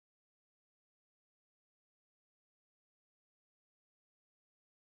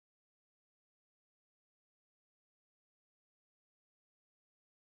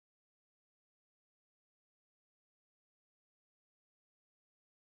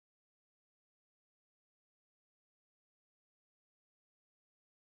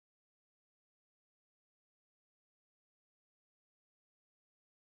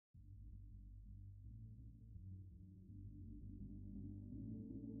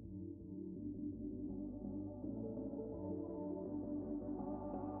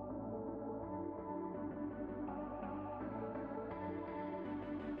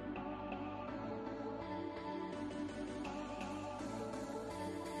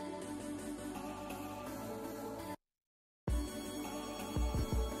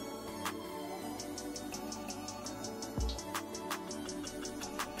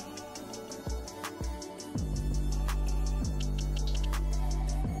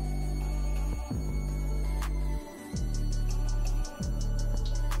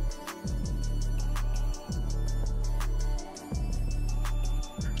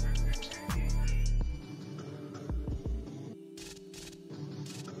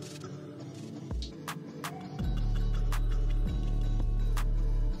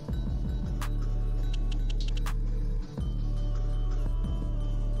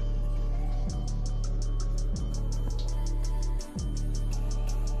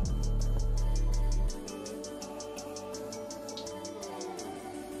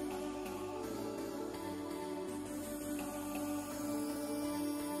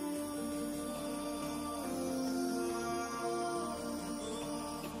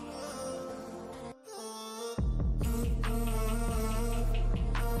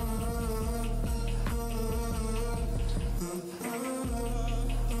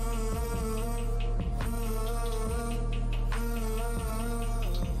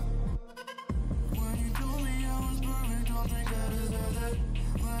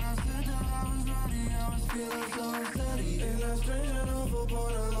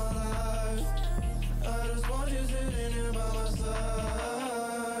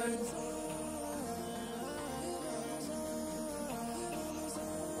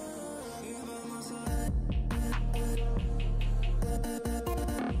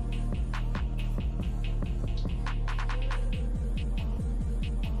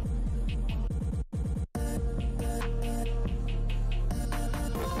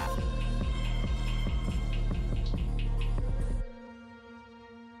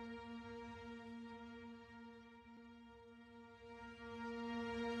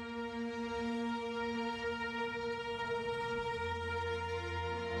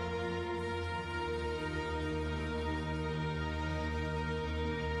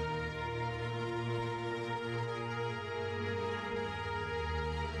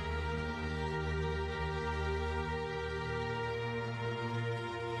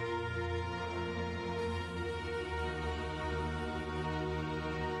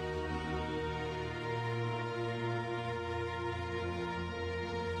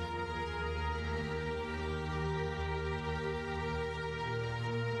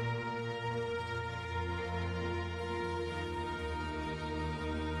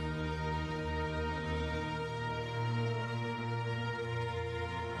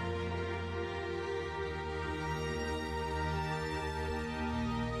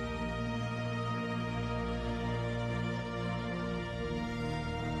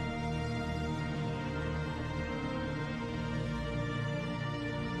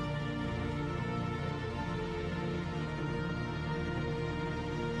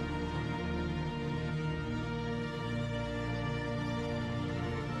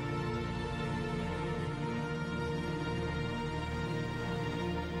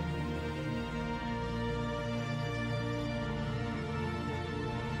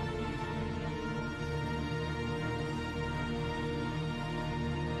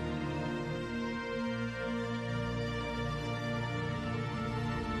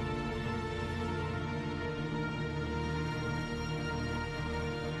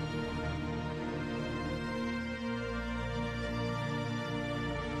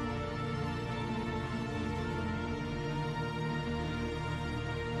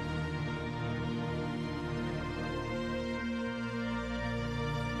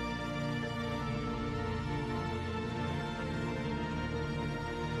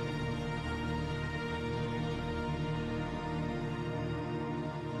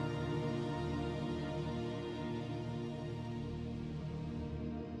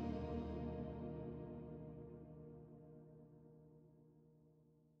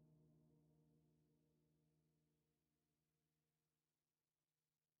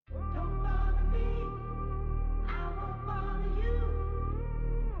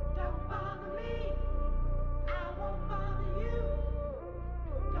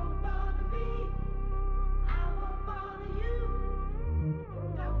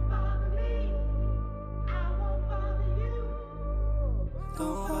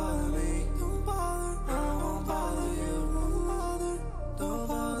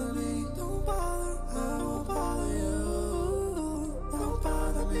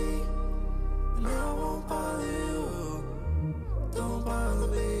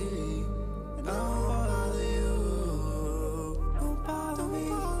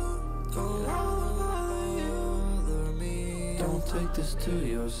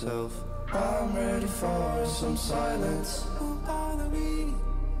yourself. I'm ready for some silence. Won't bother me,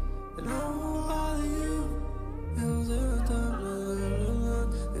 and I won't bother you. Feels every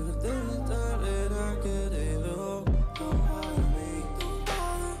time if there's a time that I get it all. Don't bother me, don't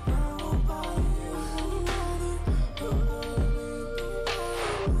bother, I won't bother you. Don't bother me,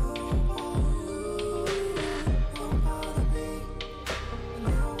 don't bother me, and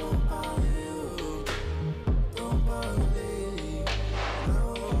I won't bother you. Don't bother me, and I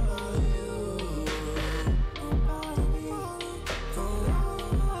won't bother you. Don't bother me, don't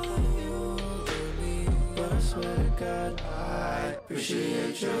bother you. But I swear to God, I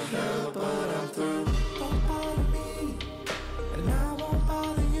appreciate your help, but I'm through. Don't bother me, and I won't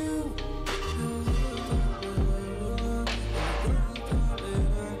bother you.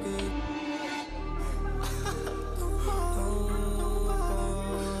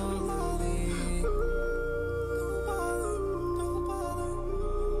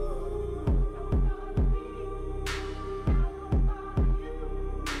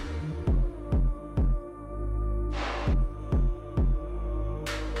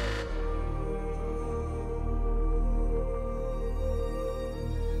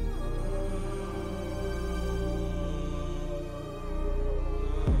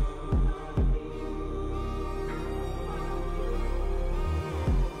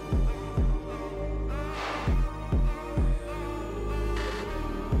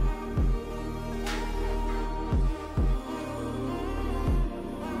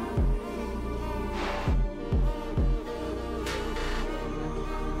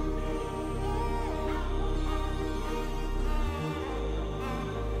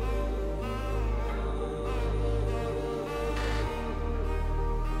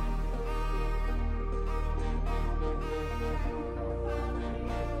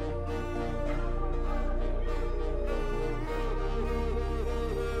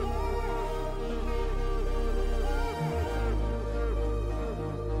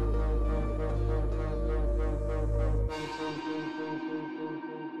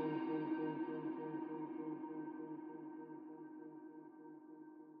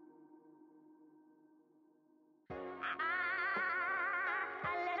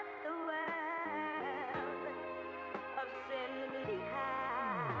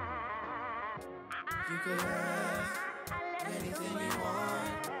 You could have anything you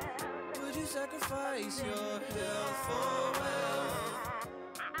want. Would you sacrifice your health for wealth?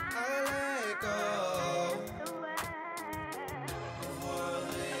 I let go of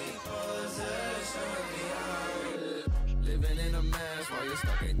worldly possession. Living in a mess while you're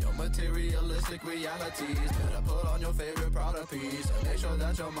stuck in your materialistic realities. Better put on your favorite Prada piece and make sure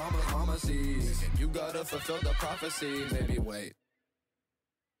that your mama sees. You gotta fulfill the prophecy. Maybe wait.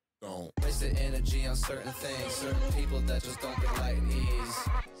 Don't waste the energy on certain things, certain people that just don't bring light and ease.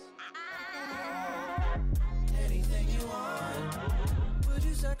 Anything you want, would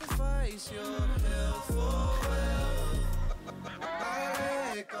you sacrifice your health for wealth?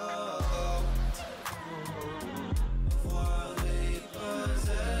 I let go of worldly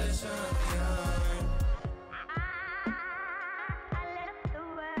possession behind. I left the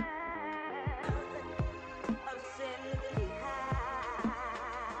world of sin behind.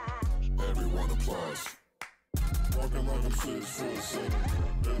 Everyone applause. Walking like I'm 6'7".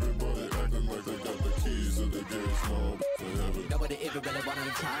 Everybody acting like they got the keys to the gates, no, to heaven. Nobody ever really wanted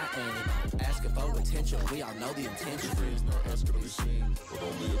to try anymore. Asking for attention, we all know the intention. It's not asking to be seen, but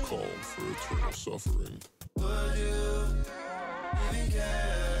only a call for eternal suffering. Would you even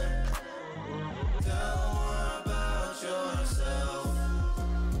care? Tell more about yourself.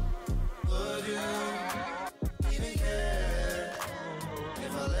 Would you even care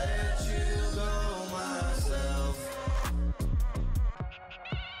if I let you go myself?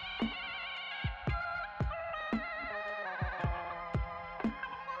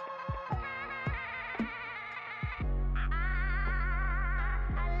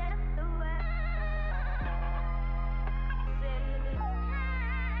 I left the world.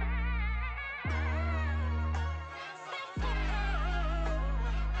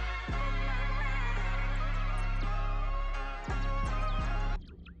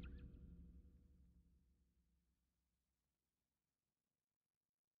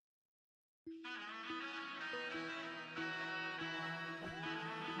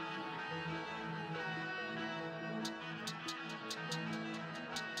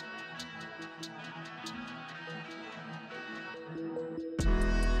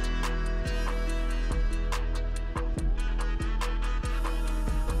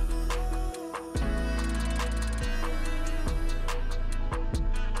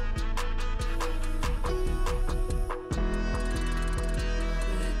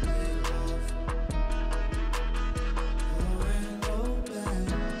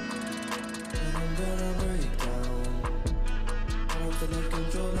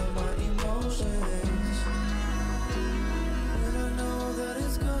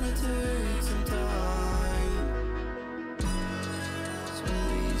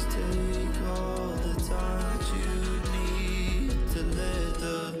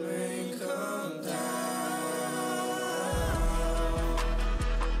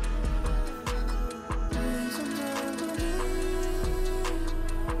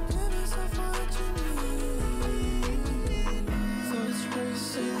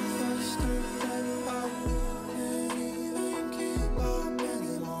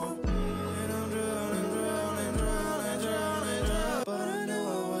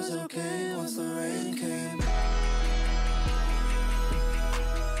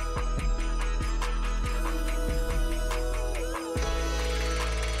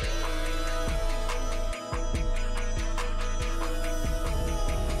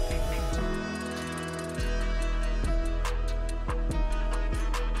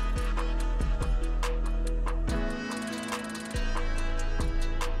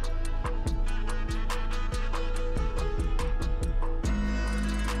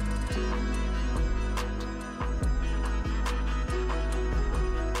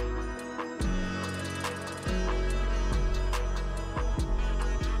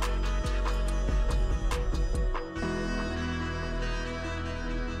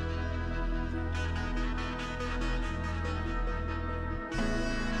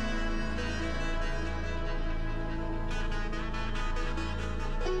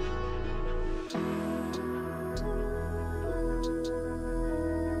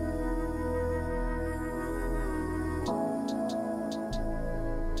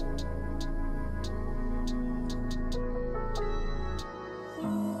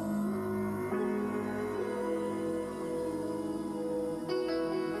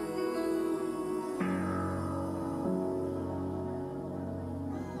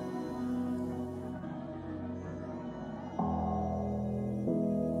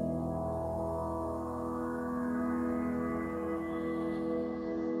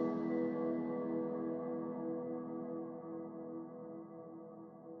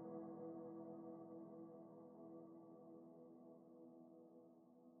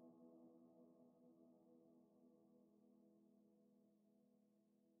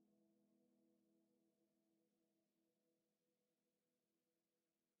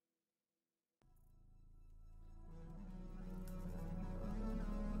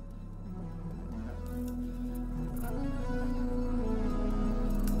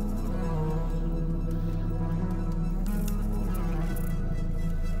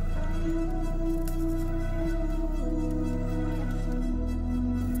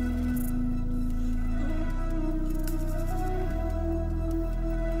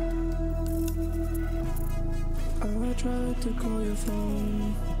 tried to call your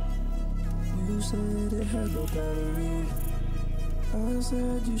phone. You said it had no battery. I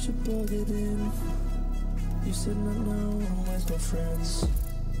said you should plug it in. You said not now, I'm with my friends.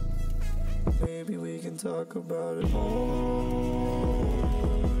 Maybe we can talk about it all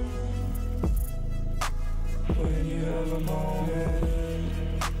when you have a moment.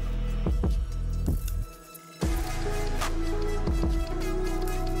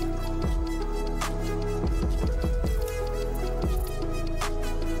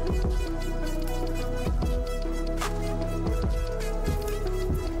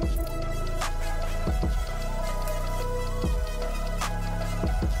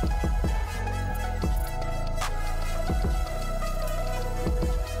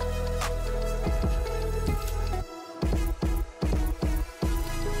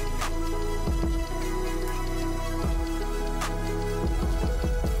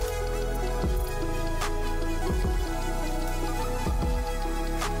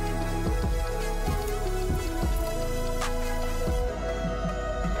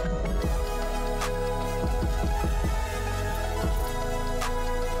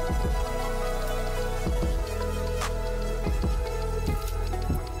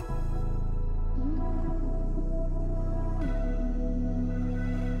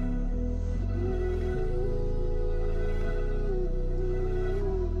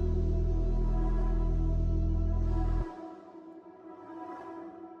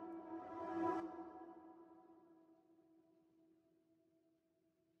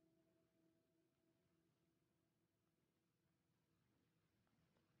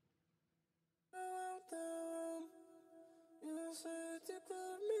 You said you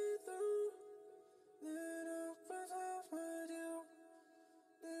put me through. Then I first half with you.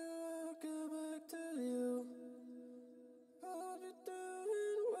 Then I'll get back to you. Hope you're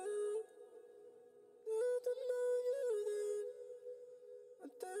doing well. Good to know you then. I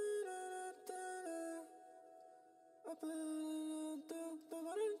put it on,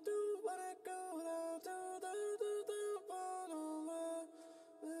 what I do, what I go down to the bottom line.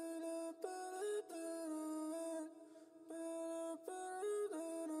 Then I put it down.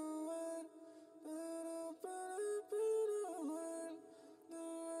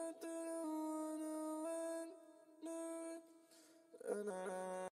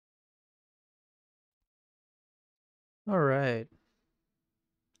 All right.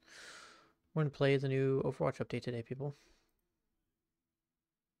 We're going to play the new Overwatch update today, people.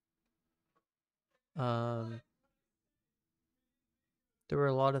 There were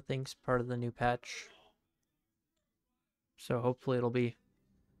a lot of things part of the new patch, so hopefully it'll be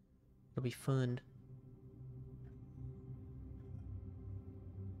fun.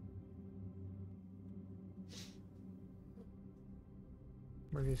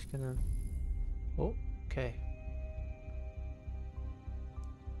 We're just gonna. Oh, okay.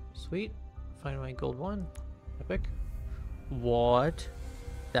 Sweet. Find my gold one. Epic. What?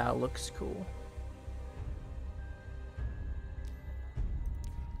 That looks cool.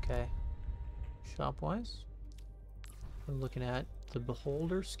 Okay. Shop wise, we're looking at the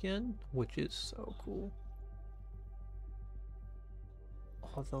Beholder skin, which is so cool.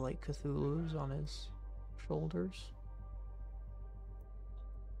 All the like Cthulhu's on his shoulders.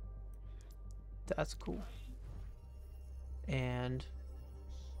 That's cool. And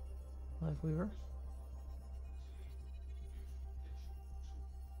Live Weaver,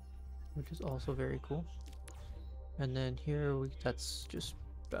 which is also very cool. And then here that's just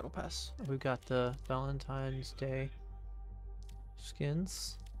Battle Pass. We've got the Valentine's Day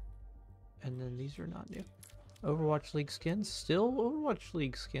skins, and then these are not new. Overwatch League skins, still Overwatch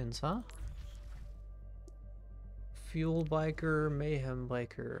League skins, huh? Fuel Biker, Mayhem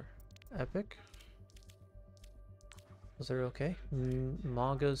Biker, epic. Was there okay?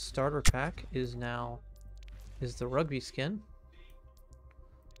 Maga's starter pack is the rugby skin.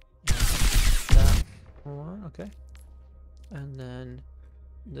 And that one, okay. And then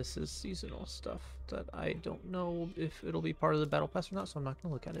this is seasonal stuff that I don't know if it'll be part of the battle pass or not, so I'm not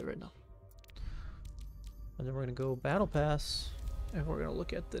gonna look at it right now. And then we're gonna go battle pass, and we're gonna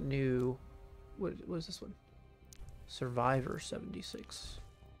look at the new, what is this one? Survivor 76.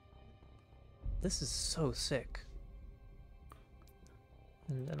 This is so sick.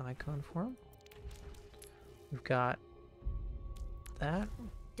 And an icon for him. We've got that.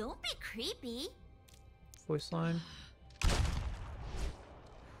 Don't be creepy. Voice line.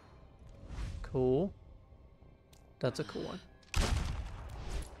 Cool. That's a cool one.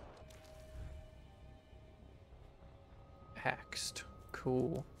 Axed.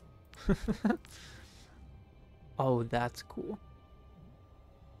 Cool. Oh, that's cool.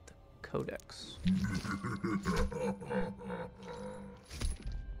 The Codex.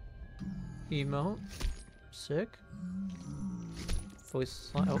 Emote. Sick.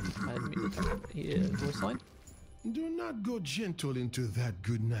 Voice line. Oh, I didn't mean to type. Yeah, voice line. Do not go gentle into that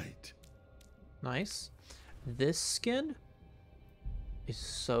good night. Nice. This skin is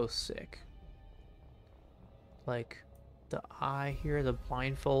so sick. Like, the eye here, the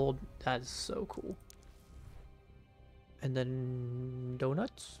blindfold, that is so cool. And then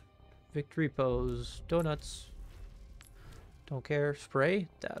donuts. Victory pose. Donuts. Don't care. Spray.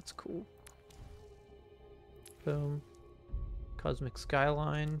 That's cool. Boom. Cosmic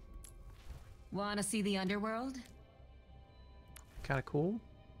skyline. Wanna see the underworld? Kind of cool.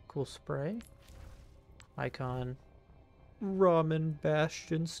 Cool spray. Icon. Ramen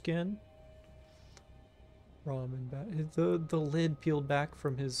Bastion skin. The lid peeled back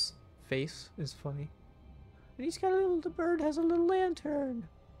from his face is funny. And he's got a little, the bird has a little lantern.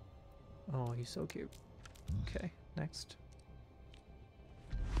 Oh, he's so cute. Okay, next.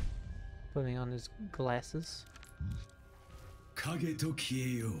 Putting on his glasses. Kage to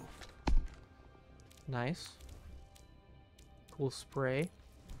kieyo. Nice. Cool spray.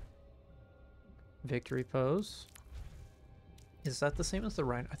 Victory pose. Is that the same as the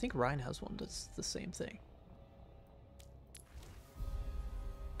Rhine? I think Rhine has one that's the same thing.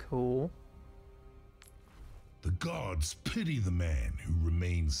 Cool. The gods pity the man who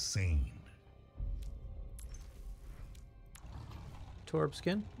remains sane. Torb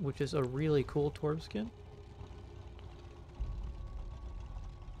skin, which is a really cool Torb skin.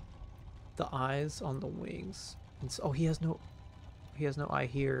 The eyes on the wings. Oh, he has no eye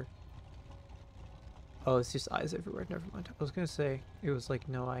here. Oh, it's just eyes everywhere. Never mind. I was gonna say it was like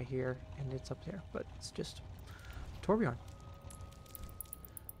no eye here and it's up there, but it's just Torbjorn.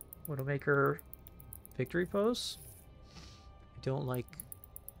 Widowmaker victory pose. I don't like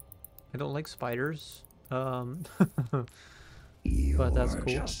spiders. But that's cool.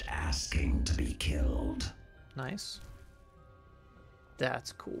 Just asking to be killed. Nice.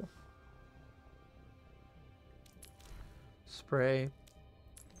 That's cool. Spray.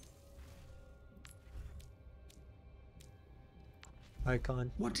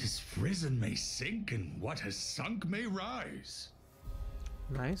 Icon. What has risen may sink, and what has sunk may rise.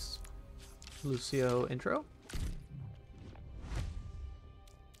 Nice. Lucio intro.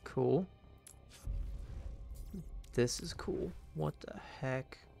 Cool. This is cool. What the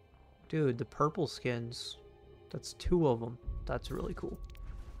heck? Dude, the purple skins. That's 2 of them. That's really cool.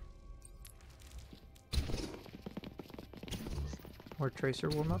 More Tracer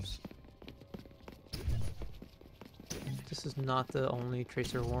warm-ups. This is not the only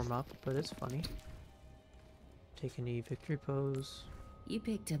Tracer warm-up, but it's funny. Taking the victory pose. You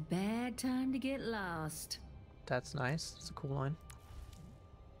picked a bad time to get lost. That's nice. It's a cool line.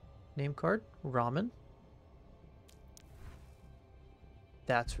 Name card. Ramen.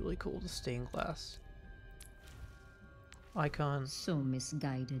 That's really cool. The stained glass. Icon. So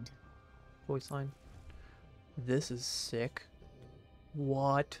misguided. Voice line. This is sick.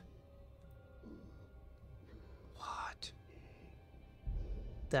 What? What?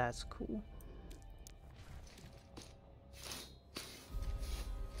 That's cool.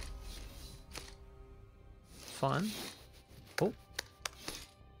 Fun. Oh.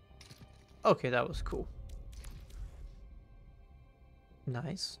 Okay, that was cool.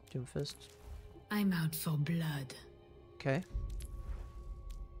 Nice. Doomfist. I'm out for blood. Okay.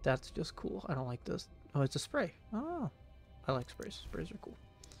 That's just cool. I don't like this. Oh, it's a spray. Oh. I like sprays. Sprays are cool.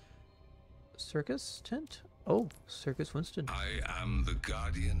 Circus tint? Oh, Circus Winston. I am the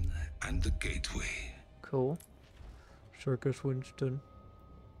guardian and the gateway. Cool. Circus Winston.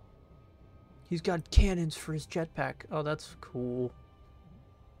 He's got cannons for his jetpack. Oh, that's cool.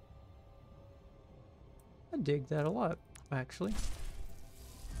 I dig that a lot, actually.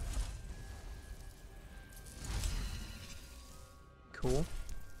 Cool.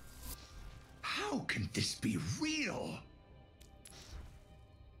 How can this be real?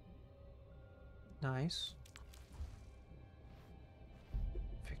 Nice.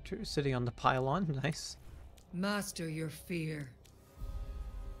 Victor sitting on the pylon. Nice. Master your fear.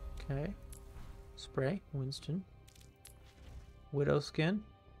 Okay. Spray. Winston. Widow skin.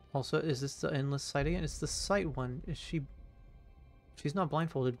 Also, is this the endless sight again? It's the sight one. Is she... She's not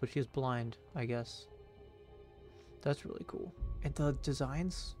blindfolded, but she's blind, I guess. That's really cool. And the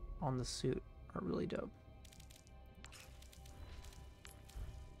designs on the suit are really dope.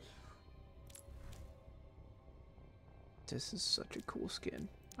 This is such a cool skin.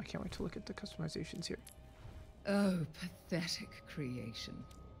 I can't wait to look at the customizations here. Oh, pathetic creation.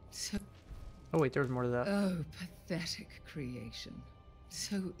 So, Oh wait, there was more to that. oh, pathetic creation.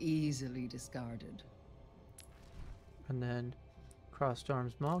 So easily discarded. And then crossed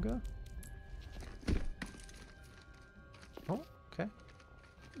arms Malga. Oh, okay.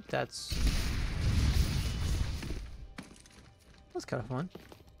 That's kind of fun.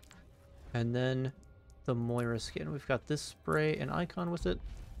 And then the Moira skin. We've got this spray and icon with it,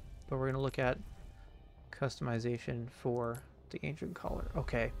 but we're gonna look at customization for the ancient collar.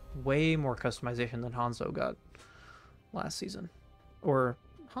 Okay, way more customization than Hanzo got last season. Or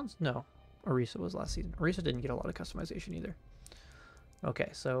no, Orisa was last season. Orisa didn't get a lot of customization either.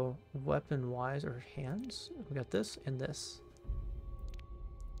 Okay, so weapon wise or hands, we got this and this.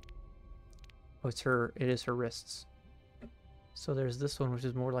 Oh, it is her wrists. So there's this one, which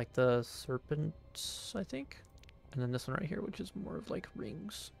is more like the serpents, I think. And then this one right here, which is more of like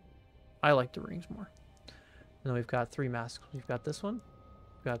rings. I like the rings more. And then we've got 3 masks. We've got this one.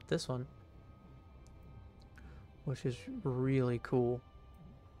 We've got this one, which is really cool.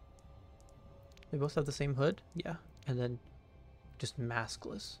 They both have the same hood. Yeah. And then just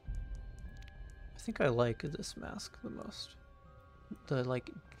maskless. I think I like this mask the most. The like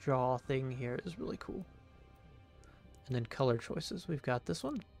jaw thing here is really cool. And then color choices. We've got this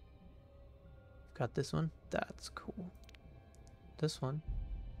one. We've got this one. That's cool. This one.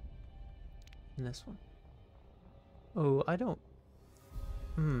 And this one. Oh, I don't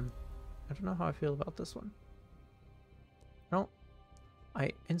know how I feel about this one.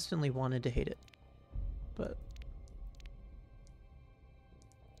 I instantly wanted to hate it. But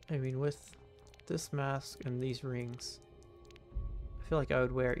I mean, with this mask and these rings, I feel like I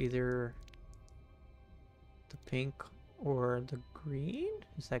would wear either the pink or the green?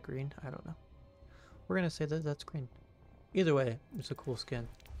 Is that green? I don't know. We're gonna say that that's green. Either way, it's a cool skin.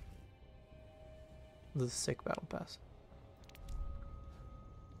 The sick battle pass.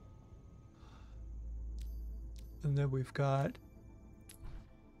 And then we've got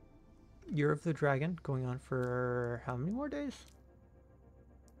Year of the Dragon going on for how many more days?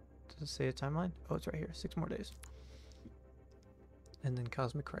 Does it say a timeline? Oh, it's right here. 6 more days. And then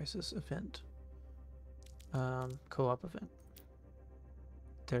Cosmic Crisis event. Co-op event.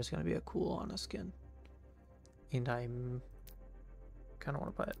 There's going to be a cool Ana skin. And I'm kind of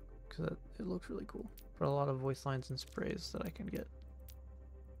want to buy it because it looks really cool. For a lot of voice lines and sprays that I can get.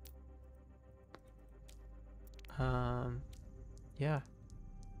 Yeah.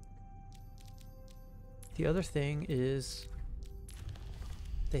 The other thing is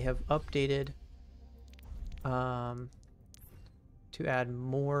they have updated to add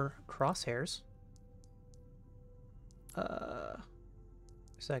more crosshairs.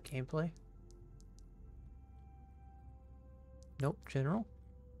 Is that gameplay? Nope, general.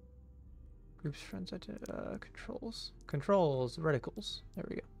 Groups, friends, controls, reticles. There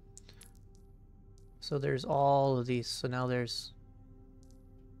we go. So there's all of these. So now there's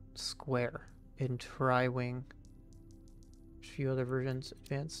square and tri-wing. A few other versions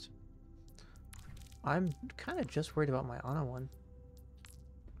advanced. I'm kind of just worried about my Ana one.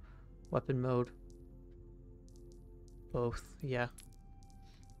 Weapon mode. Both, yeah.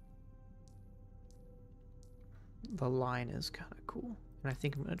 The line is kind of cool, and I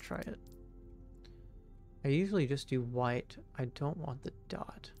think I'm gonna try it. I usually just do white. I don't want the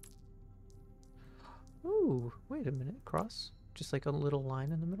dot. Ooh, wait a minute. Cross? Just like a little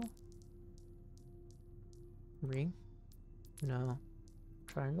line in the middle? Ring? No.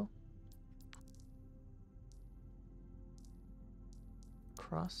 Triangle?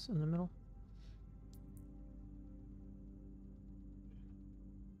 Cross in the middle?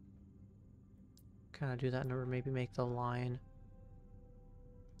 Kind of do that, or maybe make the line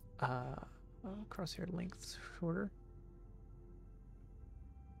crosshair length shorter.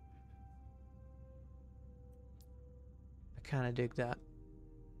 I kind of dig that.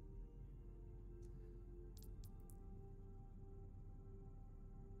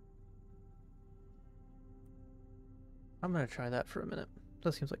 I'm gonna try that for a minute.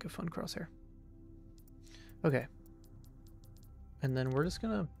 That seems like a fun crosshair. Okay. And then we're just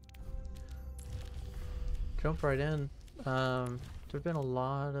gonna jump right in. There've been a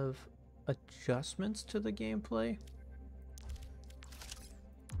lot of adjustments to the gameplay.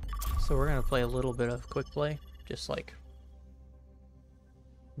 So we're gonna play a little bit of quick play, just like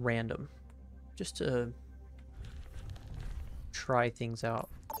random, just to try things out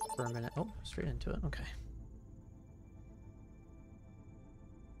for a minute. Oh, straight into it. Okay.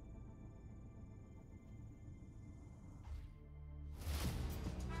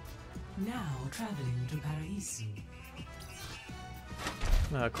 Now traveling to Paraíso.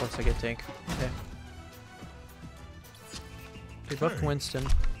 Of course I get tank. Okay. They buffed Winston.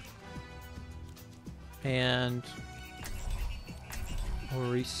 And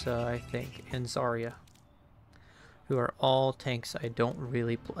Orisa, I think, and Zarya, who are all tanks I don't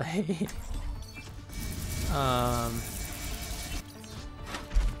really play. I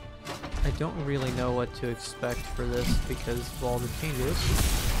don't really know what to expect for this because of all the changes.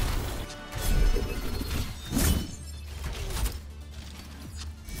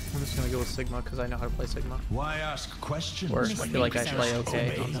 I'm just gonna go with Sigma because I know how to play Sigma. Why ask questions? Or I feel like I play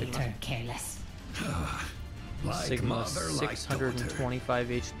okay on Sigma. Careless. Like Sigma mother, like 625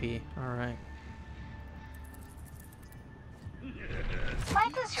 HP. Alright.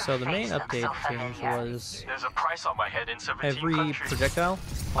 So the main update change was There's a price on my head in 17 every countries. projectile,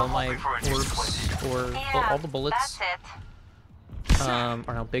 all my hoping for a new orbs, or all the bullets are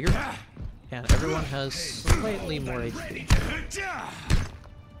now bigger, and everyone has slightly more HP.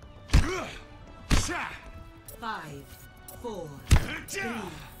 5, 4, 3,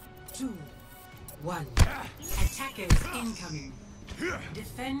 2, 1. Attackers incoming.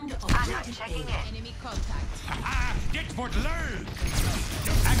 Defend objective A. Enemy contact. Get for learn!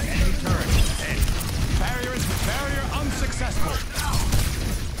 Activate turret. Barrier unsuccessful.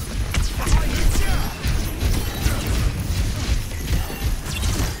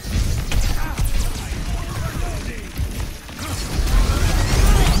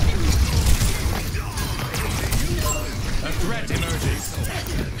 A threat emerges.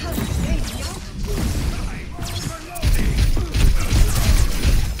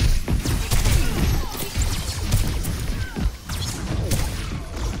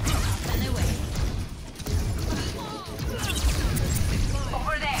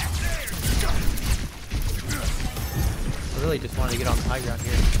 I really just wanted to get on the high ground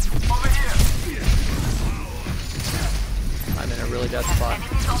here. Over here. I'm in a really bad spot.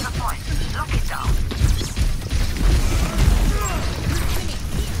 Enemies on the point. Lock it down.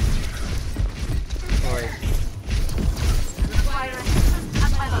 Boy. Fire assistance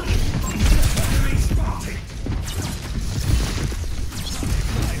at my location.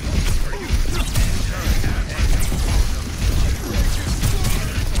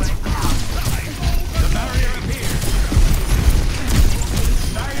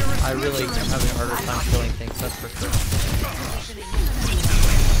 I really am having a harder time killing things, that's for sure.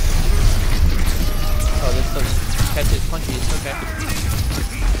 Oh, this does catch his punchies, okay.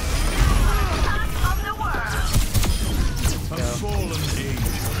 A fallen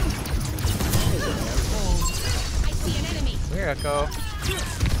angel. I see an enemy. Here I go.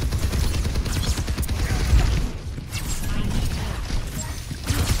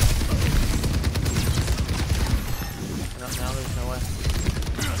 No, now there's no way.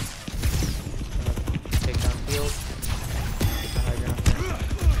 Take down field. Get the high ground here.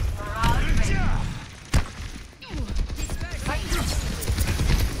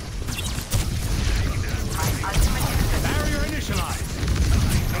 Barrier initialized.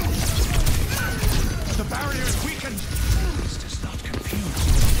 The barrier is weakened. This does not confuse.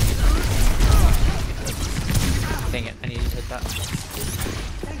 Dang it, I need to hit that.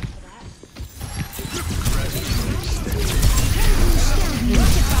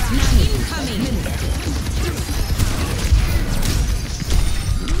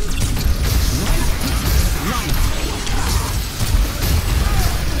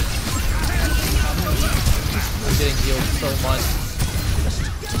 I'm getting healed so much.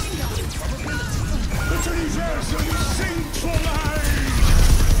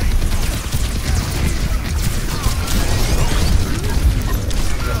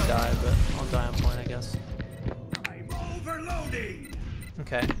 I'm gonna die, but I'll die on point, I guess.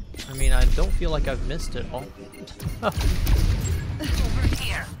 Okay. I mean, I don't feel like I've missed it all.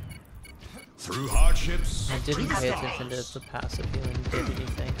 Through hardships. I didn't pay attention to if the passive healing did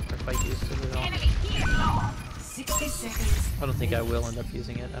anything, or if I used it at all. 60 seconds. I don't think I will end up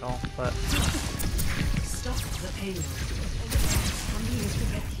using it at all, but Stop the payload. Come here to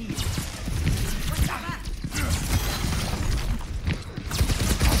get healed.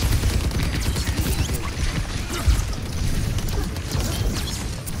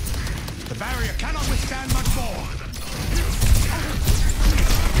 The barrier cannot withstand much more.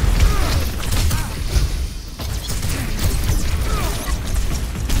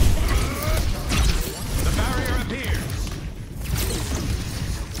 The barrier appears.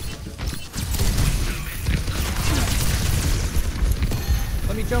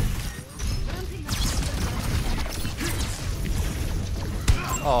 let me jump.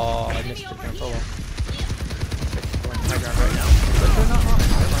 Oh, I missed the jump. Oh well. They're going high ground right now, but they're not on it.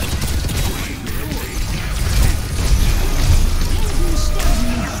 Never mind.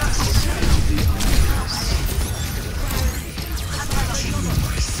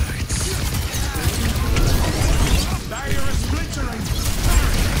 Barrier is splintering.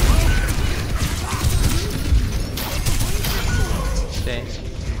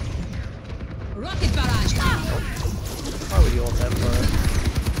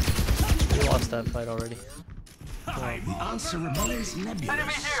 that fight already. The answer remains nebulous.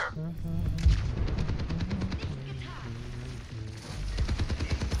 Enemy here!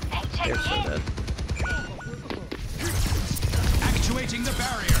 They're so dead. Actuating the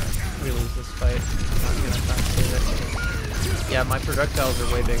barrier! We lose this fight. I'm not gonna try and save it. Yeah, my projectiles are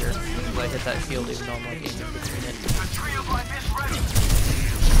way bigger. Because I hit that shield even though I'm like aiming between it. The tree of life is ready!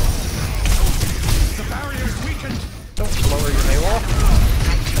 The barrier's weakened! Don't lower your Maywall.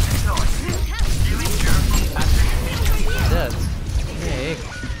 Dead. Hey,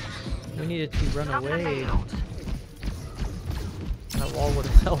 we needed to run away. That wall would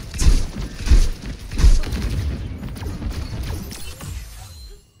have helped.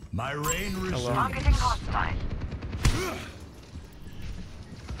 My reign resumes. Targeting hostile.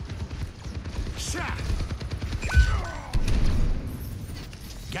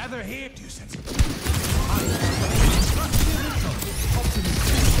 Gather here, you sense.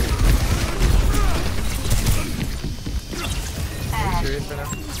 Are you serious right now?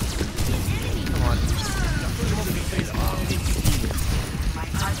 Come on.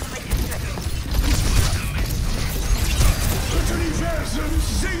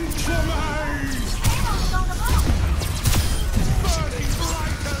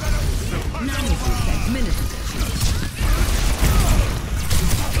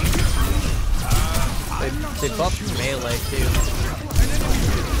 They buffed melee too.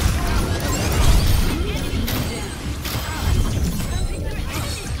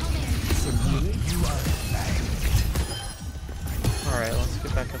 Alright, let's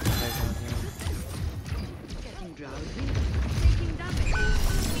get back up to high ground here.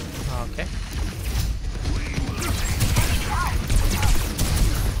 Okay.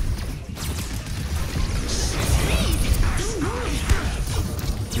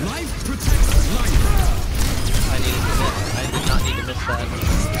 Life protects life! I did not need to miss that.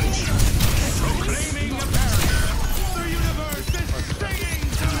 Proclaiming a barrier! The universe is stinging!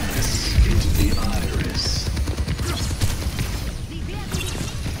 Into the iris.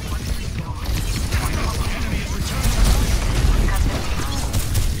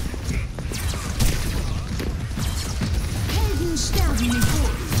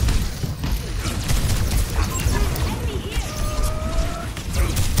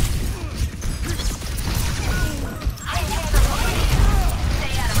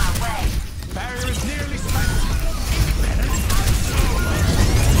 Barrier is nearly smashed!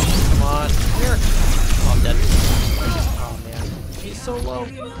 Come on, here. Oh, I'm dead. Oh man, he's so low.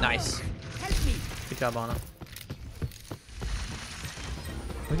 Nice. Good job, Anna.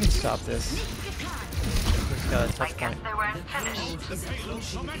 We can stop this. Just got a touch point. They weren't finished.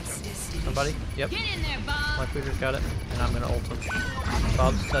 Somebody? Yep. Get in there, Bob. My Weaver's got it, and I'm gonna ult him.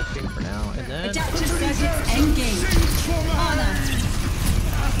 Bob's touching for now, and then Adaptive circuits engaged. Honor.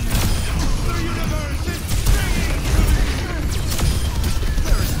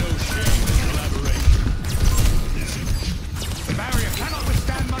 The barrier cannot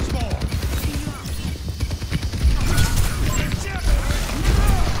withstand much more!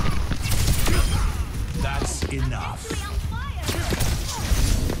 That's enough.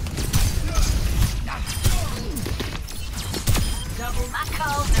 My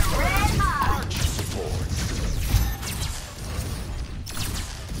coals are red hot.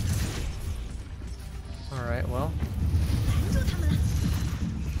 alright, well.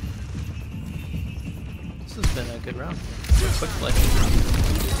 This has been a good round. Quick play.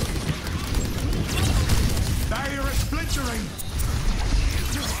 Barrier is splintering!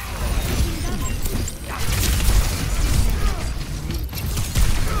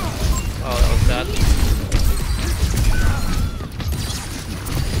 Oh, that was bad.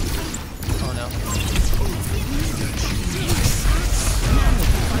 Oh no.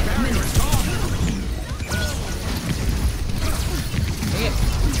 Dang it.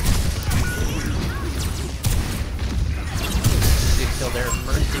 Dude killed their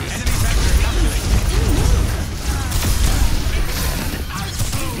mercy.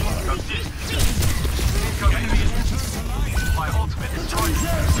 My ultimate is charged!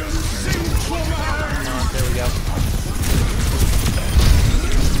 There we go.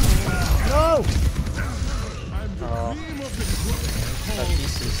 No! Oh.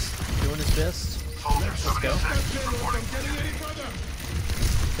 Baptiste is doing his best. Let's go.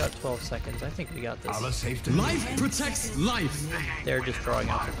 We've got 12 seconds. I think we got this. Life protects life! They're just drawing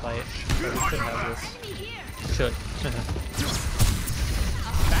out the fight. So we should have this. Should.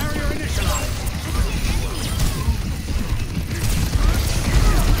 Barrier initialized!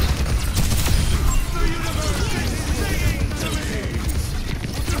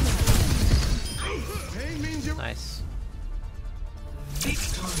 Nice.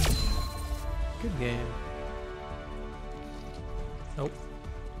 Good game. Nope.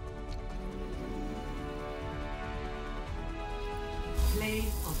 Play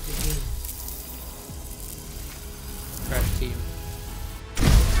of the game. Crash team.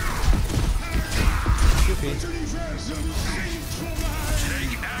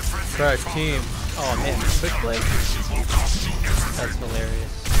 Crash team. Oh man, quick play. That's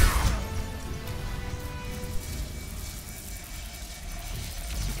hilarious.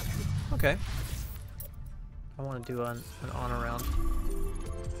 Okay. I want to do an honor round.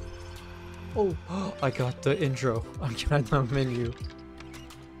 Oh, I got the intro. I got the menu.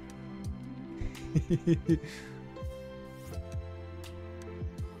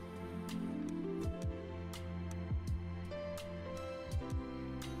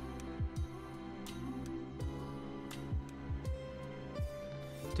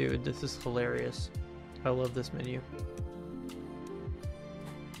 Dude, this is hilarious. I love this menu.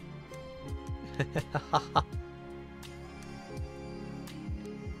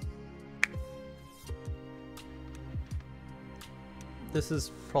 This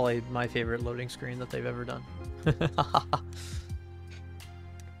is probably my favorite loading screen that they've ever done.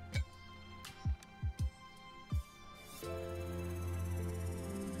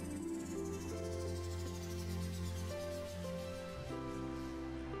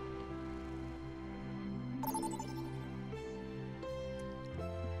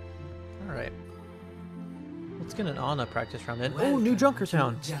 Alright. Let's get an Ana practice round in. Oh, new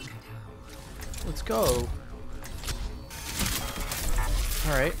Junkertown! Let's go!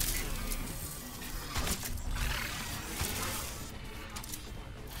 Alright.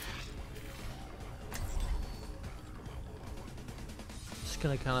 Just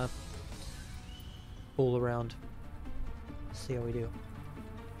gonna kind of fool around. See how we do.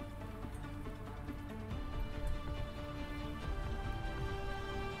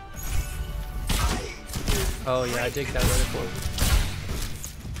 Oh yeah, I dig that reticle.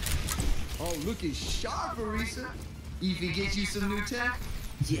 Oh, looking sharp, Arisa. If he gets you some new tech?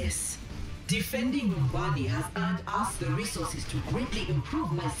 Yes. Defending Mubani has earned us the resources to greatly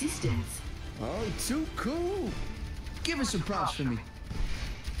improve my systems. Oh, too cool. Give us some props for me.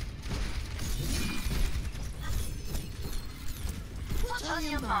 What's on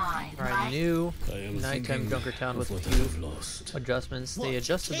your mind? Alright, new nighttime Junkertown with a few adjustments. They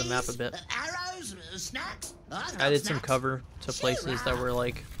adjusted the map a bit. Arrows, snacks. Added some cover to places that were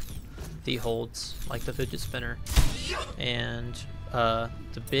like the holds, like the fidget spinner. And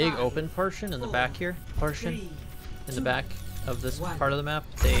the big open portion in the back here, in the back of this part of the map,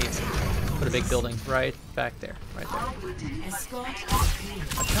 they put a big building right back there, right there. I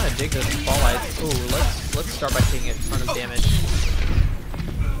kind of dig this spotlight. Ooh, let's start by taking a ton of damage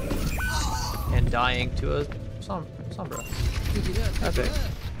and dying to a Sombra. Epic.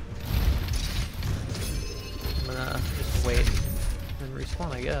 I'm gonna just wait and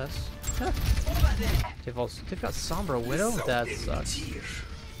respawn, I guess. They've got Sombra Widow? That sucks.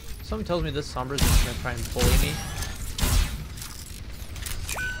 Someone tells me this Sombra's just gonna try and bully me.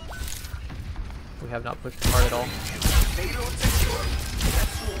 We have not pushed hard at all.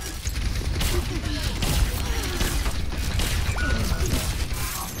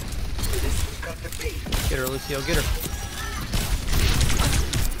 Get her, Lucio, get her.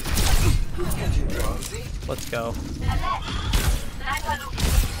 Let's go.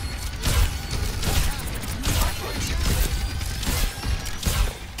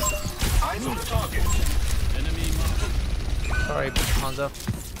 Sorry, Hanzo.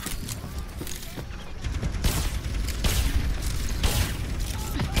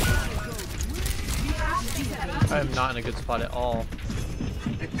 I am not in a good spot at all.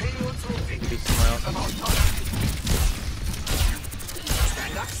 Be somewhere else.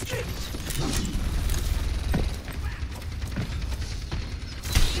 Stand up straight.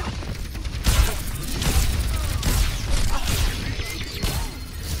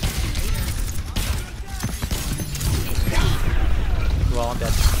 Well, I'm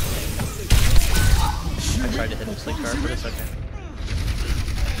dead. I tried to hit him sleep guard for a second.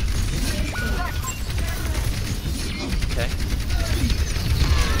 Okay.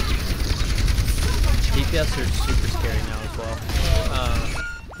 DPS are super scary now as well.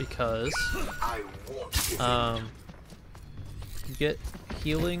 Because you get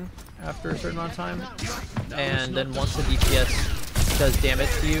healing after a certain amount of time, and then once the DPS does damage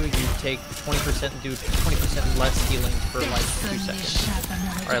to you, you take 20% and do 20% less healing for like 2 seconds.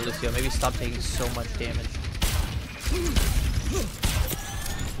 Alright, Lucio, maybe stop taking so much damage.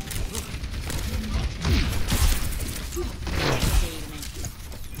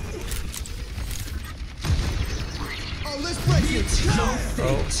 Oh, let's break it.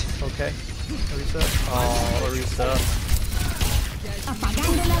 Oh, okay. Orisa. Oh, Orisa.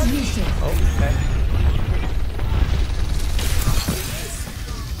 Apagando las luces. Oh, okay.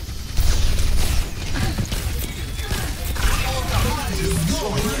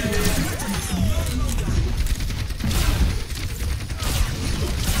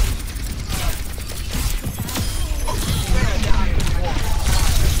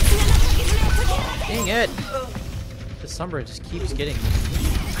 Dang it! The Sombra just keeps getting me.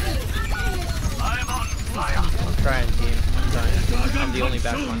 I'm trying, team. I'm trying. I'm the only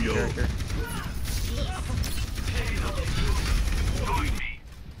backline character.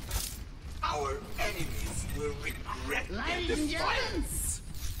 Our enemies will regret Ladies their and gentlemen, defiance.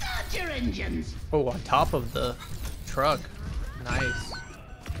 start your engines. Oh, on top of the truck. Nice.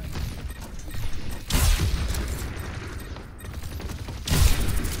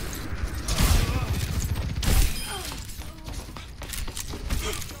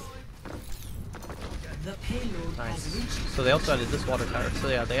 The payload Nice. has reached. So they also added this water tower. So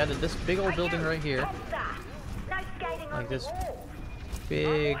yeah, they added this big old building right here. Like this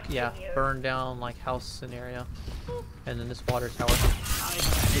big, yeah, burned down like house scenario. And then this water tower.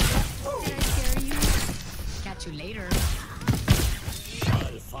 Catch you later.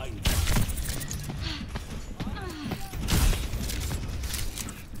 I'll find you.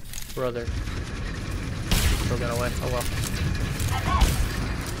 Brother. Still got away. Oh well.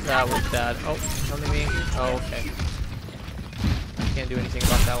 That was bad. Oh, come to me. Oh, okay. Can't do anything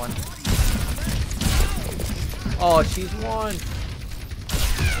about that one. Oh, she's won.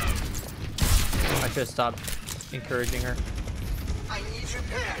 I should have stopped encouraging her.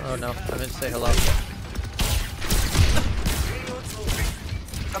 Oh no, I meant to say hello.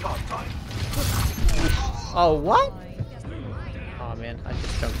 Oh, what? Oh man, I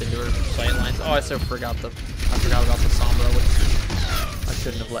just jumped into her sight lines. Oh, I forgot about the Sombra, which I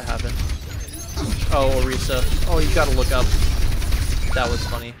shouldn't have let happen. Oh, Orisa. Oh, you gotta look up. That was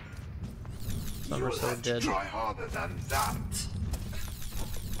funny. Sombra's so dead. Try harder than that.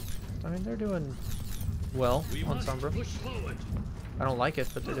 I mean, they're doing well on Sombra. I don't like it,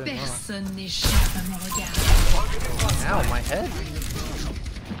 but they're doing well. Personne n'échappe à mon regard. Ow, my head.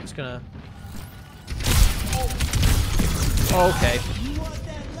 I'm just gonna... Oh, okay.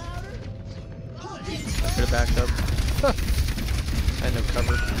 Should have backed up. I had no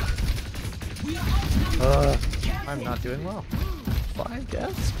cover. I'm not doing well. 5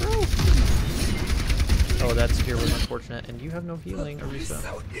 deaths, bro. Oh, that spear was unfortunate. And you have no healing, Orisa.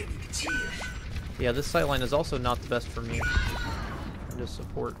 Yeah, this sightline is also not the best for me. I'm just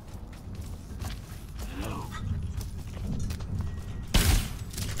support. Oh,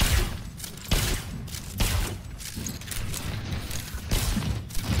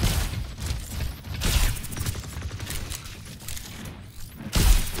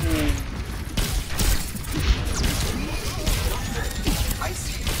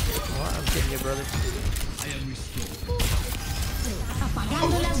 I'm getting you, brother.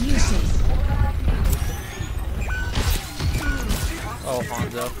 Apagando las luces. Oh,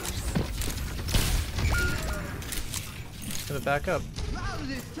 Hanzo. Gonna back up.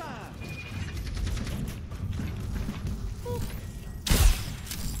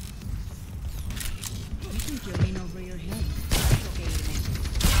 You think you're in over your head? Okay,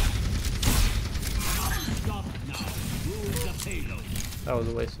 Stop now. Move the payload. That was a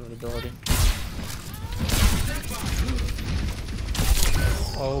waste of an ability.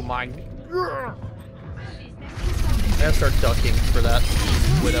 Oh my. I gotta start ducking for that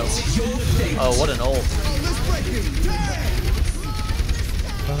Widow. Oh, what an ult.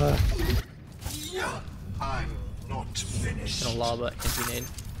 I'm not finished. Gonna lob a anti-nade.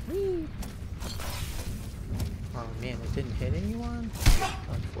 Oh man, it didn't hit anyone?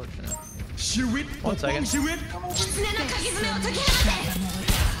 Unfortunate. 1 second.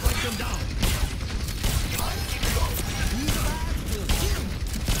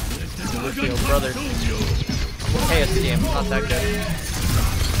 Good shield, brother. Hey, it's the game. Not that good.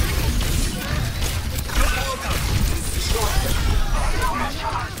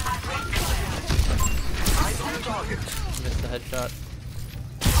 Missed the headshot.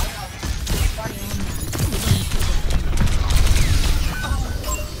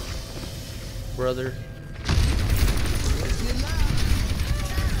 Brother.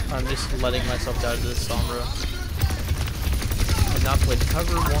 I'm just letting myself die to this Sombra. I've not played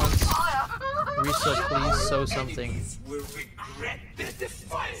cover once. Risa, please sow something.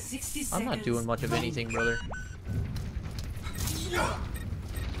 I'm not doing much of anything, brother.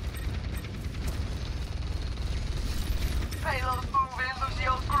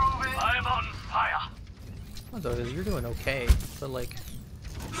 I'm on fire. Oh, though, you're doing okay, but like,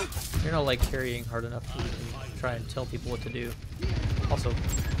 You're not like carrying hard enough to even try and tell people what to do. Also,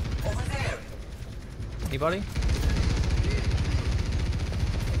 anybody?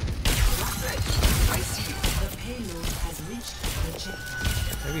 The payload has reached the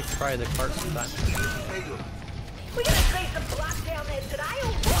checkpoint. Maybe try the cart sometime. We gonna place the block down there today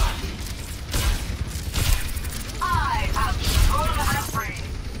or what? I am strong and free.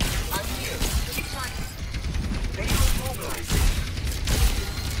 I'm here. Keep fighting. They are mobilizing.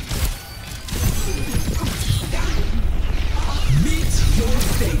 Meet your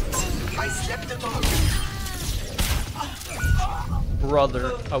fate. I slept them out. Brother,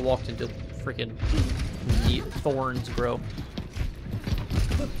 I walked into freaking thorns, bro.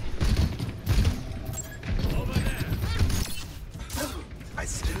 I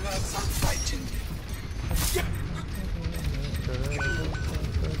still have some fight in me.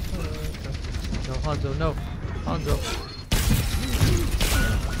 No, Hanzo, no. Hanzo.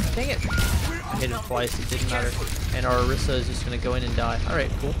 Dang it. I hit him twice, it didn't matter. And our Orisa is just gonna go in and die.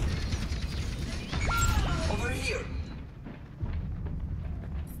 Alright, cool. Over here.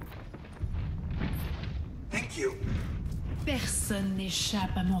 Thank you. Personne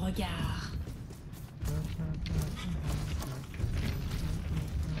n'échappe à mon regard.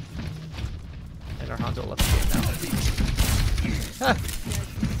 And our Hanzo left the game now. Ah.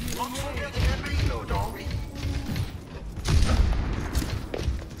 Not forget to reload, are we?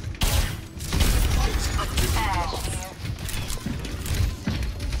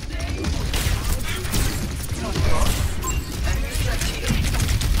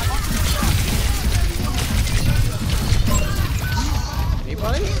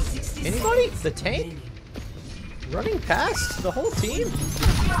 Anybody? Anybody? The tank? Running past the whole team?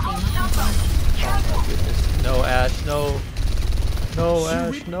 Oh my goodness. No, Ash, no. No,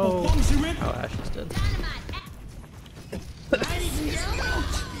 Ash, no. Oh, Ash is dead. Ladies and gentlemen,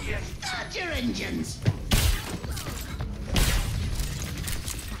 start your engines.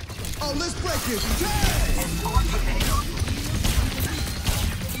 Oh, let's break it.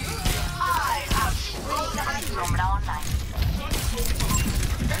 I am strong and from now on.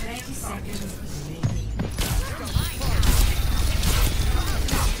 30 seconds remaining.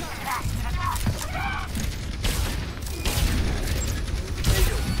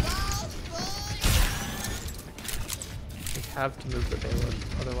 We have to move the payload,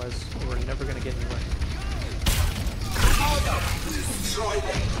 otherwise we're never gonna get anywhere.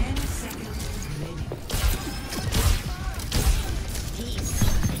 10 seconds remaining.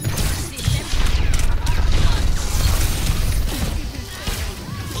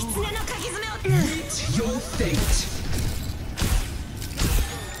 Meet your fate.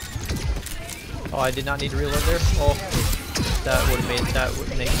 Oh, I did not need to reload there? Oh, that would make a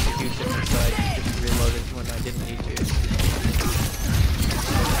huge difference that I didn't reload it when I didn't need to.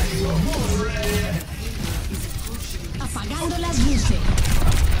 Apagando las luces.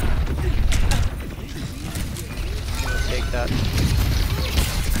 I'm gonna take that.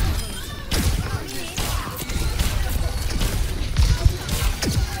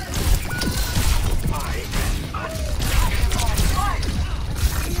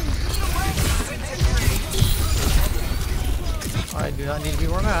 I do not need to be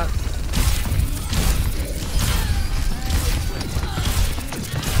where I'm at.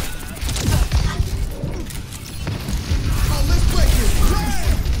 Oh, let's break it.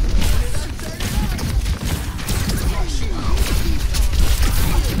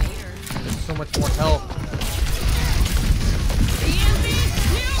 There's so much more health.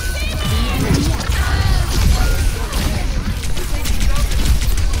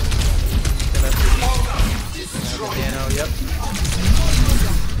 Dano, yep.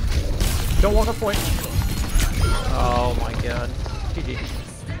 Don't walk a point. Oh my god. GG.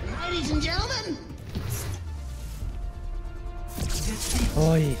 Ladies and gentlemen,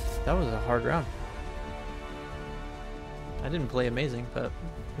 Oy, that was a hard round. I didn't play amazing, but it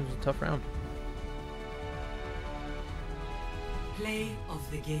was a tough round. Play of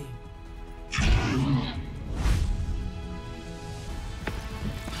the game.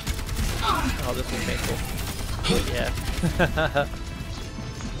 Oh, this was painful. Yeah.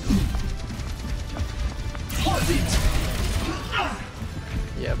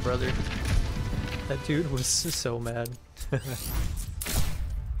 Yeah, brother. That dude was so mad.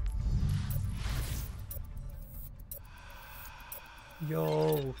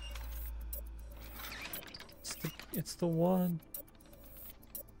 Yo. It's the one.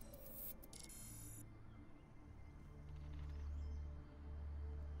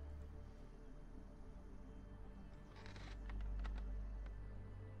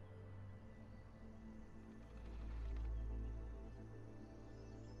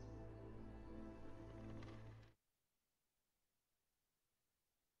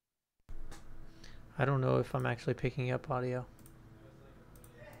 I don't know if I'm actually picking up audio.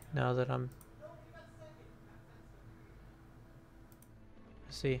 Now that I'm...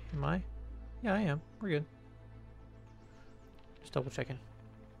 Let's see, am I? Yeah, I am. We're good. Just double checking.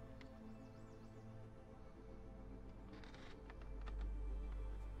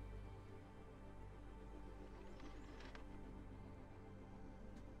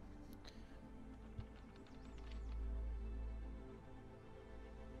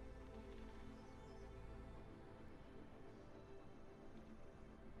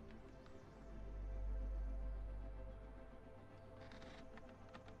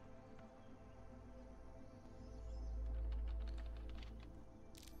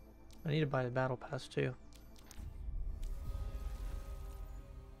 I need to buy the battle pass too.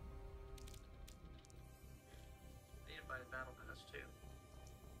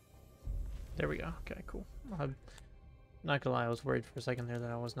 There we go. Okay, cool. I'm not gonna lie, I was worried for a second there that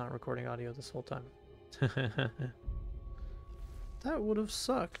I was not recording audio this whole time. That would have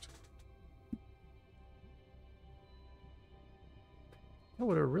sucked. That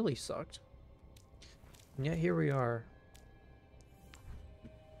would have really sucked. And yet here we are.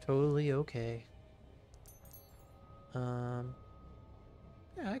 Totally okay. Yeah,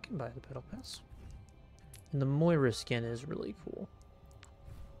 I can buy the battle pass. And the Moira skin is really cool.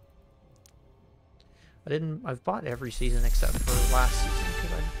 I've bought every season except for last season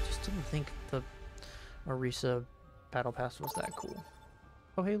because I just didn't think the Orisa battle pass was that cool.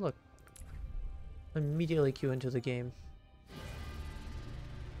 Oh hey look. Immediately queue into the game.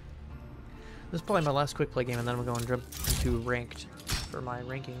 This is probably my last quick play game and then I'm going to jump into ranked for my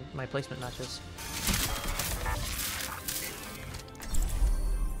placement matches.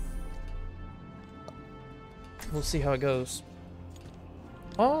 We'll see how it goes.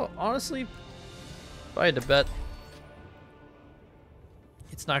 Oh, honestly, if I had to bet,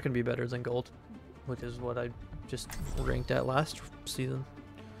 it's not going to be better than gold, which is what I just ranked at last season.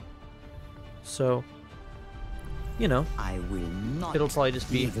 So, you know, I will not. It'll probably just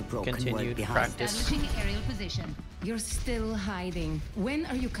be continued practice. Establishing aerial position. You're still hiding. When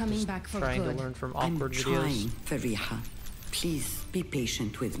are you coming Just back for trying good? to learn from I'm awkward trying, videos. Fariha. Please be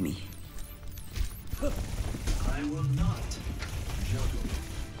patient with me. I will not juggle.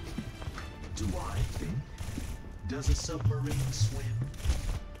 Do I think? Does a submarine swim?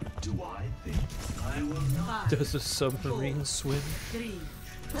 Do I think? I will not. Does a submarine swim? 3,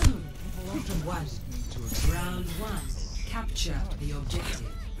 2, 1. Round 1. Capture the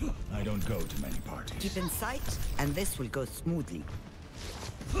objective. I don't go to many parties. Keep in sight, and this will go smoothly.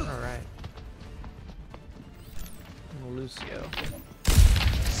 Alright. Lucio.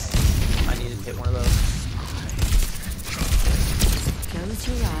 I needed to hit one of those. Close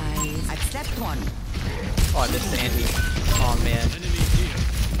your eyes. I've stepped one. Oh, I missed the Andy. Oh man.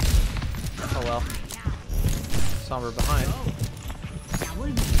 Oh well. Somber behind.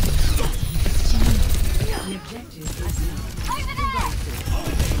 The objective is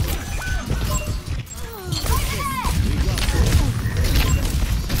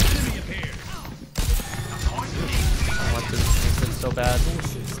What this is so bad.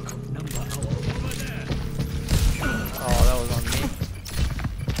 Oh, that was on me.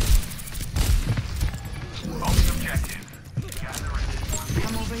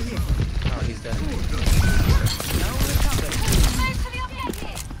 Come over here. Oh, he's dead.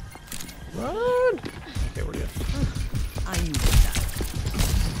 Run! Okay, we're good. I knew that.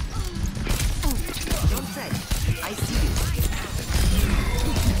 Don't say. I see you.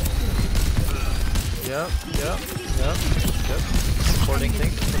 Yep. Supporting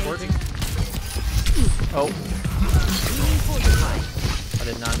thing. Supporting. Oh. I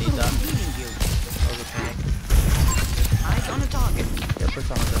did not need that. That was a panic. Eyes on a target. Yeah,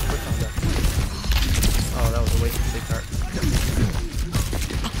 push on that. Oh, that was a waste of big cart.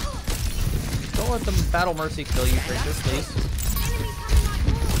 Don't let them battle mercy kill you, Tracer, please.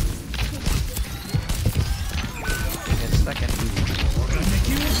 Give me a second.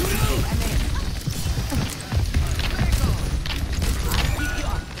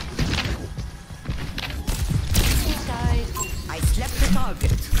 I slept the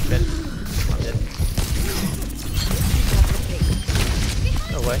target. Good. I'm dead.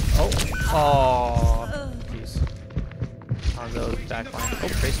 No way. Oh, jeez. On those back line. Oh,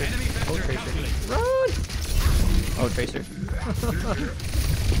 Tracer. Oh, Tracer. Run! Oh, Tracer.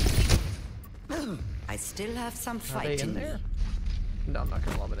 I still have some Are fight they in in there? me. No, I'm not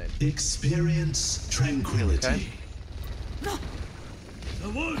gonna eliminate. Experience tranquility. Okay. No. The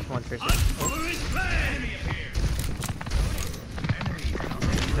wolf. Come on, Tracer. For his plan.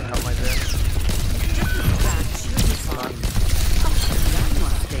 Can help my there. That should be fine. That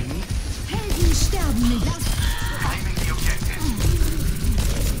must stay me. Helden sterben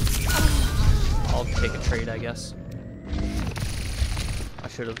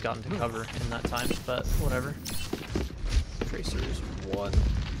should have gotten to cover in that time, but whatever. Tracer's one.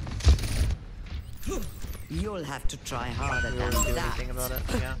 You'll have to try harder We than won't do that. anything about it.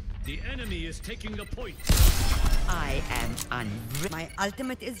 Yeah. The enemy is taking the point. I am my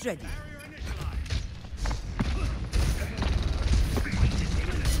ultimate is ready.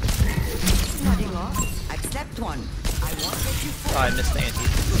 Nodding off. Accept one. I won't let you fall. Oh, I missed the anti.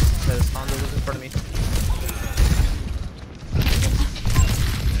 Because Honda was in front of me.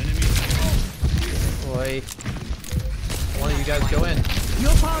 Boy. One of you guys go in.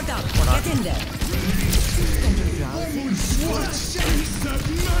 You're powered up. Or not. Get in there. What sings that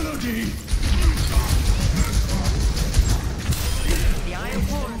melody? The iron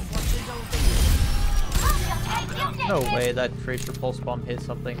horn watches over you. No way that Tracer pulse bomb hit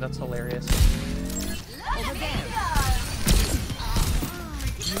something. That's hilarious. Over there.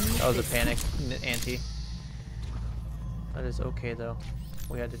 That was a panic anti. That is okay though.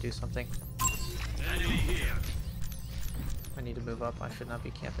 We had to do something. Enemy here. I need to move up. I should not be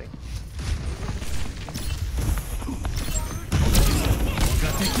camping.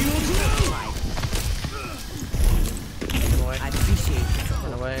 Boy. I appreciate it.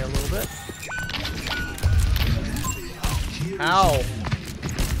 Run away a little bit. Ow!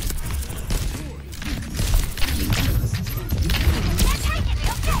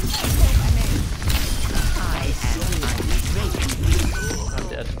 I'm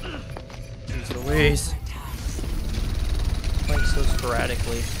dead. Jeez Louise. Playing so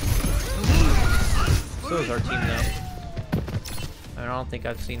sporadically. So is our team though. I don't think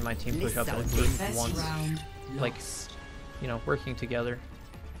I've seen my team push up in a group once. Like, you know, working together.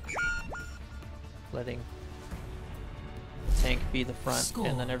 Letting the tank be the front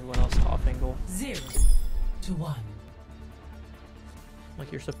and then everyone else off angle. 0-1.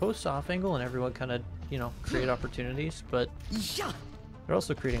 Like, you're supposed to off angle and everyone kind of, you know, create opportunities, but they're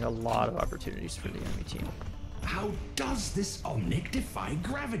also creating a lot of opportunities for the enemy team. How does this Omnic defy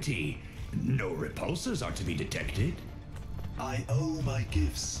gravity? No repulsors are to be detected. I owe my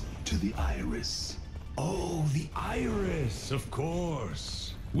gifts to the Iris. Oh, the Iris, of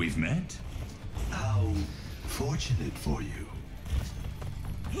course. We've met? How fortunate for you.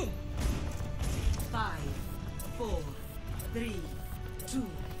 5, 4, 3, 2,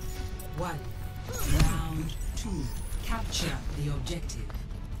 1. Round 2. Capture the objective.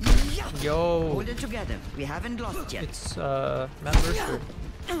 Yo! Hold it together. We haven't lost yet. It's, Matt Mercer.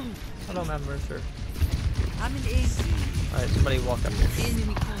 Hello, Matt Mercer. I'm an AC. Alright, somebody walk up here.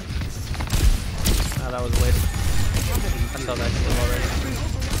 Enemy contact. Ah, that was weird. I saw that kill already.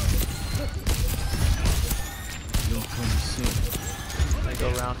 You'll come soon. I go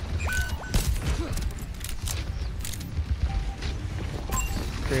around.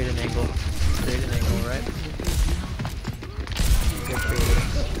 Create an angle. Create an angle, right? Get creative.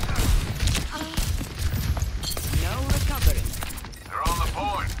 No recovery. They're on the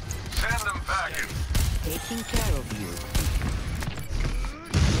point. Send them packing. Taking care of you.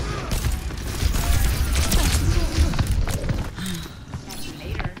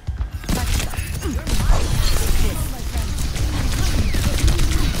 Later.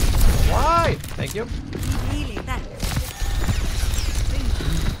 Why? Thank you. Really, that.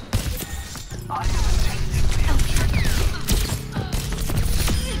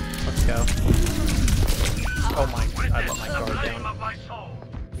 Let's go. Oh my, I let my guard down.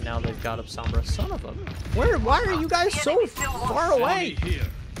 Now they've got up Sombra. Son of a... Why are you guys so far away?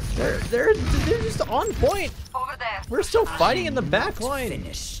 They're just on point. Over there. We're still fighting in the back line.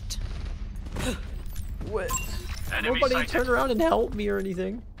 Finished. What? Nobody turned around and helped me or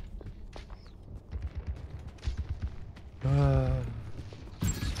anything.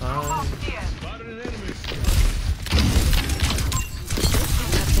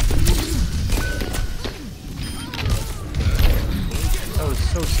 That was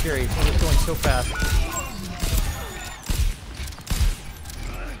so scary. It was going so fast.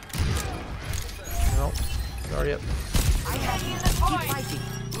 Nope. It's already up. I have you. Keep fighting.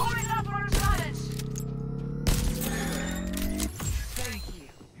 Moving upwards, Radish. Thank you.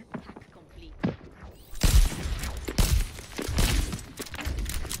 Complete.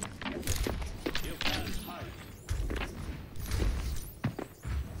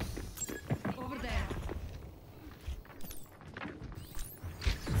 Over there.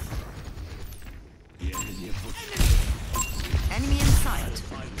 Enemy in sight.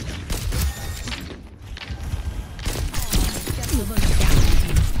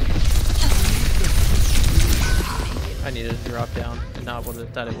 I needed to drop down, and not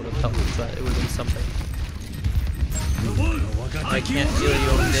that it would have helped, but it would have been something. I can't heal you,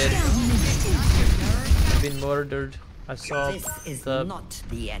 I'm dead. I've been murdered. I saw This is the not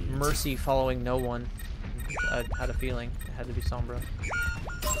the end. Mercy following no one. I had a feeling it had to be Sombra.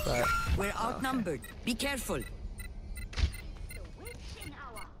 But we're outnumbered. Be careful.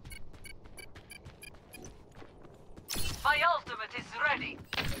 My ultimate is ready.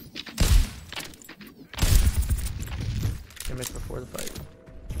 Gimmick before the fight.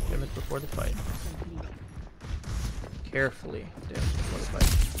 Gimmick before the fight. Carefully. Damage before the fight.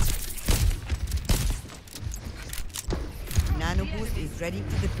 Nano boost is ready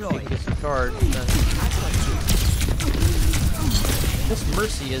to deploy. Get some cards. This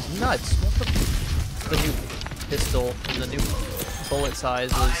Mercy is nuts. What the new pistol and the new bullet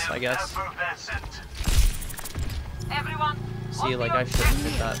sizes, I guess. Everyone, See, like I shouldn't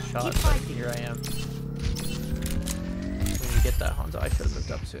hit that shot, but here I am. When you get that Hanzo, I should have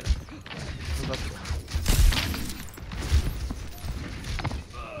moved up sooner. Move up.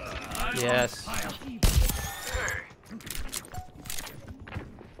 Yes.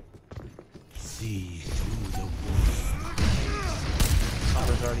 See through the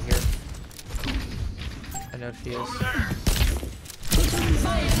Sombra's already here. I know she is.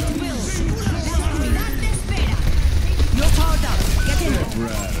 You're powered up. Get in there.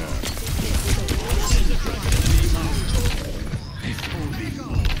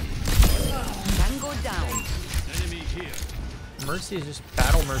 Can go down. enemy here. Mercy is just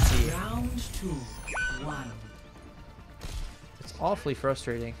battle Mercy. Round 2, 1. It's awfully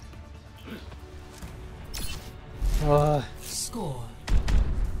frustrating. Score.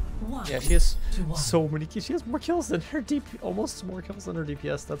 1. Yeah, she has to 1. so many kills. She has more kills than her DP, almost more kills than her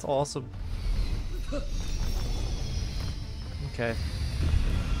DPS. That's awesome. Okay.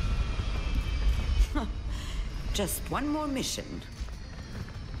 Just one more mission.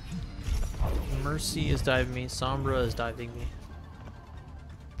 Mercy is diving me. Sombra is diving me.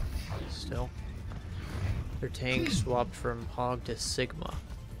 Still. Their tank swapped from Hog to Sigma.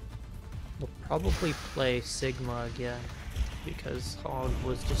 We'll probably play Sigma again because Hog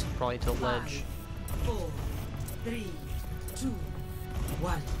was just probably to ledge. 5, 4, 3, 2,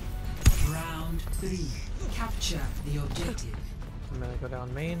 1. Round 3. Capture the objective. I'm gonna go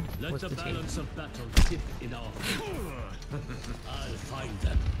down main Let with the the team. balance of battle tip in our favor. I'll find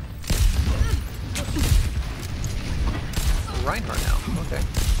them. Reinhardt now. Okay.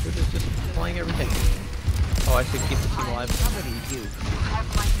 We're just playing everything. Oh, I should keep the team alive.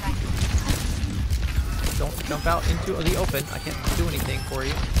 Don't jump out into the open. I can't do anything for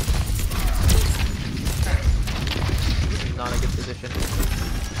you. This is not a good position.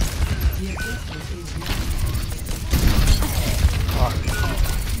 Oh.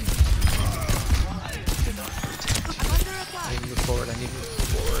 I need to move forward. I need to move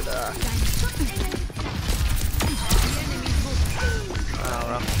forward. I don't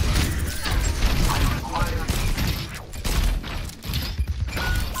know.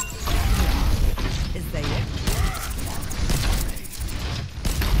 Is that it?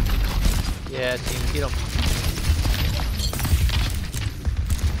 Yeah, team, get him.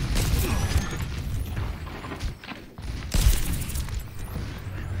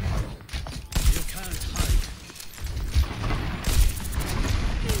 You can't hide.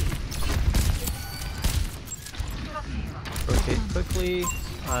 Rotate quickly.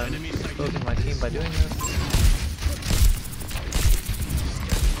 I'm exposing my team by doing this.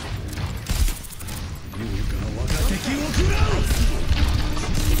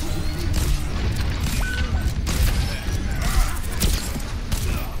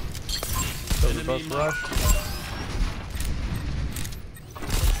 So we both rush.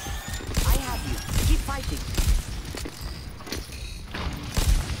 I have you. Keep fighting.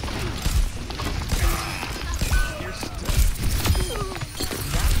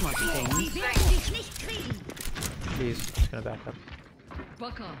 That much pain. Jeez, just gonna back up.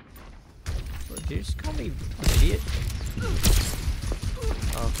 Buck up. Did you just call me an idiot?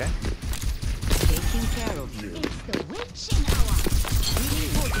 Okay. Taking care of you. It's the witching hour. Really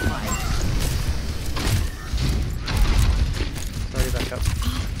fortified. Already back up.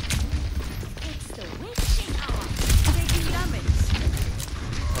 It's the witching hour. Taking damage.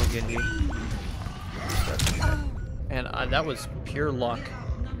 Oh, Genji. And that was pure luck.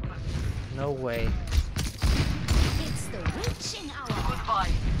 No way. It's the witching hour.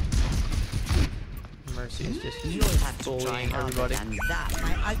 Goodbye. Mercy is just You'll have to try bullying harder everybody. than that.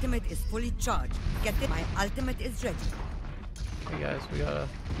 My ultimate is fully charged. Get it? My ultimate is ready. Hey guys, we gotta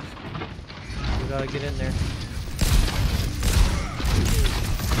get in there.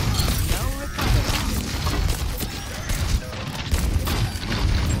 No recovery.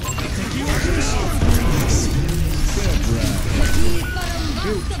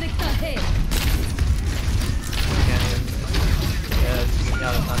 Can't even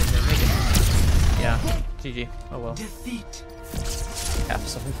GG. Oh well. Defeat. Half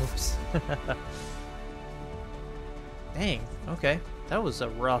some moves. Dang. Okay. That was a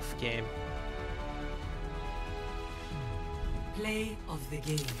rough game. Play of the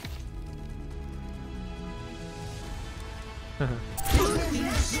game.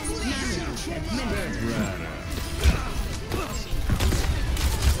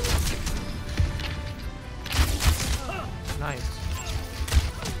 Nice.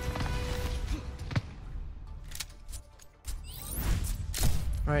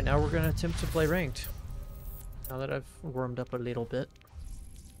 Alright, now we're gonna attempt to play ranked. Now that I've warmed up a little bit.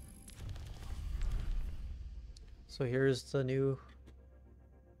 So here's the new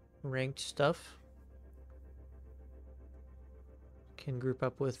ranked stuff. Can group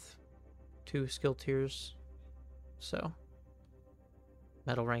up with 2 skill tiers. So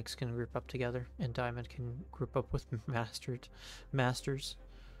metal ranks can group up together, and diamond can group up with masters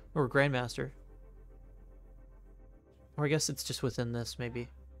or grandmaster. Or I guess it's just within this, maybe.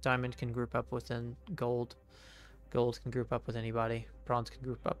 Diamond can group up within gold. Gold can group up with anybody. Bronze can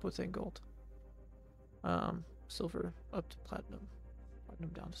group up within gold. Silver up to platinum.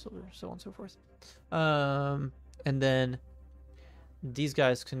 Platinum down to silver, so on and so forth. And then these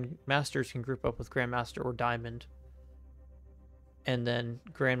guys masters can group up with grandmaster or diamond. And then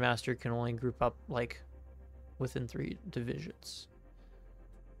grandmaster can only group up like within 3 divisions.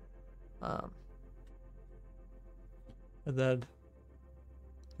 And then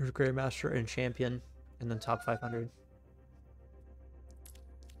there's grandmaster and champion, and then top 500.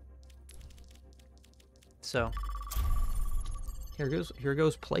 So here goes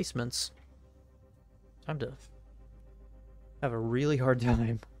placements. Time to have a really hard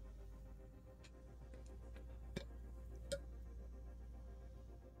time.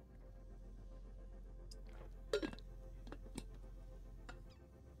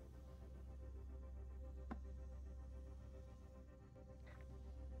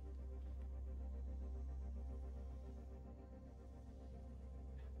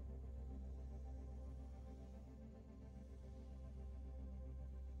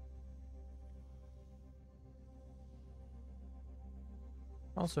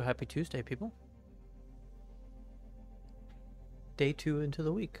 Also, happy Tuesday, people. Day 2 into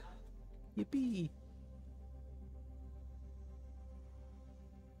the week. Yippee!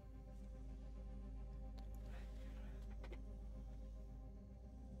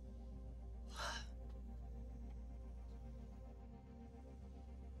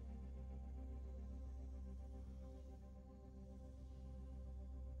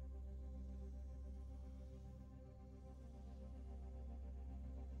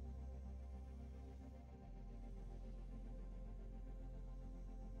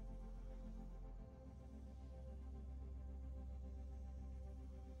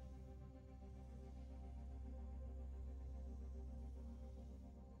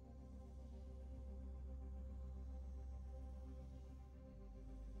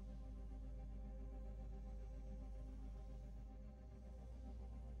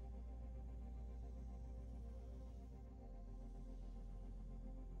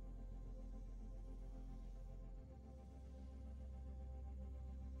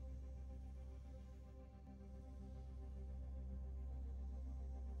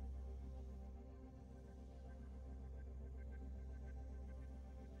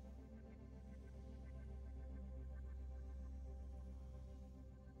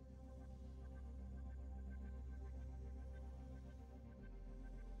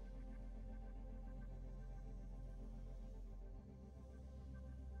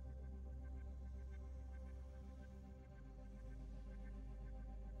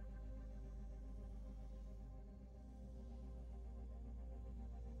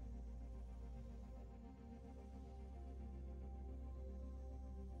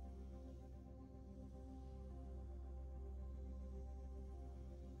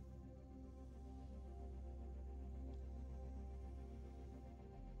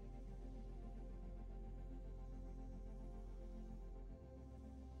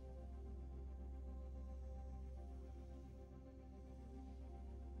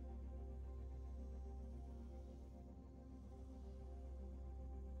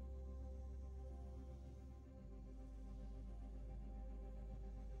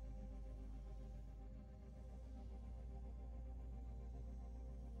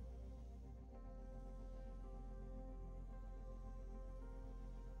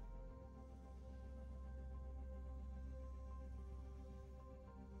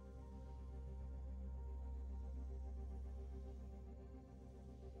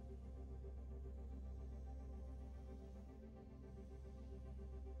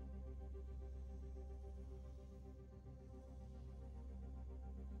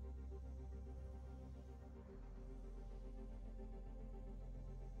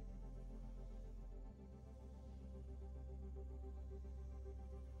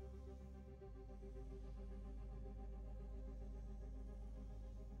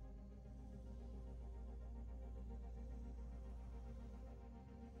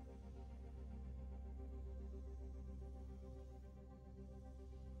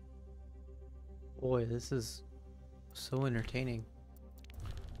 Boy, this is so entertaining.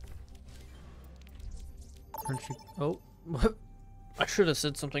 Aren't you? Oh, I should have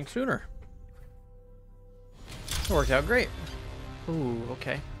said something sooner. It worked out great. Ooh,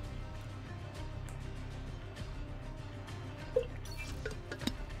 okay.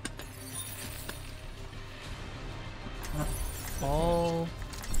 All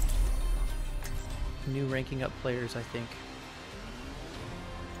new ranking up players, I think.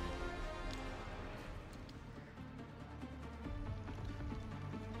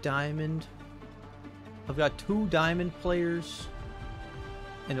 Diamond. I've got 2 diamond players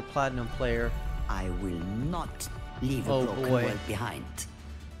and a platinum player. I will not leave a broken world behind.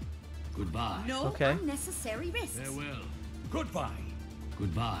 Goodbye. No unnecessary risks. Farewell. Goodbye.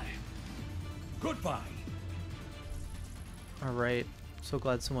 Goodbye. Goodbye. Alright, so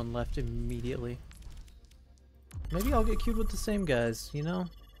glad someone left immediately. Maybe I'll get queued with the same guys, you know?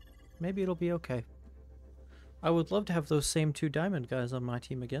 Maybe it'll be okay. I would love to have those same 2 diamond guys on my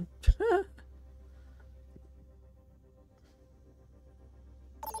team again.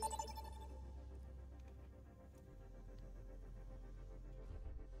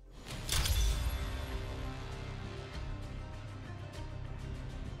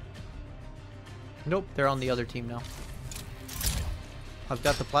 Nope, they're on the other team now. I've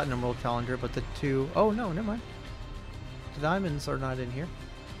got the Platinum World Challenger, but the 2... Oh, no, never mind. The diamonds are not in here.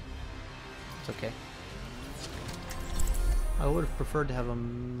 It's okay. I would have preferred to have a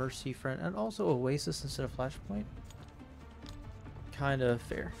Mercy friend and also Oasis instead of Flashpoint. Kinda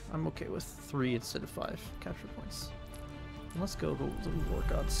fair. I'm okay with 3 instead of 5 capture points. And let's go to the War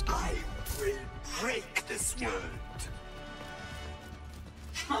God skin. I will break this world.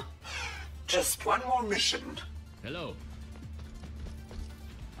 Just one more mission. Hello.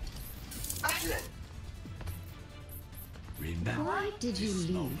 Ahlan. Remember, Why did you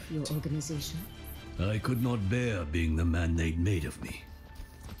leave your organization? I could not bear being the man they'd made of me.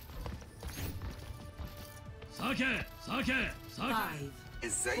 Sake! Sake! Sake! 5,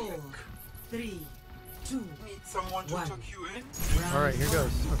 4, 3, 2, Need someone to 1. tuck you in? Alright, here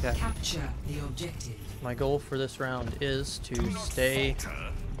goes. Okay. Capture the objective. My goal for this round is to stay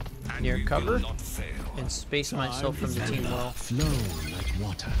near cover and space myself from the team well. Flow like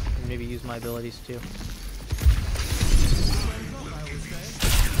water. And maybe use my abilities too.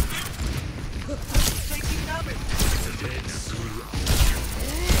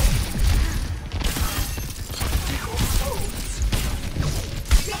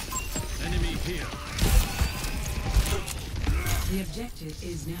 Enemy here. The objective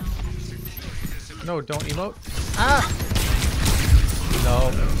is now. No, don't emote. Ah!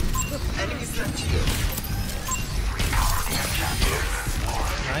 No.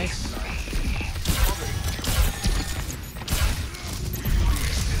 Nice.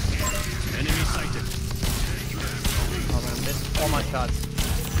 Enemy sighted. Oh, I'm gonna miss all my shots.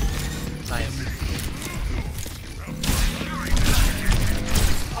 Nice.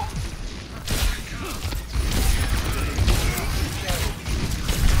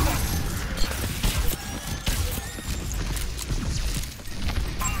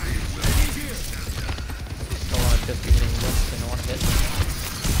 Don't want to just be hitting lists, and I want to hit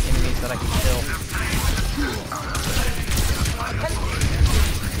enemies that I can kill.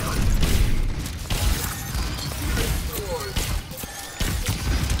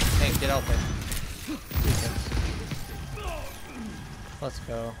 Hey, get out there. Let's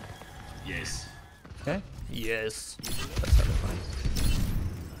go. Yes. Okay. Yes. That's satisfying.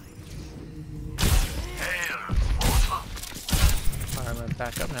 Alright, I'm gonna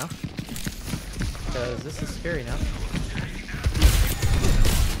back up now. Because this is scary now.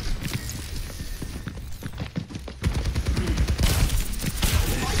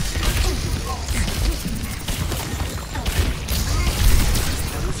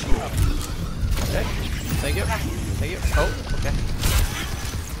 Okay. Thank you. Thank you. Oh, okay.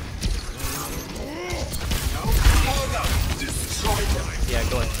 Yeah,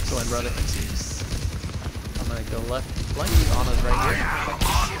 go in, brother. I'm gonna go left flank. Anna's right here.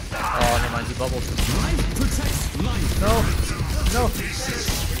 Oh, never mind, he bubbled. No! No!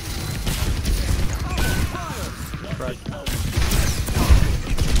 Right.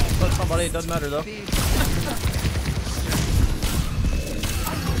 Let somebody, it doesn't matter though.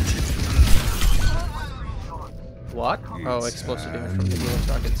 What? Oh, explosive damage from the healing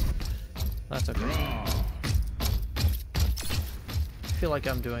targets. That's okay. I feel like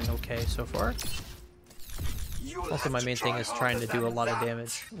I'm doing okay so far. Also, my main thing is trying to do a lot of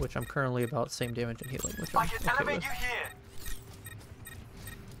damage, which I'm currently about same damage and healing, which I'm okay with.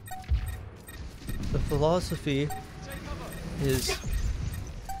 The philosophy is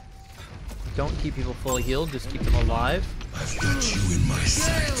don't keep people fully healed, just keep them alive. I've got you in my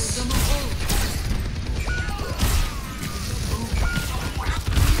sights.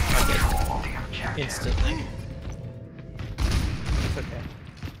 Okay. Instantly. It's okay.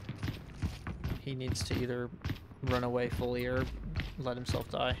 He needs to either run away fully or let himself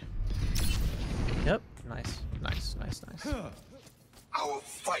die. Yep. Nice. Nice, nice, nice. Our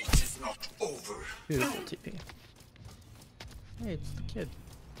fight is not over. Beautiful TP. Hey, it's the kid.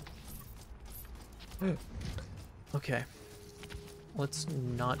 Okay. Let's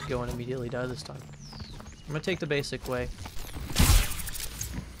not go and immediately die this time. I'm gonna take the basic way.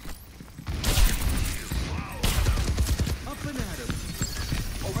 Up and at him.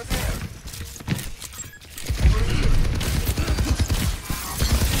 Over there.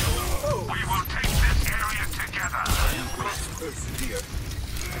 We will take this area together. Persevere.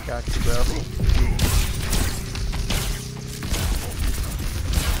 I got you, bro.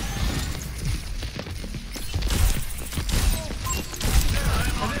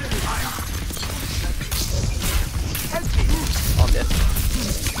 Oh, I'm dead.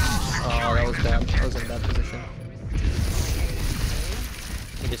 Oh, that was bad. I was in a bad position.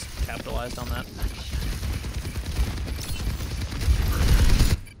 He just capitalized on that.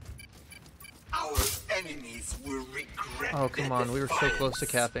 Our enemies will regret. Oh, come on. We were so close to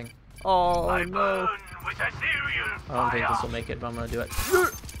capping. Oh, no. I don't think this will make it, but I'm going to do it.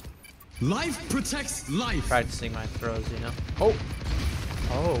 Life protects life. Practicing my throws, you know. Oh.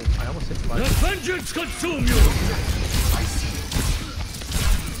 Oh, I almost hit somebody. Let vengeance consume you.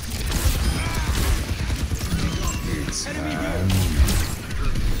 It's enemy time.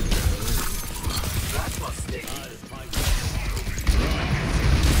 That must stay.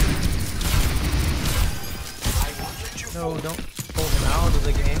 No, don't pull him out of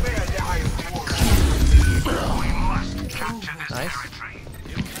the game. Nice.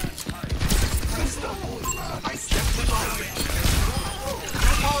 I stepped the line.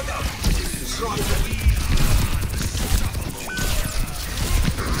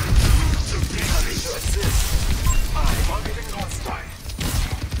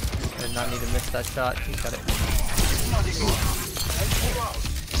 Did not need to miss that shot. He got it.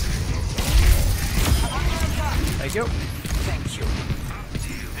 Thank you. Thank you.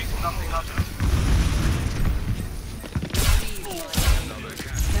 Think nothing of it.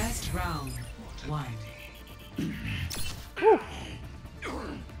 First round, 1.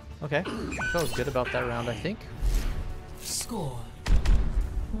 Okay. I felt good about that round, I think. Score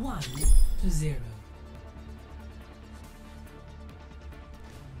 1-0.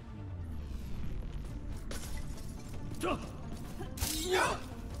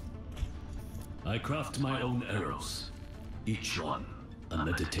 I craft my own arrows, each one a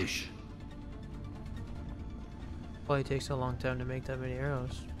meditation. Probably takes a long time to make that many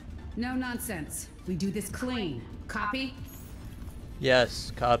arrows. No nonsense. We do this clean. Copy?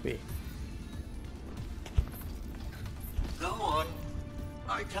 Yes, copy. Go on.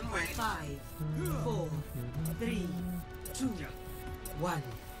 I can wait. 5, 4, 3, 2, 1.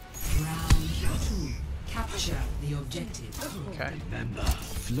 Round 2. Capture the objective. Okay. Remember,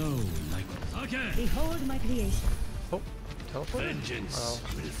 flow like okay. Behold my creation. Oh, teleport. Vengeance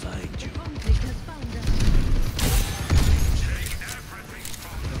will find you.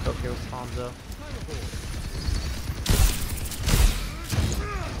 Tokyo with Hanzo.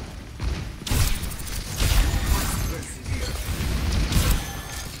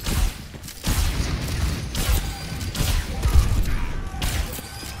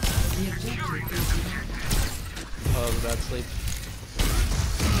 Oh, that was a bad sleep.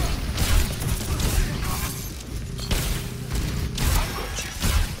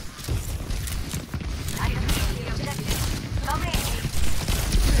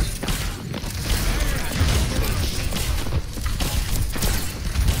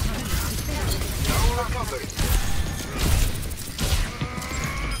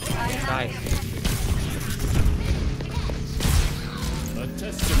 Nice. A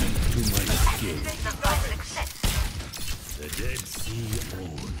testament to my skill. The Dead Sea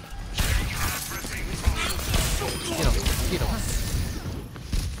own. Get him. Get him.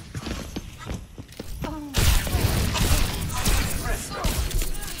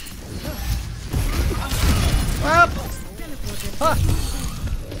 Up! Huh.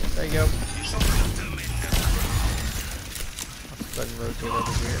 There you go. Let's go ahead and rotate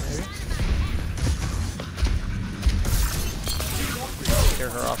over here, maybe. Scare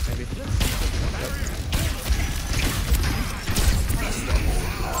her off, maybe.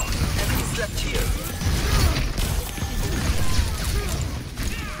 Enemies left here.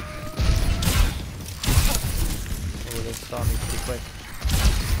 Oh, they saw me pretty quick.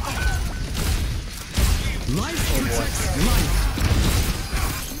 Life protects life.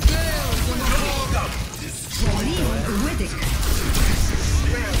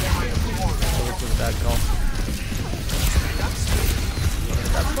 Oh, this was a bad call.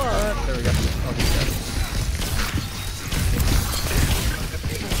 That butt. There we go. Oh, he's dead.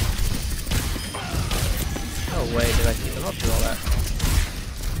 No way did I keep him up through all that.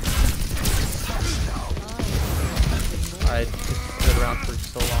 I just stood around for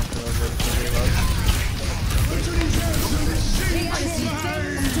so long till I was ready to reload.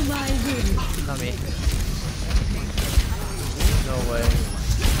 Not me. No way.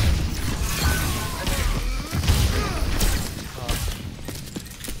 Oh.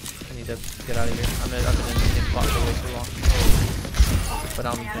 I need to get out of here. I've been in the same spot for way too long. But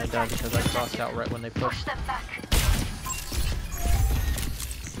I'm gonna die because I crossed out right when they pushed.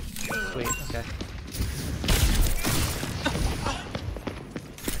 Sweet, okay.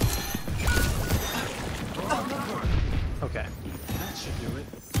 Okay. That should do it.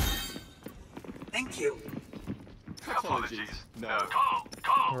 Thank you. Apologies. No.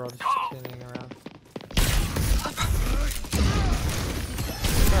 We're all just spinning around.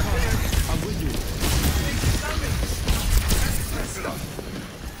 I'm with you.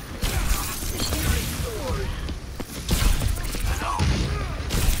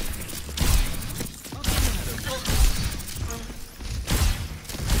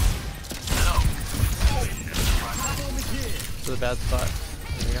 To the bad spot.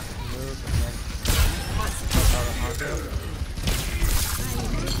 There we go. Move and then pop out of Honda.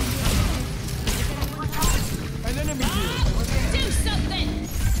 An enemy here. Do something!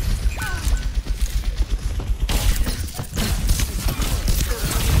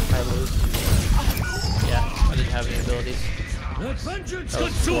 I lose. Yeah, I didn't have any abilities. That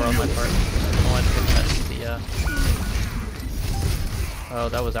was poor on my part. I didn't want to contest the, Oh,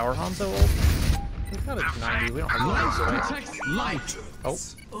 that was our Hanzo ult? We've got a 90, we don't have Light. Oh.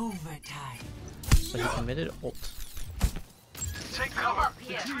 Overtime. But he committed ult. Take cover.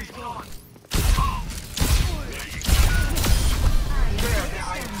 The tree's gone.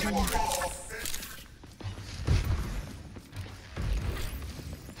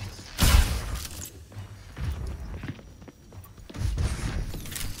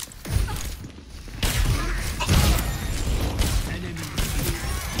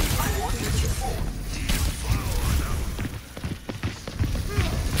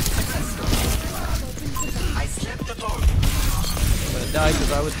 I'm gonna die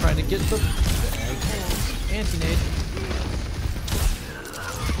because I was trying to get the anti-nade.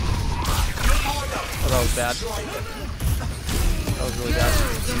 Oh, that was bad. That was really bad.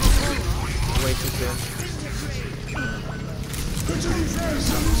 Way too soon.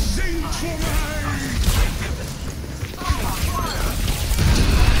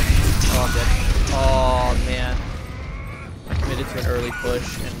 Oh, I'm dead. Oh, man. I committed to an early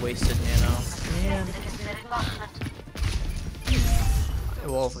push and wasted nano. Man.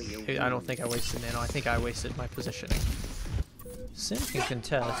 Well, I don't think I wasted nano. I think I wasted my positioning. Sim can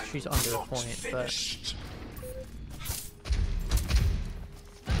contest. She's under a point, but...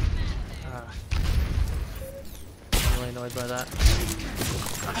 I'm really annoyed by that.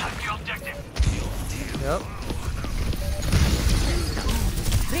 Yep.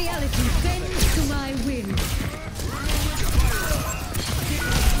 Reality bends to my will.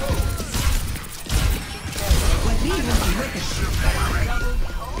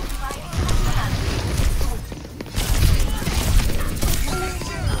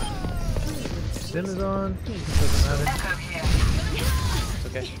 Sim is on. It doesn't matter. It's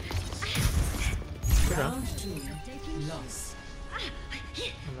okay. Good round.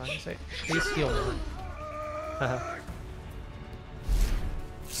 I'm not gonna say. Please heal me. Haha.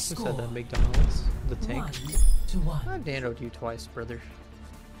 Who said that? McDonald's? The tank? I've nanoed you twice, brother.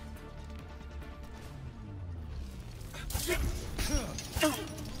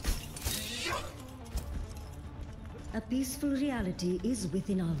 A peaceful reality is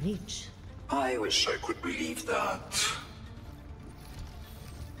within our reach. I wish I could believe that.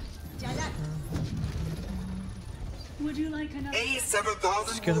 Would you like another? A7000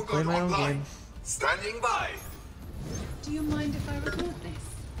 Just gonna play my own game. Standing by. Do you mind if I record this?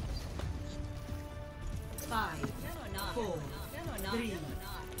 5, 4, 3,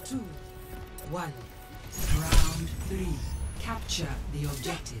 2, 1. Round 3. Capture the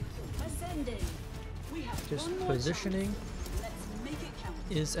objective. Ascending. We have Just one more positioning chance. Let's make it count.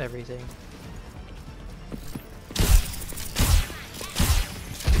 is everything.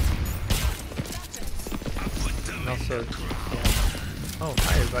 And also, yeah. Oh,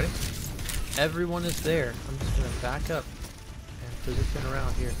 hi everybody. Everyone is there. I'm just gonna back up and position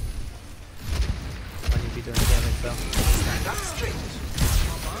around here. My time you'd be doing damage though. Stand up straight.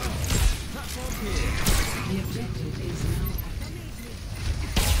 The objective is now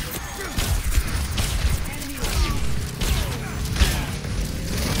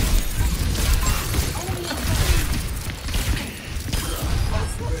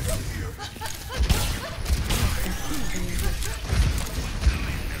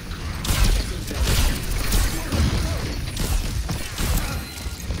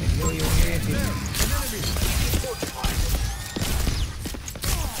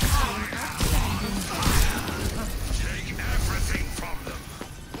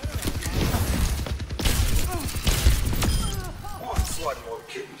One more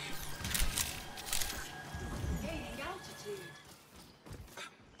kill.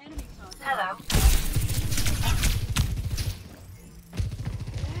 Hello.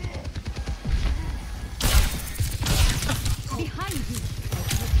 Behind you.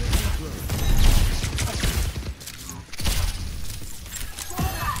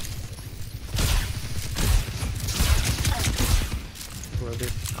 Brother,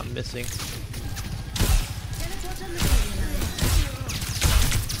 I'm missing.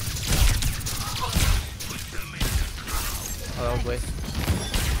 Oh, that was waste.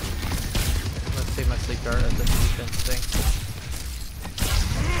 Let's save my sleep dart as a defense thing.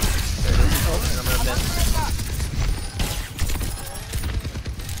 There it is. Oh, and I'm gonna miss.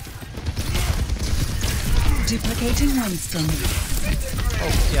 Duplicating Winston. Oh,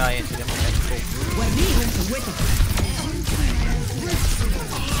 yeah, I answered him. Okay, cool. We're leaving with it.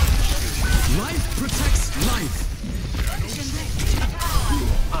 Life protects life.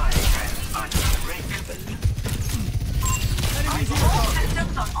 I am unbreakable. All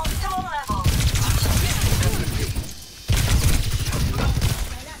systems on optimal level.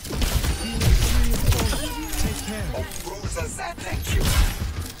 Thank you.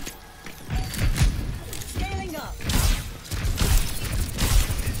 Scaling up.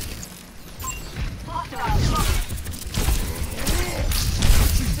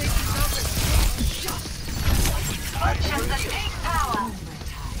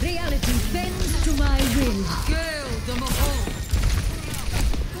 Reality bends to my will. Gale the Mahal.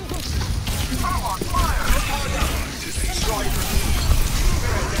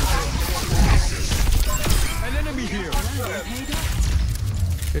 An enemy here.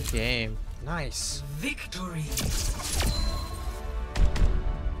 Good game. Nice. victory.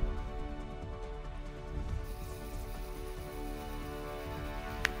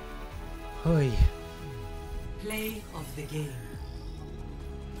 Hoi. Play of the game.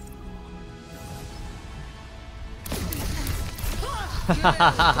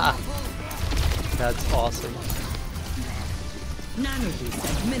 That's awesome.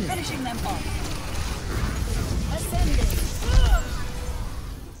 Finishing them off.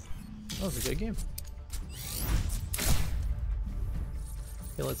 That was a good game.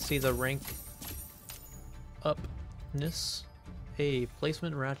 Okay, let's see the rank upness. Hey,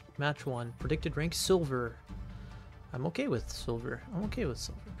 placement match 1. Predicted rank silver. I'm okay with silver.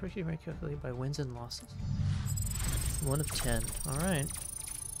 Predicted rank calculated by wins and losses. 1 of 10. Alright.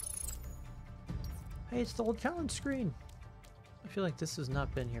 Hey, it's the old challenge screen. I feel like this has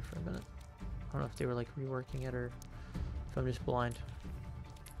not been here for a minute. I don't know if they were like reworking it or if I'm just blind.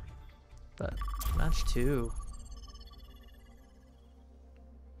 But match 2.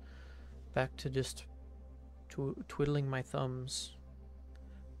 Back to just twiddling my thumbs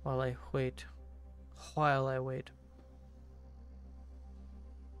while I wait.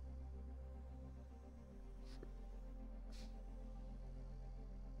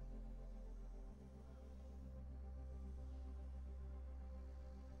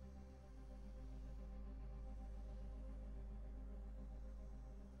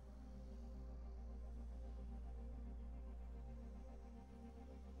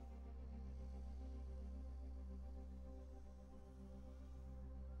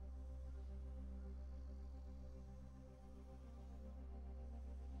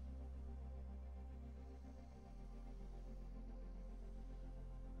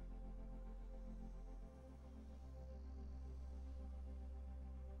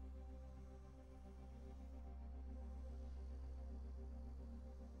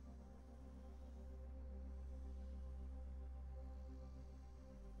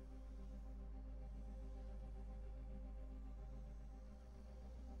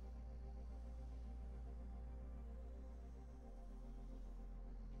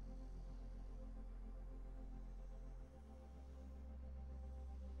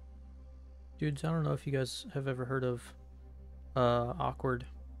 Dudes, I don't know if you guys have ever heard of Awkward.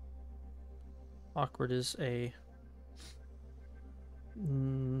 Awkward is a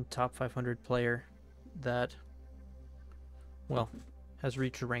top 500 player that, well, has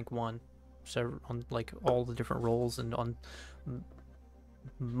reached rank 1, so on like all the different roles and on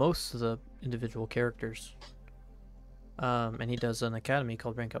most of the individual characters. And he does an academy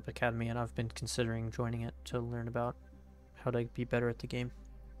called Rank Up Academy, and I've been considering joining it to learn about how to be better at the game.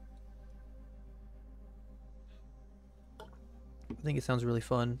 I think it sounds really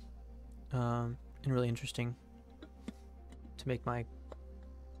fun and really interesting to make my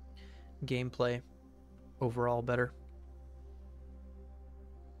gameplay overall better.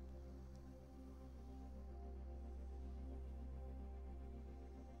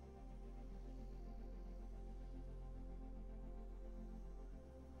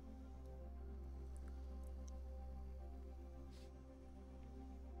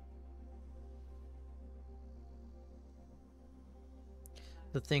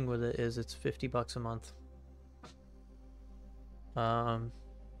 The thing with it is it's $50 a month. And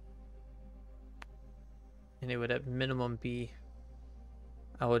it would at minimum be,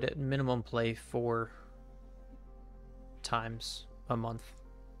 I would at minimum play 4 times a month,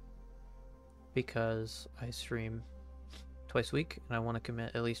 because I stream twice a week and I want to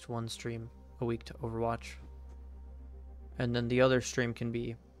commit at least 1 stream a week to Overwatch. And then the other stream can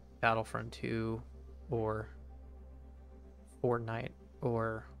be Battlefront 2 or Fortnite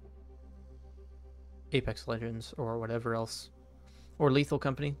or Apex Legends or whatever else, or Lethal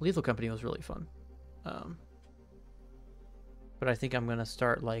Company. Lethal Company was really fun. But I think I'm gonna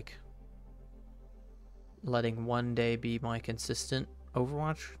start like letting one day be my consistent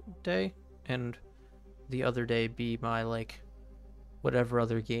Overwatch day and the other day be my like whatever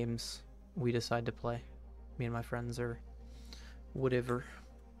other games we decide to play, me and my friends or whatever.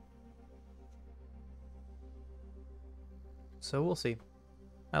 So we'll see.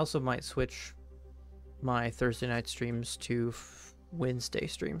 I also might switch my Thursday night streams to Wednesday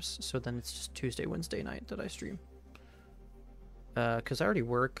streams, so then it's just Tuesday, Wednesday night that I stream. Because I already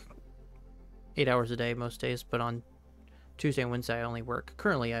work 8 hours a day most days, but on Tuesday and Wednesday I only work,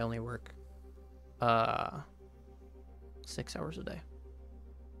 currently I only work 6 hours a day.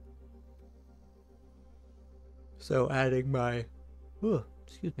 So adding my,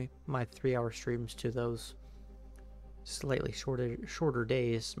 my 3-hour streams to those slightly shorter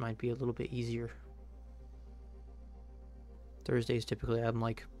days might be a little bit easier. Thursdays typically I'm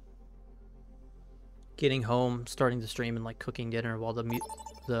like getting home, starting to stream, and like cooking dinner while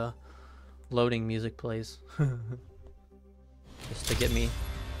the loading music plays. Just to get me.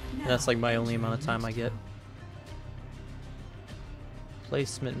 That's like my only amount of time I get.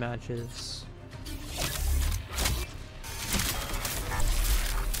 Placement matches.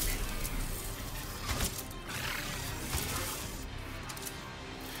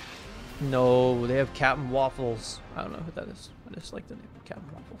 No, they have Captain Waffles. I don't know who that is. I just like the name Captain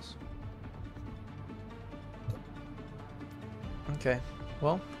Waffles. Okay,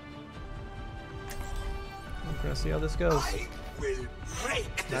 well, we're gonna see how this goes.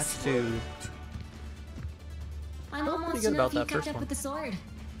 Match 2. I'm Felt almost pretty good about enough that you first kept up one. with the sword.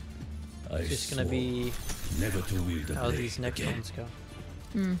 It's just gonna be never to wield the how blade these next again. ones go.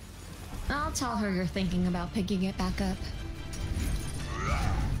 I'll tell her you're thinking about picking it back up.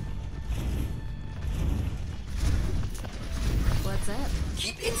 What's up?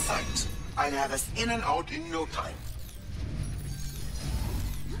 Keep in sight. I'll have us in and out in no time.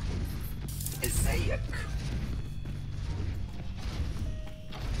 Isaiah.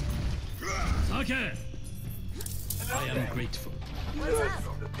 Sake! I am grateful. Learn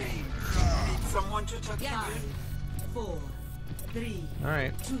from the pain. Need someone to tuck Yeah. in? 4, 3, All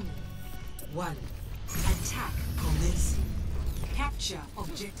right. 2, 1. Attack commence. Capture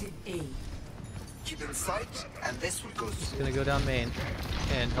objective A. Keep in sight, and this will go Just through. gonna go down main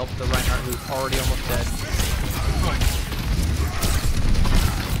and help the Reinhardt who's already almost dead.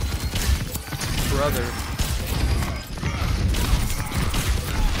 Brother.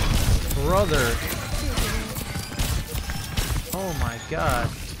 Oh my god.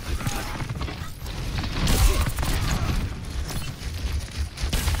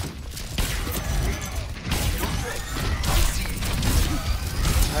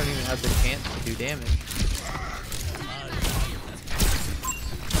 I haven't even had the chance to do damage.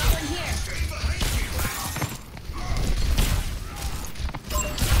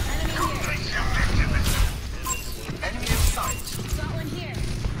 Enemy in sight.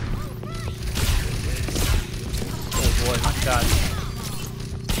 Oh boy, my god.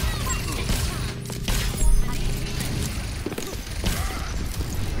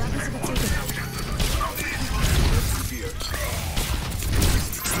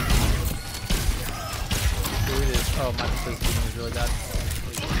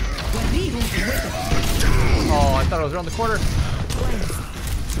 thought I was around the corner. Let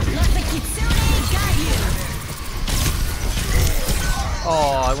the kitsune guide you.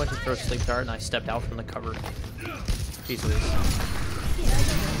 Oh, I went to throw sleep dart and I stepped out from the cover. Jeez Louise.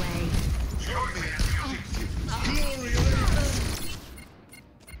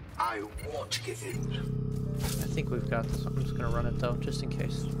 I won't give in. I think we've got this. I'm just gonna run it though, just in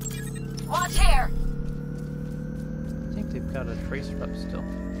case. Watch here. I think they've got a tracer up still.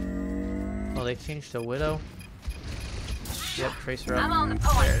 Oh, they changed to Widow. Yep, tracer up. I'm on the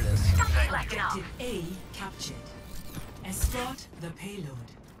point. There it is. Objective A captured. Escort the payload.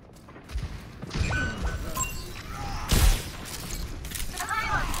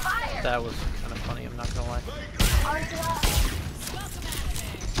 That was kind of funny, I'm not gonna lie.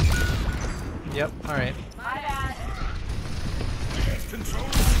 Yep, alright. My bad.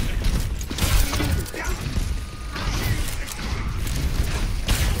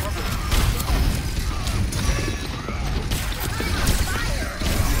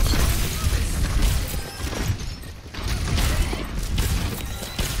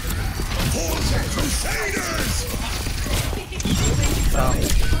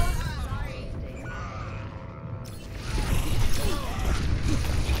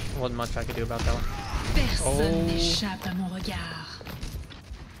 Wasn't much I could do about that one. Personne n'échappe à mon regard.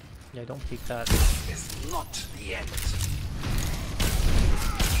 Yeah, don't peek that. It's not the end.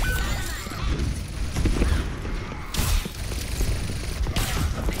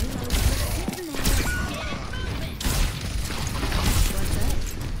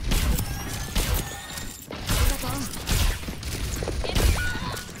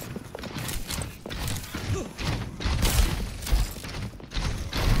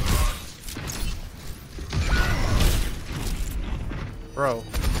 Bro.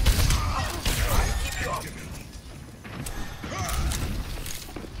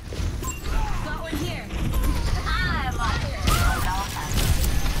 Got one here.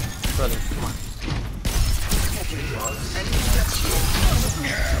 Brother, come on.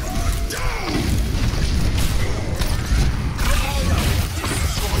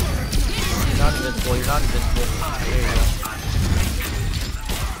 You're not invincible, you're not invincible. There you go.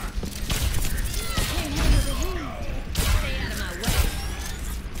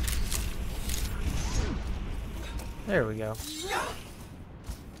 There we go.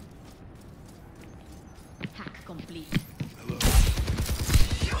 Hack complete.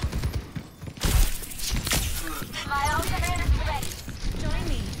 My ultimate is ready. Join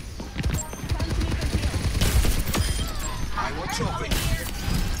me. I watch over you.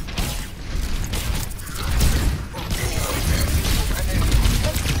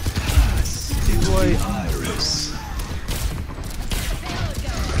 Boy. Iris.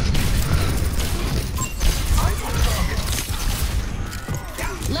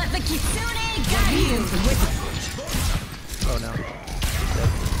 Let the kitsune guide you. Oh no.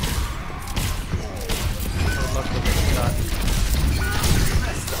 Dead. Oh, luck with this shot.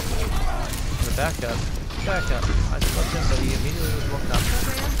 Back up. Back up. I slipped him, but he immediately was woken up.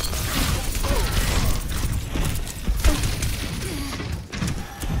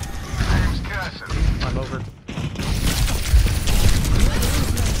 I'm over.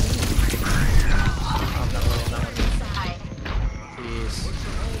 I'm not really on that one. Jeez.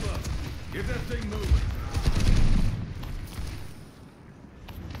 Get that thing moving.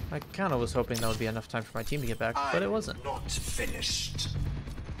 I kind of was hoping that would be enough time for my team to get back, but it wasn't. Not finished.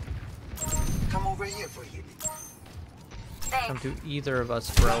 Come over here for you. Come to either of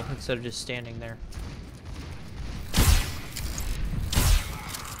us, bro, instead of just standing there.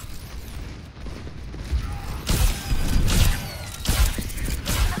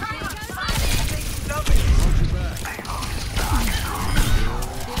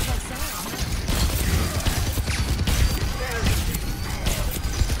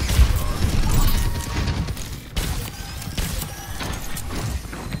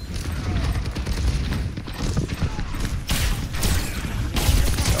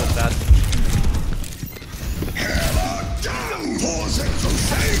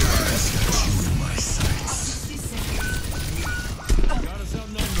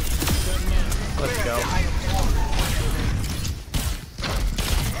 Let's go.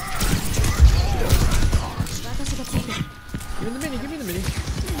 Give me the mini, give me the mini.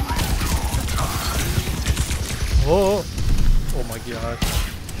 Oh, oh my god.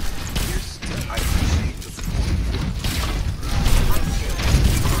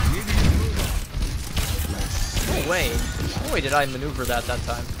 No way. No way did I maneuver that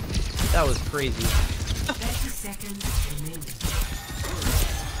time. That was crazy. 30 seconds remaining.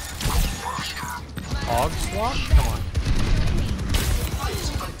 Hog swap? Come on.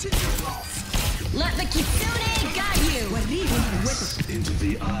 Let the Kitsune guide you! Into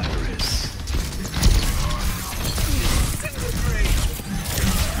the iris.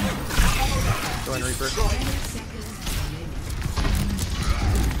 Join Reaper.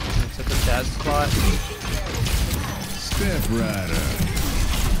 It's at the sad spot. Step Rider.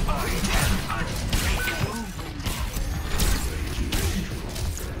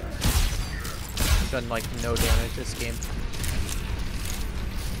 I've done like no damage this game.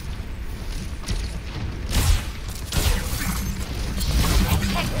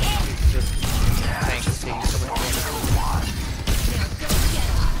 Just tank is taking so much damage.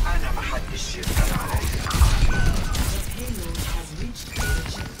 I never had this shit done. The payload has reached the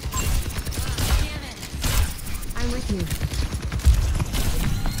ship. I'm with you.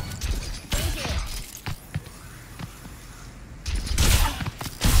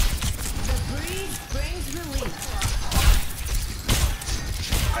 The breeze brings relief.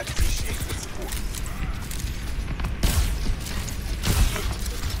 I appreciate the support.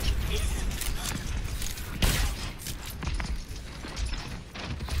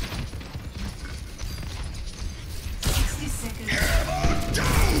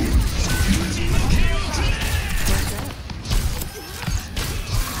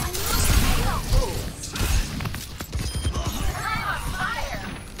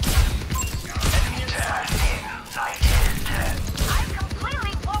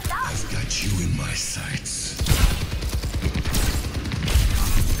 I've got you in my sights.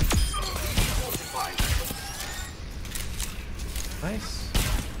 Nice.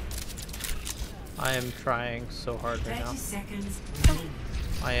 I am trying so hard right now. 30 seconds.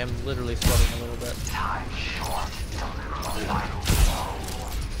 I am literally sweating a little bit.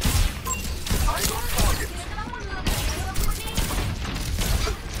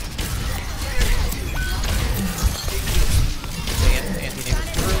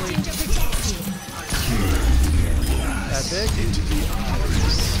 That big?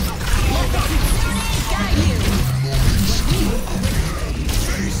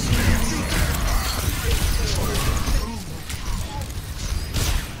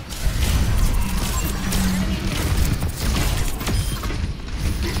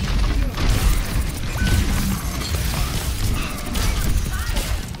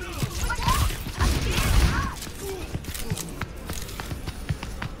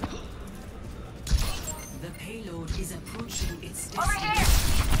 The payload is approaching its How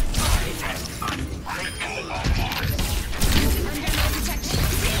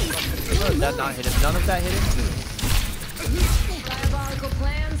did that not hit him? None of that hit him? Diabolical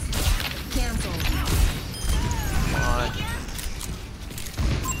plans canceled. Come on.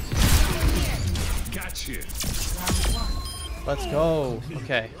 Gotcha. Let's go.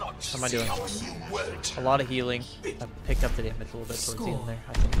 Okay. How am I doing? A lot of healing. I picked up the damage a little bit towards the end there,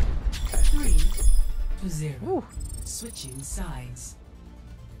 I think. Okay. 3-0. Woo. Switching sides.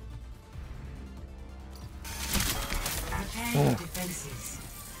 Prepare your defenses.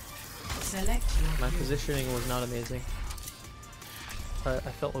 Select your My hero. positioning was not amazing, but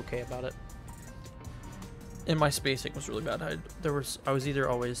I felt okay about it. And my spacing was really bad. I was either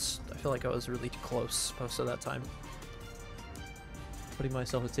always, I feel like I was really close most of that time. Putting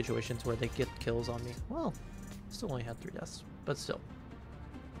myself in situations where they get kills on me. Well, still only had 3 deaths, but still.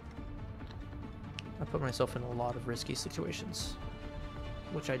 I put myself in a lot of risky situations,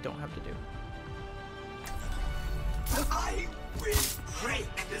 which I don't have to do. I will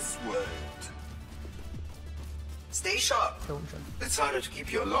break this world. Stay sharp. It's harder to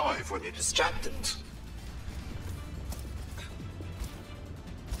keep you alive when you're distracted.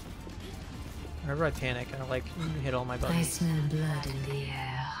 Whenever I panic, I like hit all my I buttons. smell blood in the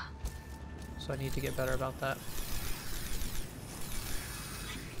air. So I need to get better about that.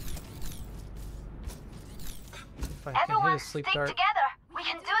 If I can hit a sleep dart together. We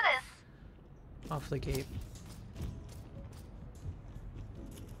can do this. off the gate,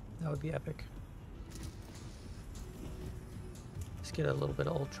 that would be epic. Let's get a little bit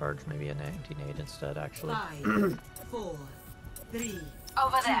of old charge, maybe an anti-nade instead, actually. 5, 4, 3,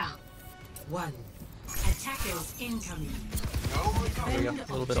 Over there. 1. Attackers incoming. There we go,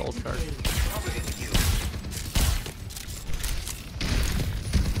 a little bit of old charge.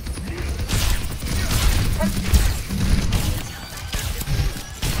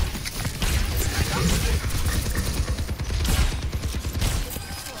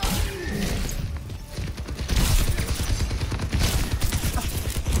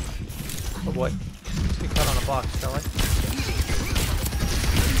 Oh boy, let's get caught on a box, shall I?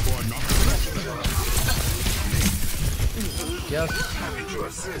 Yes. Happy to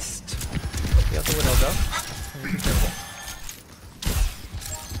assist. You got the widow though. Be careful.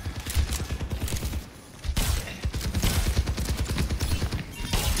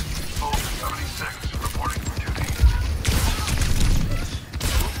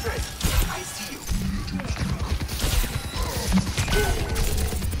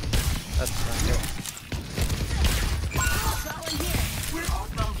 That's not good.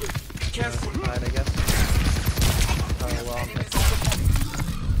 Right, I guess. Oh well, I'm gonna get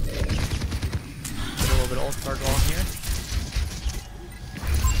a little bit of ult charge while I'm here.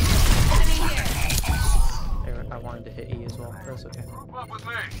 I wanted to hit E as well, but that's okay.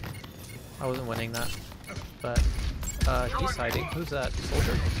 I wasn't winning that. But he's hiding. Who's that?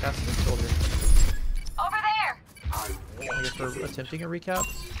 Soldier? Cassidy? Soldier. Over there! I guess we're attempting a recap.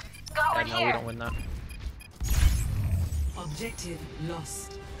 Going No, here. we don't win that. Objective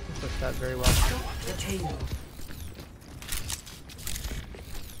lost. We pushed that very well. The payload.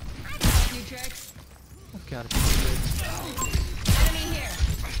 New tricks. I've got to be good. Enemy here.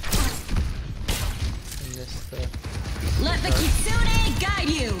 I missed the... Let the Kitsune guide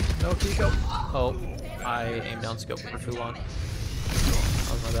you. No, Kiko. Oh, I aimed down scope for too long. That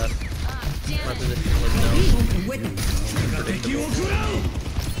was my bad. My position was no. Predictable.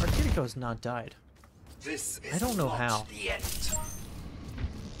 Our Kiriko has not died. I don't know how. Hey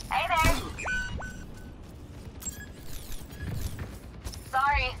there!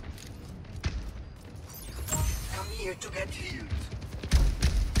 Sorry. Come here to get healed.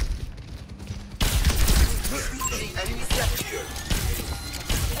 Enemy captured.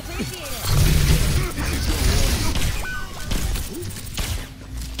 Appreciate it.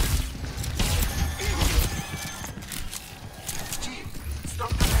 Team, stop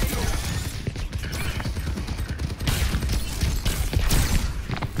the payload.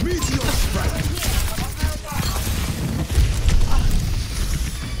 Meteor strike.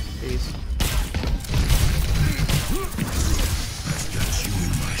 Peace. Got you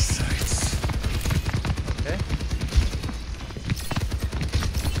in my sights. Okay.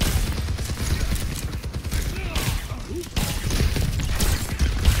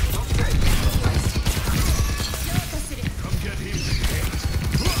 Come get him.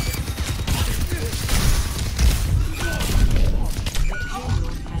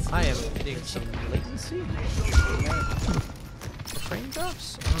 I am hitting some latency. The frame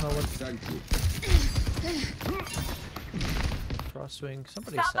drops? I don't know what. Thank you. Crosswing.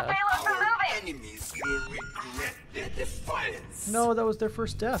 Somebody Stop the sad. payload from moving! Enemies will regret their defiance. No, that was their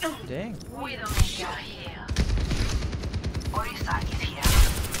first death. Dang. We don't need you here. Orisaki's here.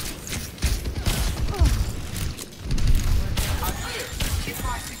 I'm here. Keep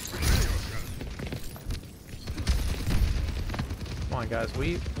fighting. Come on, guys.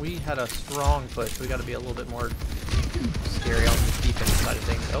 We had a strong push. We got to be a little bit more scary on the defense side of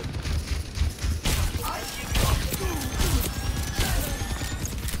things. Oh.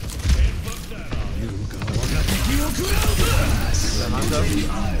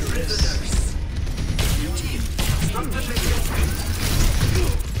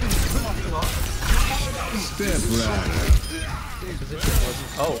 Step ladder. Position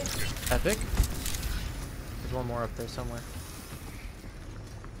wasn't. Oh, epic. There's one more up there somewhere.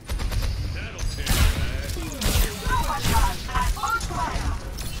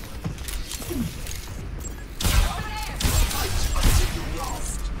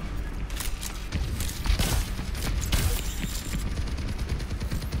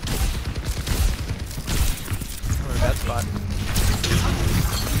 I'm in a bad spot.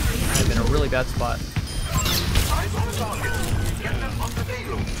 I'm in a really bad spot.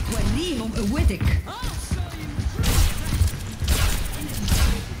 وليهم قوتك.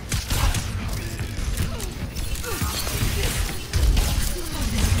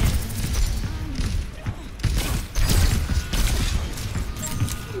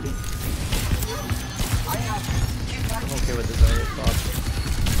 I'm okay with this early spot.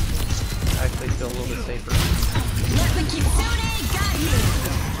 I actually feel a little bit safer. Let the Kitsune guide you.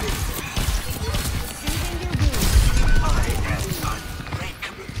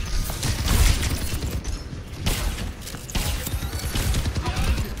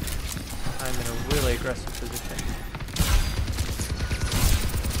 I'm in a really aggressive position.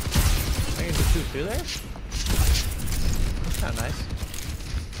 I can just shoot through there? That's kind of nice.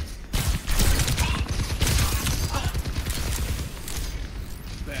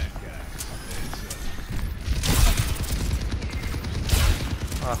 Bad guy.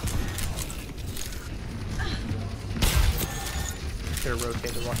 Should have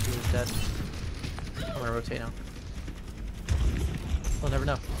rotated while he was dead. I'm gonna rotate now. We'll never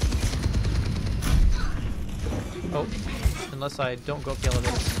know. Oh, unless I don't go up the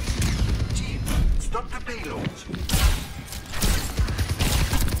elevator. Team, stop the payload.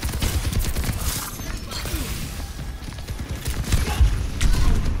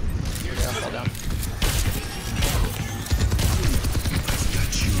 Okay, I'll fall down.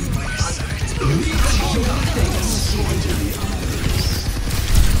 Got you in my sights.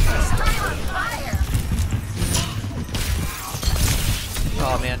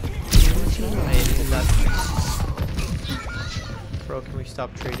 bad. Bro, can we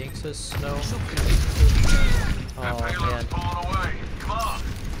stop trading, says Snow? Oh man.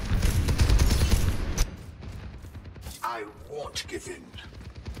 I won't give in.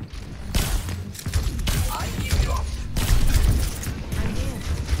 I give you up.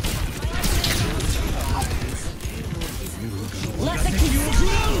 Let the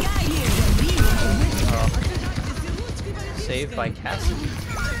control guide you. Saved by Cassidy.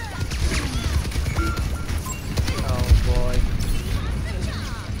 Oh boy.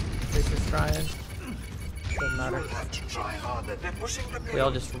 This is trying. Doesn't matter. We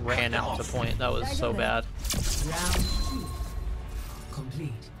all just ran out to point. That was so bad. Round 2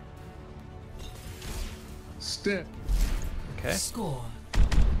 complete. Step. Okay. Score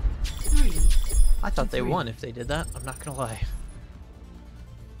 3. I thought they won if they did that. I'm not gonna lie.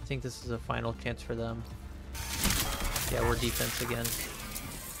 I think this is a final chance for them. Yeah, we're defense again.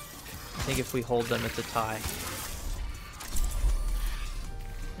 I think if we hold them, it's a tie.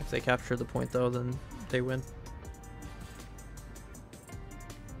 If they capture the point, though, then they win.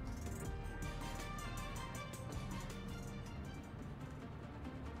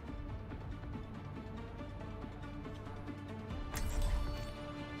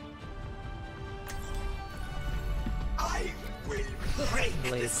 I will break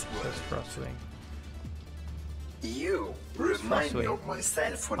Late, this says world. Frostwing. You remind me Frostwing? of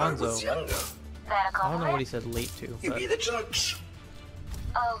myself when I was Hanzo. younger. That a I don't know what he compliment? said late to, You but be the judge.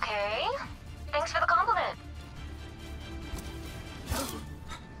 Okay. Thanks for the compliment.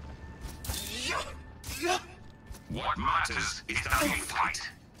 What matters is that we fight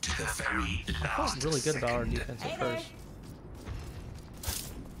to the very I last felt really good about our second. defense at first.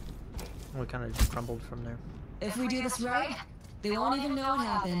 We kind of just crumbled from there. If we do this right, they won't even know what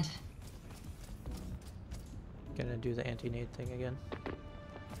happened. Gonna do the anti-nade thing again.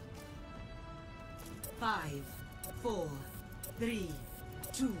 5, 4, 3,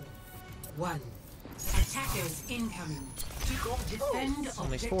 2, 1. Attackers incoming. Defend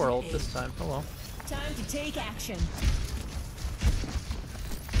Only objective 4 ult A. this time. Oh well. Time to take action.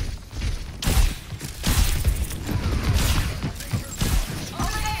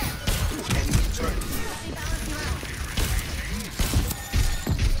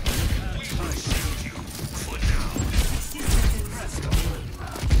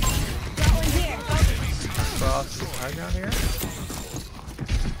 Cross the high ground here.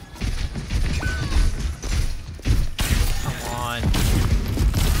 Come on.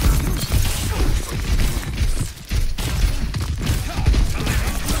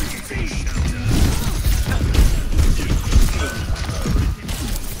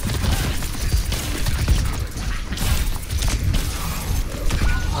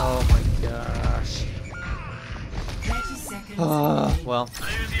 Oh my gosh. 30 seconds. Well.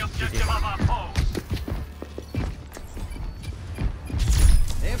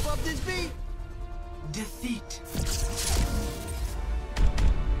 Amp up this beat. Defeat.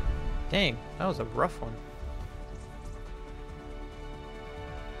 Dang, that was a rough one.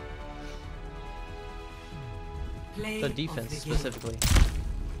 Play The of defense the game. specifically.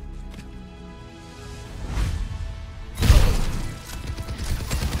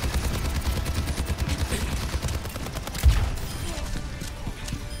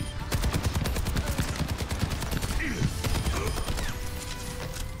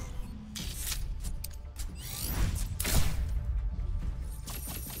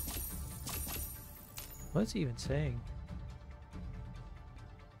 What's he even saying?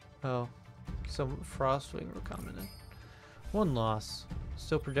 Oh, some Frostwing were commenting. 1 loss.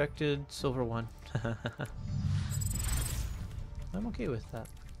 Still projected silver 1. I'm okay with that.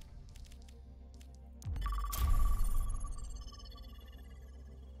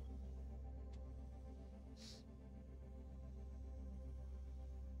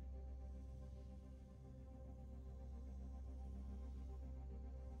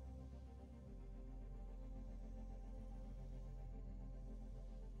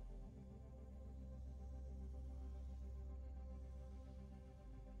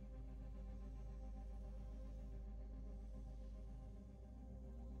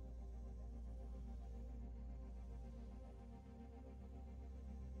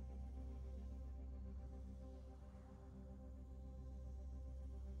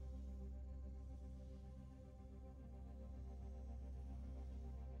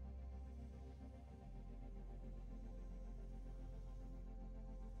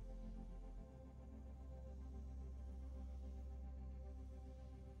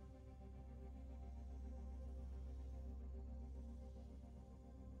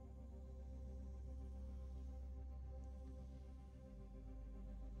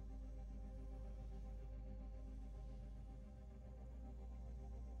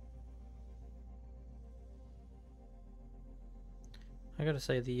 I gotta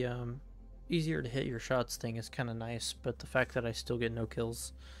say the easier to hit your shots thing is kind of nice, but the fact that I still get no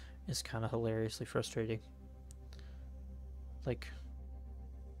kills is kind of hilariously frustrating. Like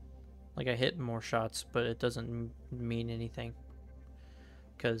I hit more shots, but it doesn't mean anything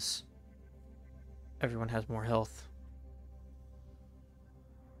because everyone has more health.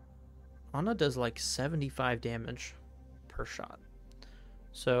 Ana does like 75 damage per shot.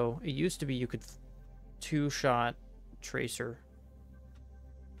 So it used to be you could 2-shot Tracer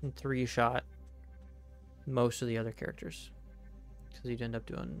and 3-shot most of the other characters because you'd end up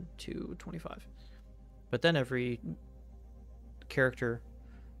doing 225. But then every character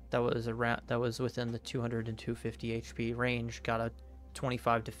that was within the 200 and 250 HP range got a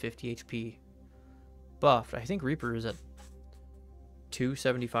 25 to 50 HP buff. I think Reaper is at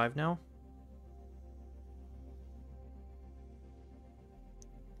 275 now.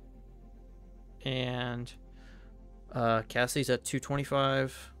 And Cassie's at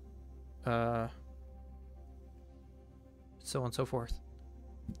 225, so on and so forth.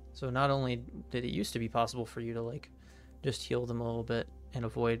 So not only did it used to be possible for you to like just heal them a little bit and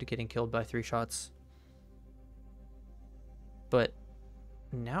avoid getting killed by 3 shots, but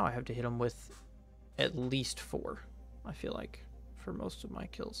now I have to hit them with at least 4, I feel like, for most of my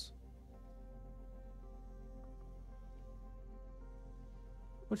kills.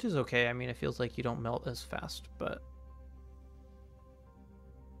 Which is okay. I mean, it feels like you don't melt as fast, but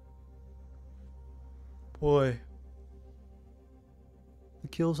boy, the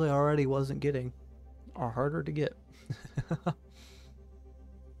kills I already wasn't getting are harder to get.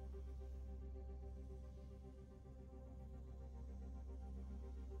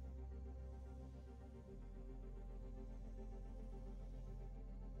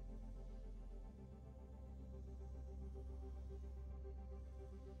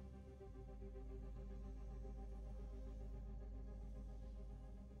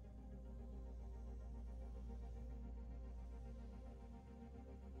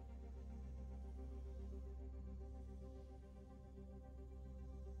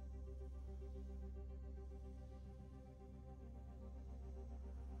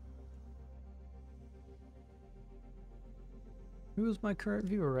 Who is my current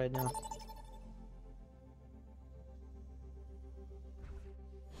viewer right now?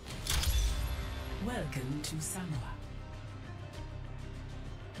 Welcome to Samoa.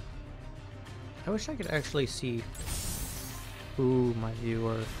 I wish I could actually see who my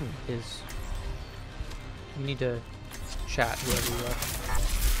viewer is. You need to chat whoever you are.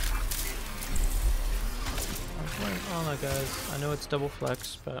 I'm playing Ana, guys. I know it's double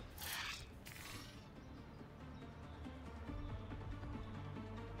flex, but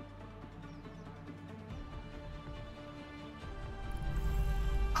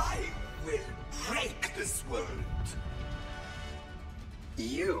I will break this world.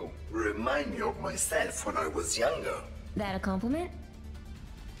 You remind me of myself when I was younger. That a compliment?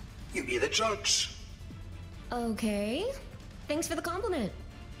 You be the judge. Okay. Thanks for the compliment.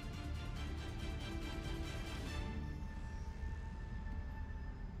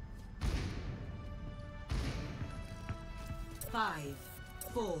 Five,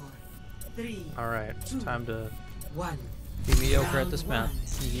 4, 3. all right, it's time to 1. be mediocre at this map.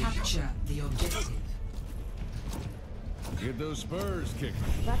 Capture the objective. Get those spurs kicking.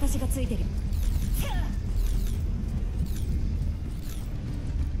 私がついてる。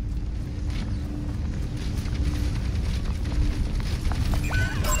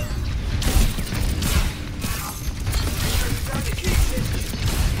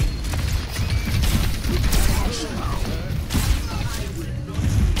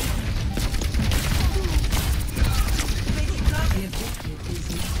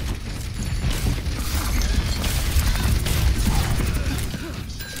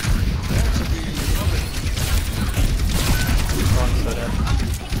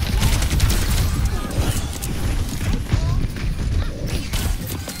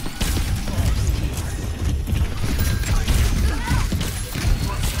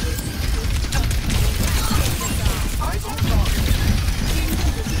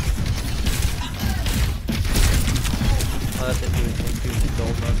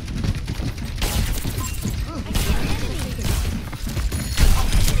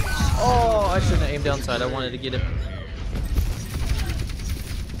 Oh, I shouldn't have aimed downside. I wanted to get him.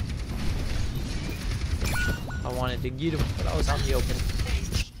 I wanted to get him, but I was out in the open.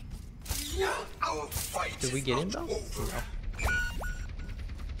 Did we get him though? No.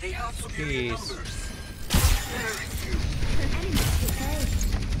 Jeez.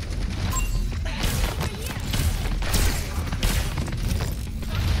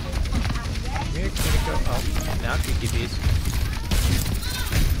 Here, can we go? Oh, now TTPs.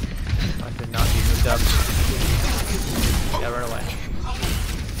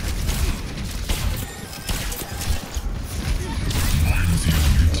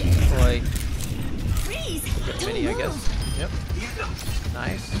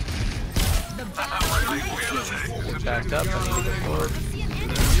 Nice. Back up. I need to go forward.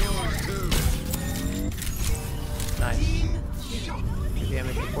 Nice. Do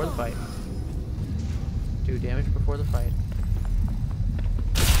damage before the fight. Do damage before the fight.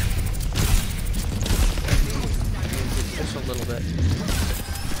 Just a little bit.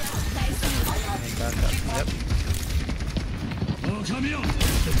 And back up. Yep.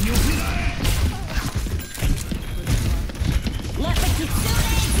 Let the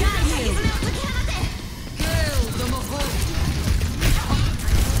Kitsune guide you! Kill the Mahou!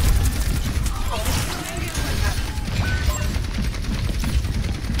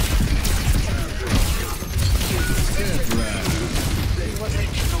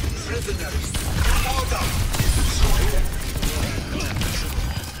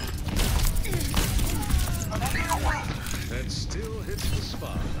 That still hits the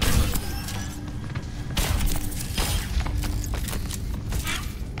spot.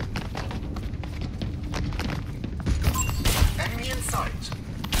 Enemy in sight.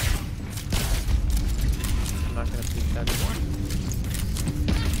 I'm not gonna peek that anymore.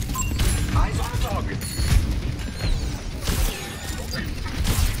 Eyes on the target.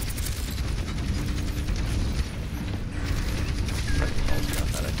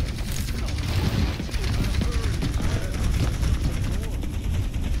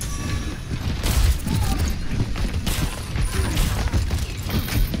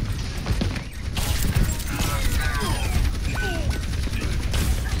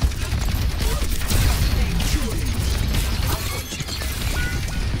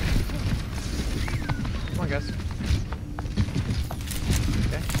 Come on, guys.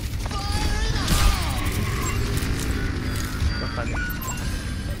 Okay. Go find me.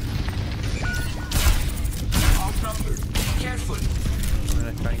 Outnumbered. Careful. I'm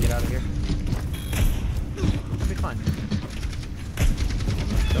gonna try and get out of here. It'll be fine.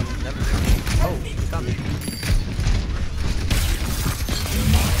 Don't never. Oh, he got me.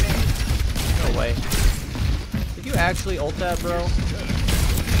 No way. Did you actually ult that, bro?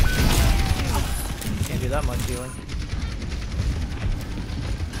 Can't do that much healing.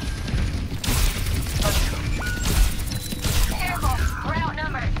 Careful, we're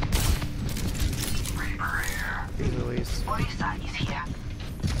outnumbered. Jeez Louise. Orisa is here.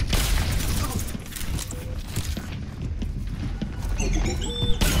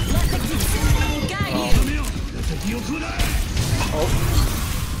 Let the Kitsune guide you! Oh.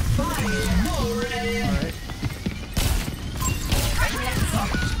 Alright.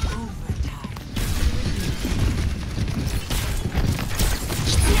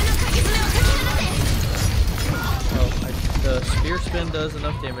 Oh, the spear spin does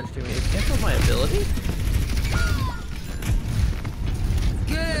enough damage to me. It cancels my ability?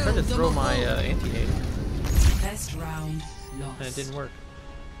 I tried to throw my anti-nade, Best round lost. and it didn't work.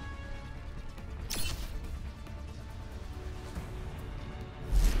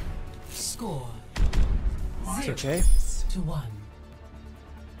 Score. It's 0 okay. to 1.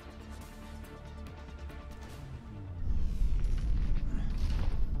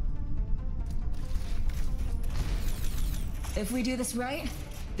 If we do this right,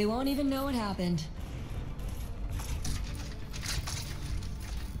 they won't even know what happened.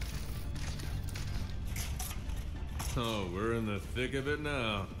 Oh, we're in the thick of it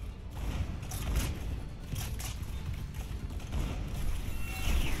now.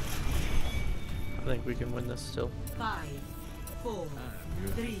 I think we can win this still. 5, 4,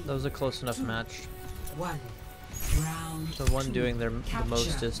 3, That was a close enough match. 1. Round The one doing the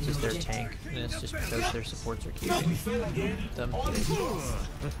mostest is their tank, and it's just because their supports are keeping them hitting. And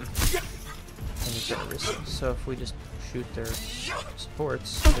it's at risk. So if we just shoot their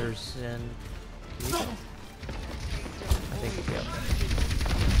supports, their Zen. Can you go? I think you go.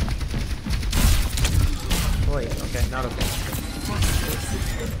 Oh wait, okay, not okay.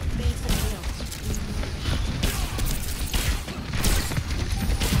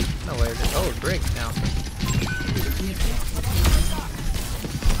 No way. Oh, break now.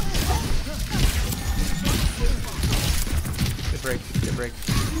 Good break. Good break.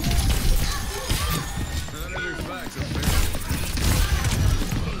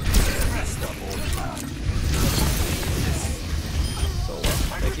 So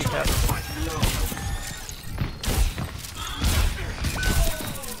thank you, Cap.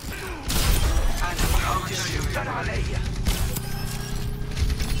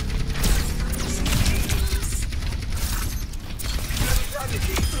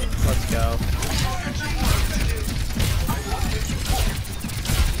 Let's go.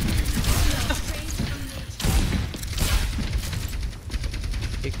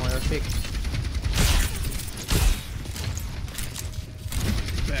 Peek, Moira, peek.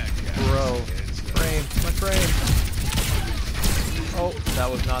 frame. Oh, that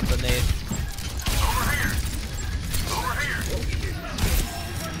was not the nade.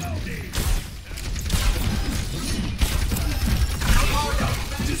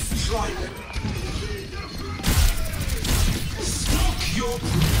 Destroy them. Stock your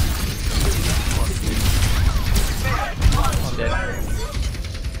I'm dead.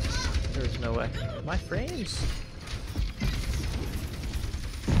 There's no way. My frames.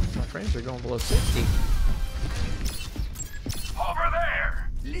 My frames are going below 60. Over there.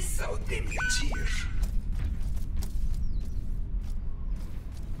 Listen them cheers.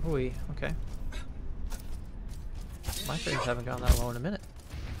 Ooh, okay. My frames haven't gone that low in a minute.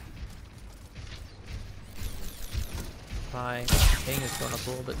 My ping is going up a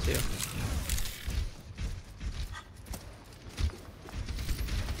little bit too.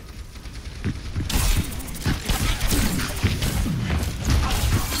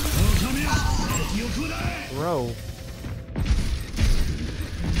 Bro.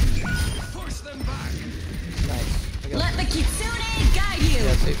 Push them back. Nice. Let the Kitsune guide you.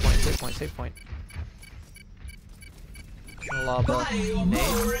 Yeah, save point, save point, save point. Lob a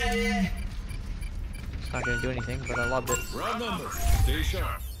nade. It's not gonna do anything, but I lobbed it. Round number. Stay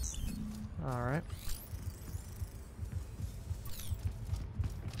sharp. Alright.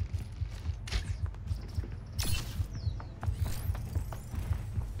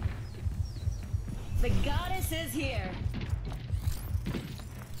 The goddess is here.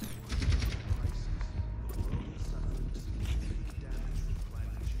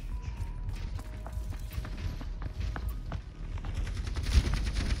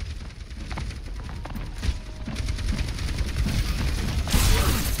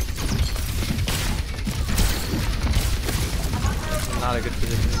 Not a good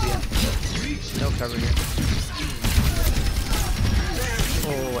position to be in. No cover here.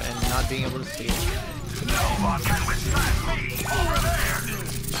 Oh, and not being able to see.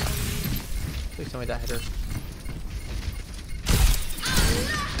 Please tell me that hit her.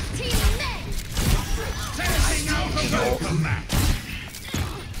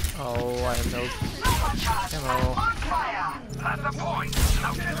 Oh, I have no ammo.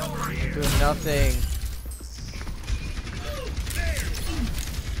 Doing nothing.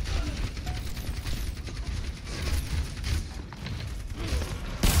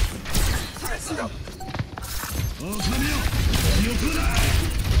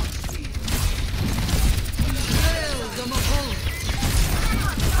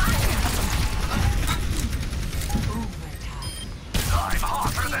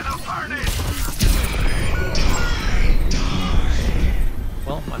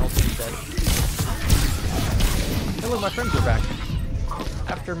 Well, my whole team's dead. Hey look, my friends are back.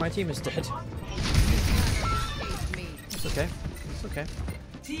 After my team is dead. It's okay. It's okay.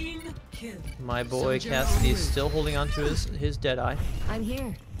 Team kill. My boy Cassidy is still holding on to his dead eye. I'm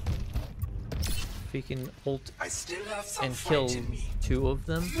here. If he can ult I still have some and kill fight in me. 2 of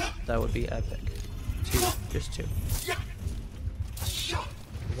them, that would be epic. 2, just 2.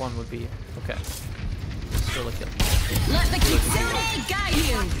 1 would be okay. Still a kill. Let the Kitsune guide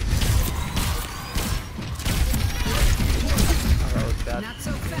you. Oh, that was bad. Not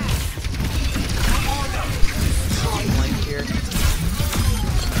so fast. Flank here.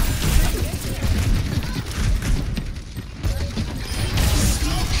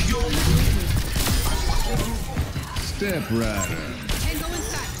 Step rider.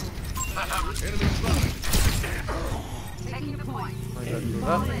 Taking the point. I gotta move up.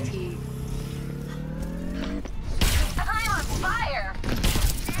 I'm on fire!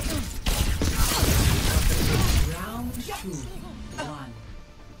 Round 2. 1.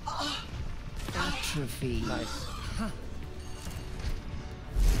 Atrophy. Nice.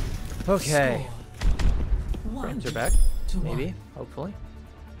 Okay. Friends are back. Maybe. Hopefully.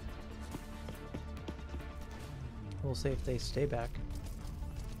 We'll see if they stay back.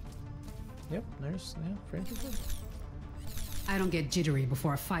 Yep, there's, yeah, friends are good. I don't get jittery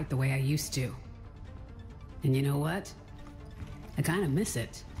before a fight the way I used to. And you know what? I kind of miss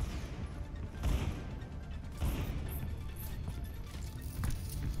it.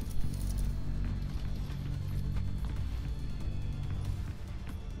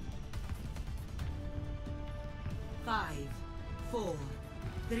 Five, 4,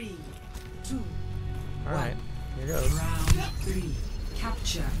 3, 2, Alright, here goes. Round 3.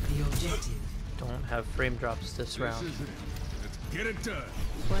 Capture the objective. Don't have frame drops this round. This is it. Let's get it done.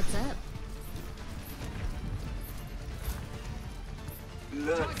 What's up?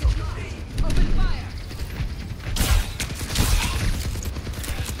 Open fire!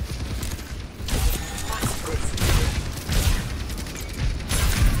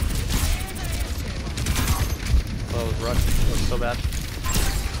 rush was so bad.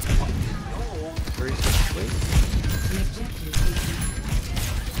 Very sweet.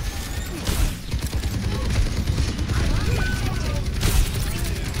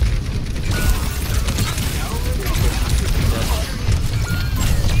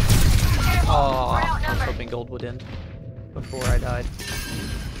 Oh, I was hoping gold would end before I died.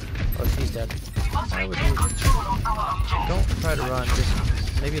 Oh, she's dead. Why would you? Don't try to run.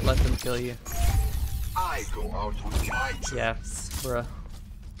 Just maybe let them kill you. I go out with my Yeah, bruh.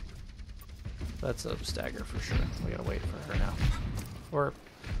 That's a stagger for sure. We gotta wait for her now. Or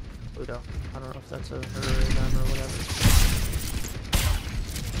Pluto. I don't know if that's a her or them or whatever.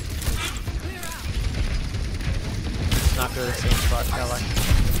 Not go to the same spot, shall I?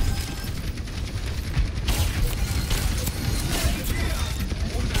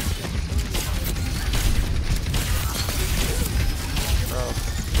 Bro.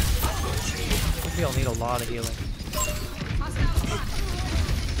 I think I'll need a lot of healing.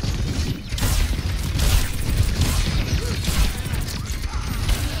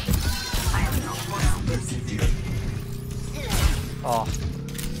 Oh.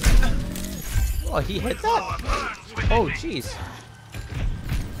 Oh, he hit that? Oh, jeez.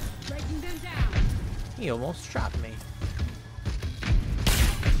 He almost shot me.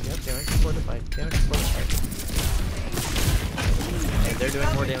 Yep, damage before the fight. Damage before the fight. Hey, they're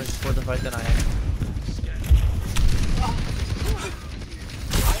doing more damage before the fight than I am.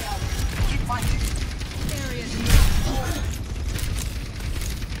 Keep fighting.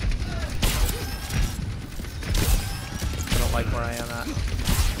 I don't like where I am at.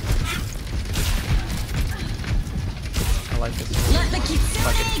 I like this. Let the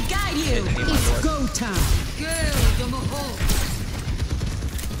Kitsune guide you! It's go time!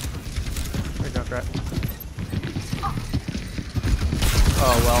 Where's Junkrat?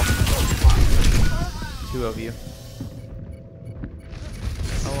 Oh well. Two of you.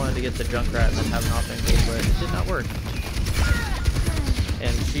 I wanted to get the Junkrat and then have an offense, but it did not work.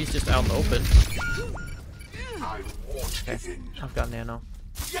 And she's just out in the open. Okay, I've got Nano.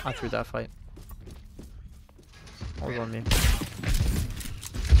 I threw that fight. Hold on me.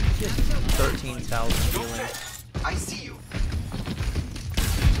 13,000 healing. I see you.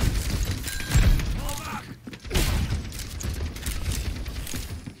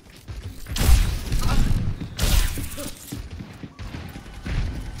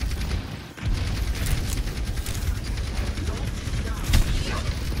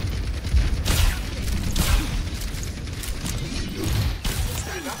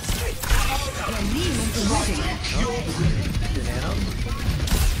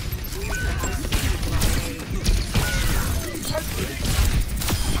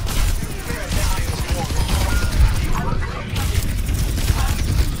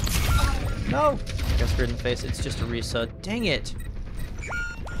 No! I got screwed in the face. It's just a reset. Dang it!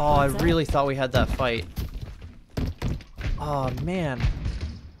 Oh, I really thought we had that fight. Oh, man.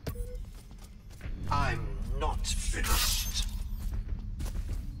 I'm not finished.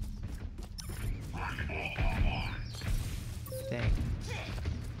 Dang.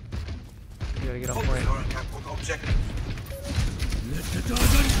 You gotta get on point. Objective. Let the dragon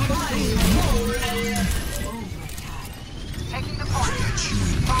come. Taking the point.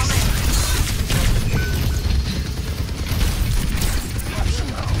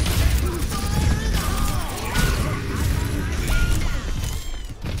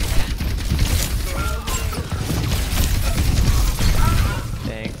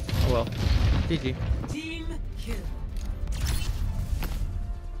 Dang. Oh well. GG. Team kill.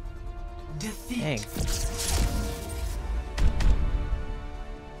 Defeat. Dang.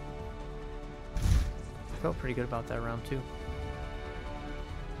 Felt pretty good about that round too.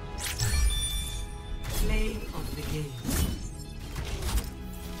 Play of the game.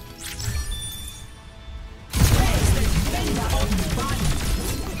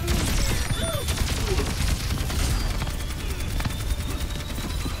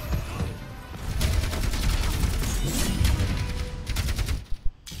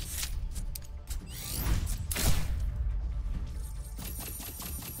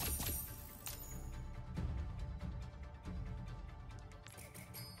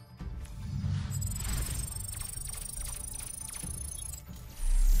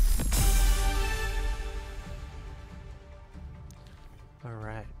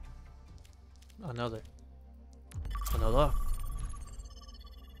 Alright. Another.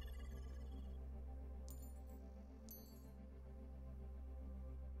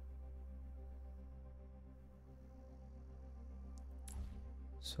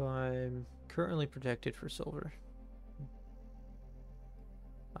 So I'm currently protected for silver.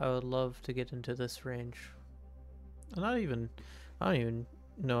 I would love to get into this range I don't even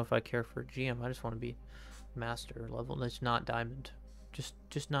know if I care for GM. I just want to be master level. That's not diamond.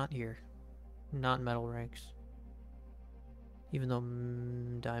 Just not here. Not metal ranks. Even though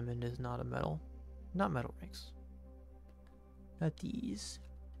diamond is not a metal. Not metal ranks. Not these.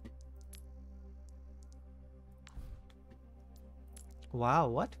 Wow,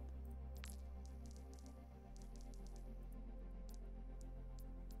 what?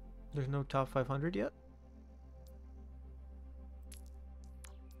 There's no top 500 yet?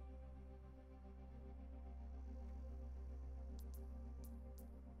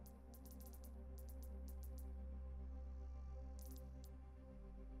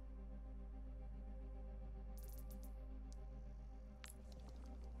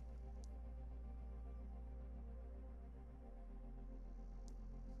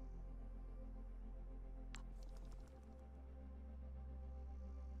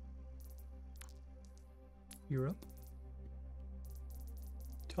 Europe.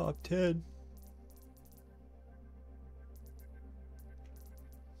 Top 10.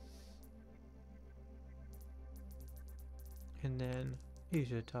 And then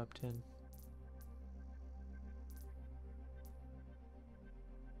Asia top 10.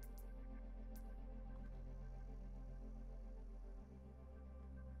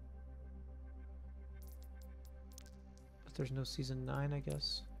 But there's no season 9, I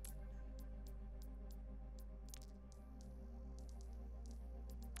guess.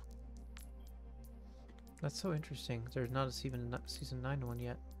 That's so interesting. There's not a season 9 one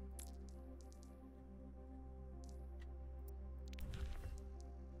yet.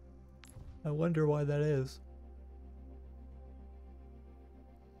 I wonder why that is.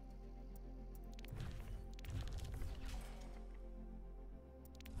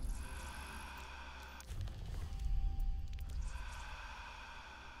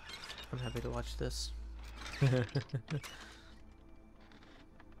 I'm happy to watch this.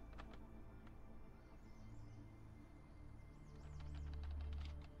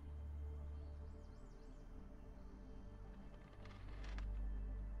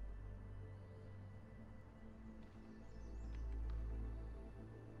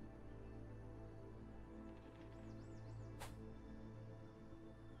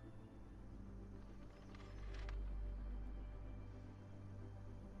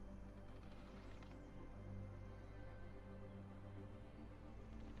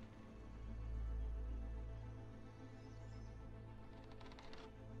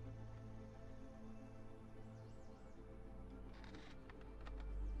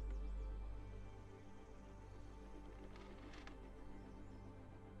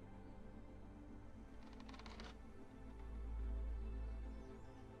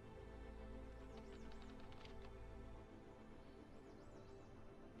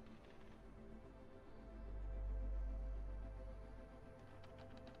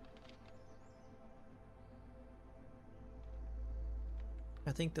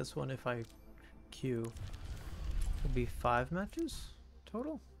 I think this one, if I queue, will be 5 matches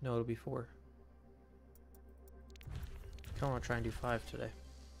total? No, it'll be 4. I kind of want to try and do 5 today.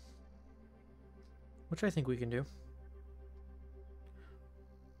 Which I think we can do.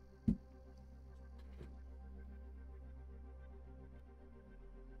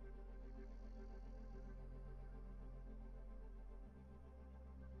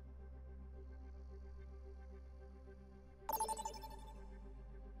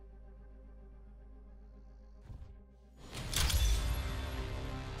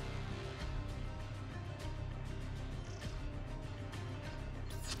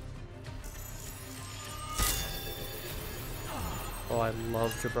 Oh, I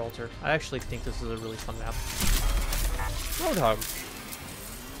love Gibraltar. I actually think this is a really fun map. Roadhog.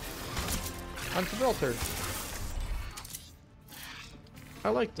 On Gibraltar. I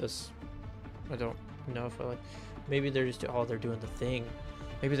like this. I don't know if I like... Maybe they're just... Oh, they're doing the thing.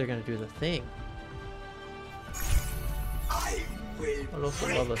 Maybe they're gonna do the thing. I I'd also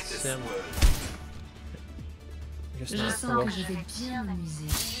love a sim. Just not. Oh, well.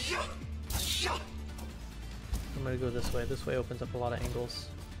 I'm gonna go this way. This way opens up a lot of angles.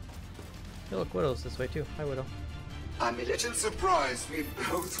 Hey, look, Widow's this way too. Hi, Widow. I'm a little surprised we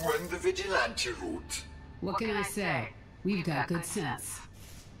both went the vigilante route. What can I say? We've got good sense.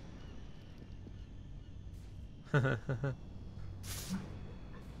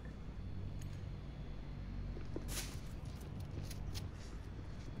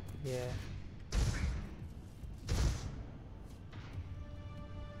 Yeah.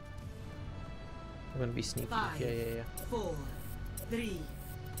 I'm gonna be sneaky. 5, Yeah. 4, 3,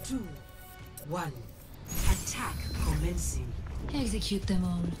 2, 1. Attack commencing. Execute them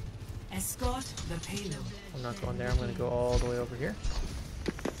all. Escort the payload. I'm not going there. I'm going to go all the way over here.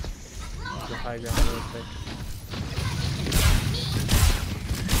 The high ground really quick.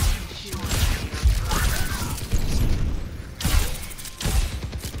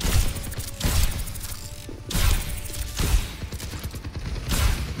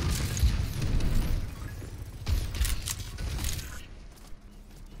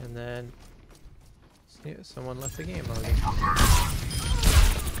 And then see, someone left the game already.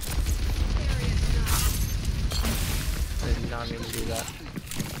 I did not mean to do that.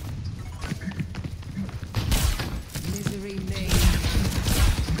 Misery lane.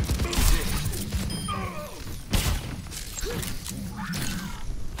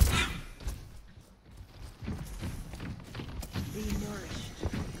 Be nourished.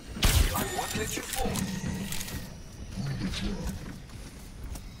 I won't let you fall.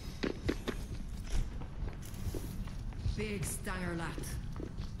 Big Steyerlat.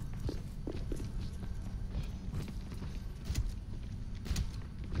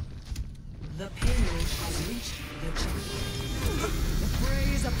 The payload has reached the champion. The prey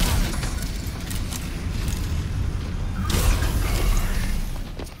is upon us.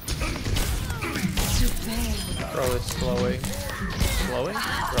 Bro, it's slowing. Slowing?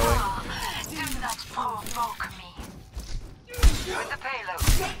 Growing. Do not provoke me. With the payload,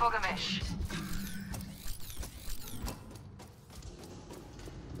 Bogamish.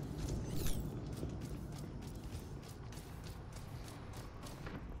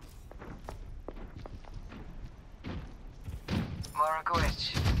 Moragowicz.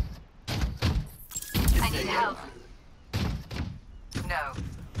 I need help. No.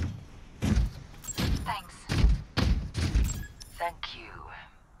 Thanks. Thank you.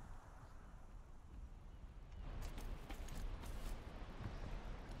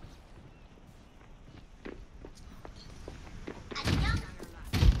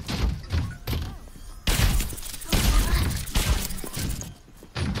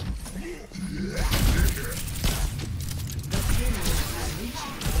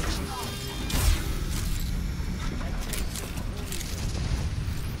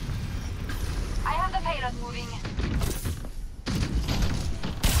 I have the payload moving.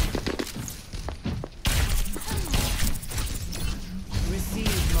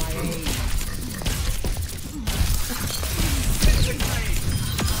 Receive my aid.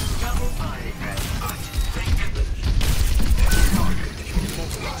 Double I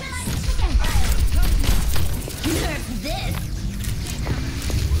Nerf this.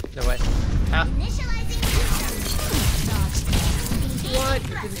 No way. Ah. Initializing What?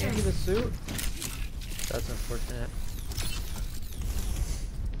 You didn't give me the suit? That's unfortunate.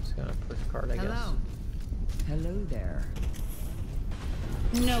 Just gonna push card, I guess. Hello there.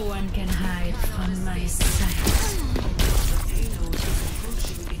 No one can hide from my sight. The payload is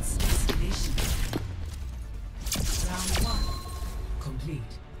approaching its destination. Round 1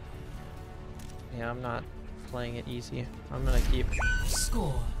 complete. Yeah, I'm not playing it easy. I'm gonna keep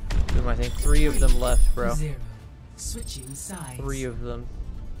Score doing my thing. 3 of them left, bro. 0. Switching sides. 3 of them.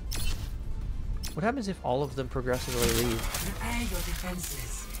 What happens if all of them progressively leave? Prepare your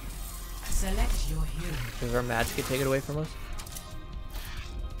defenses. Select your hero. Does our match get taken away from us?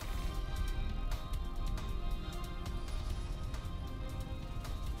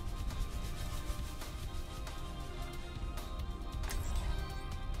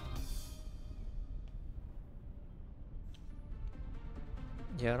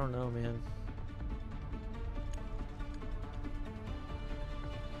 Yeah, I don't know, man.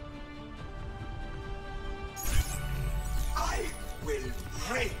 I will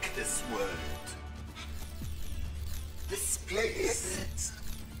break this world. This place.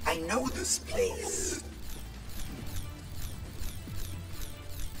 I know this place.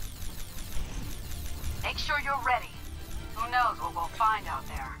 Make sure you're ready. Who knows what we'll find out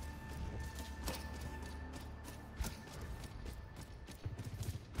there.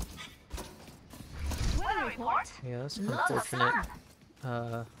 Weather report. Yeah, that's Lots of unfortunate.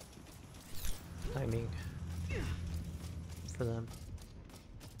 sun. Timing for them.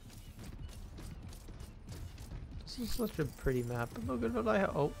 This is such a pretty map. Look at the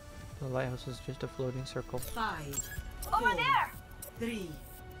lighthouse. Oh, the lighthouse is just a floating circle. 5, Over 4, there. 3,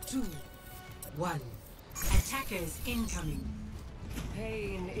 2, 1. Attackers incoming.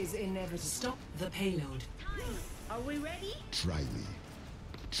 Pain is inevitable. Stop the payload. Are we ready? Try me.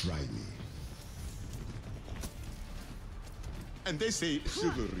 Try me. And they say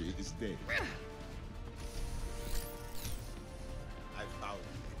chivalry is dead. I found it.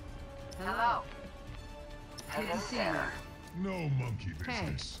 Hello. Hello there. No monkey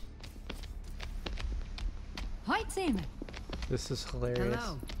business. Heute sehen. This is hilarious.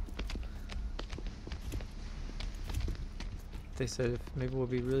 Hello. They said if maybe we'll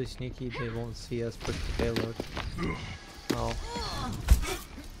be really sneaky, they won't see us push the payload. Oh.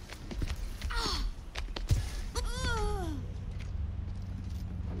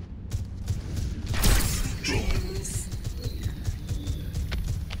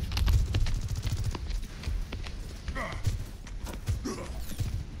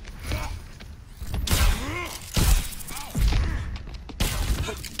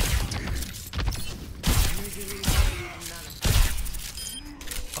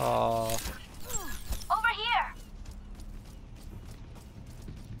 Over here.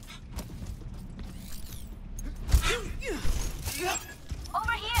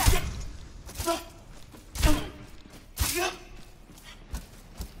 Over here.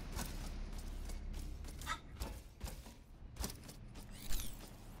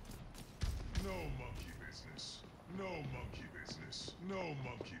 No monkey business. No monkey business. No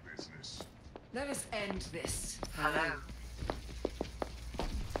monkey business. Let us end this. Hello.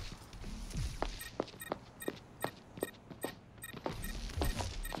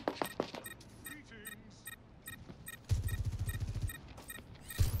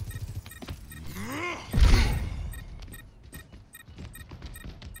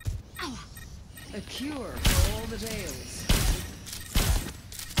 A cure for all the tales.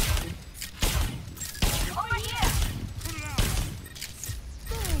 Over here.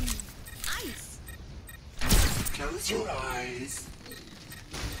 Boom! Ice! Close your eyes.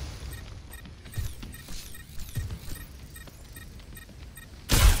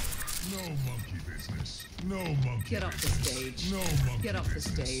 No monkey business. No monkey Get off the business. stage. No monkey Get off the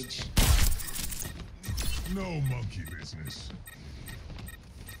business. stage. No monkey business.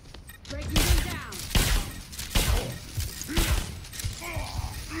 Breaking them down.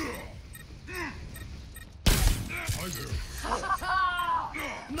 I do.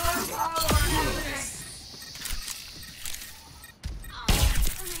 No power!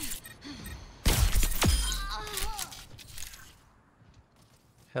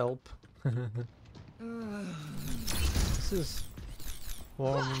 Help. This is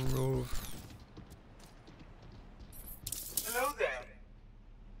one move. Hello there.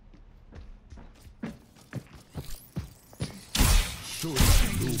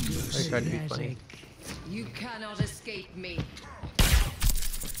 I tried to be funny. You cannot escape me.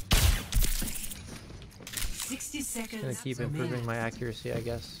 60 seconds. Gonna keep improving my accuracy, I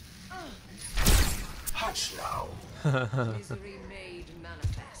guess. Hush now. Misery made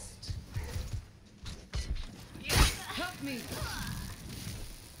manifest. Help me!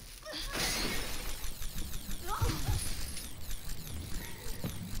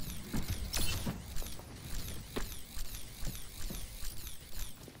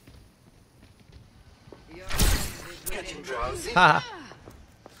 Getting drowsy. Ha!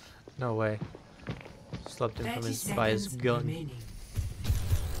 No way. Slept him from his by his gun. Remaining.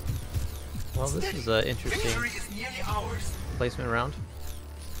 Well, this is an interesting Victory is nearly ours. placement round.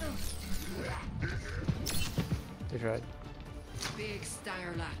 They tried. Big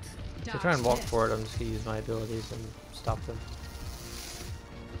Starlat. They try and walk forward. I'm just gonna use my abilities and stop them.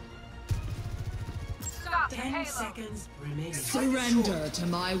 Stop. 10 Halo. seconds remaining. Surrender to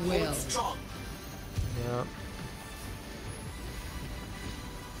my will. Strong. Yep.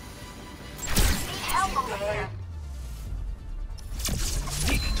 Help over here.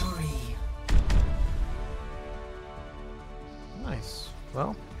 Victory. Nice.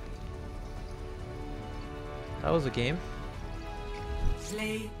 Well, that was a game.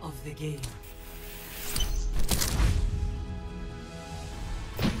 Play of the game.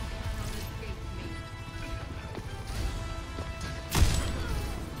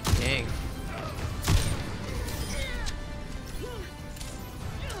 Dang.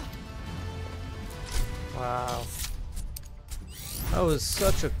 Wow. That was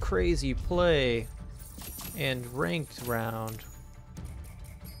such a crazy play and ranked round.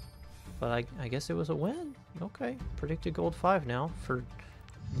 But I guess it was a win. Okay. Predicted gold 5 now for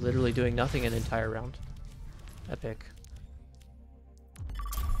literally doing nothing an entire round. Epic.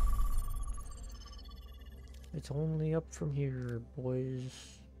 It's only up from here,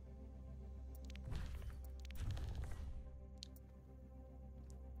 boys.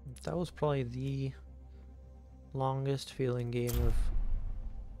 That was probably the longest feeling game of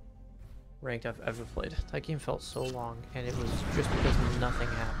ranked I've ever played. That game felt so long, and it was just because nothing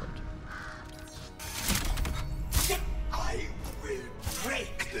happened. I will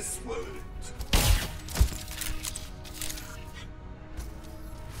break this world.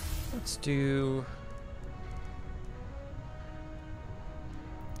 Let's do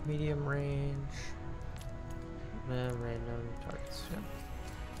medium range, random targets. Yeah.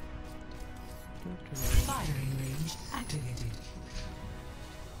 Firing range activated.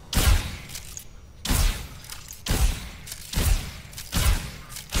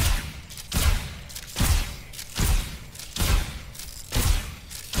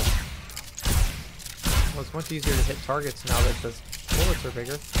 Well, it's much easier to hit targets now that the bullets are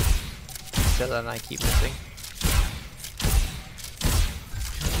bigger. Instead of that, I keep missing.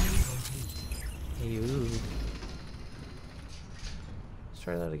 Ew. Let's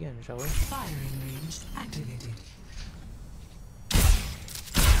try that again, shall we? Firing range activated.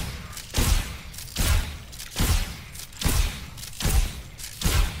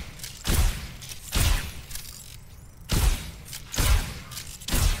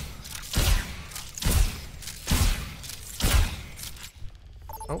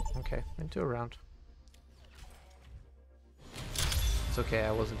 Oh, okay. Into a round. It's okay,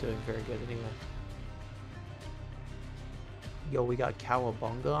 I wasn't doing very good anyway. Yo, we got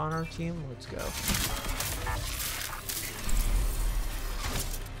Cowabunga on our team. Let's go.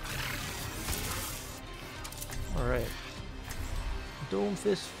 Alright.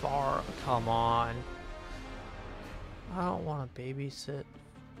 Doomfist Far. Come on. I don't want to babysit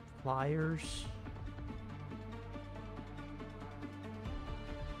flyers.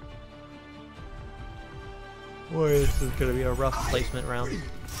 Boy, this is gonna be a rough placement round.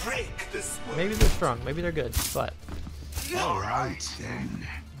 Maybe they're strong, maybe they're good, but Alright then.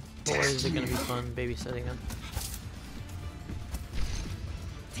 boy, is it gonna be fun babysitting them.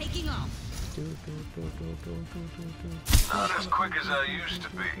 Taking off. Not as quick as I used to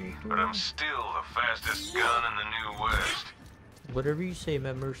be, but I'm still the fastest gun in the New West. Whatever you say,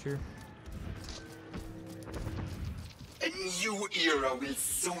 Matt Mercer. A new era will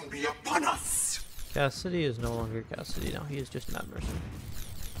soon be upon us. Cassidy is no longer Cassidy now. He is just Matt Mercer.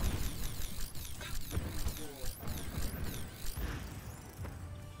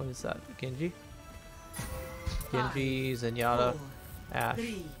 What is that? Genji? Genji, Zenyatta, Ash.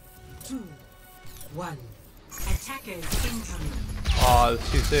 3, 2, 1. Attackers incoming. Oh, it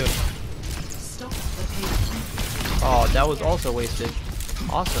was too soon. Stop the pain. Oh, that was also wasted.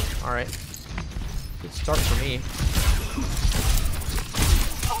 Awesome. Alright. Good start for me.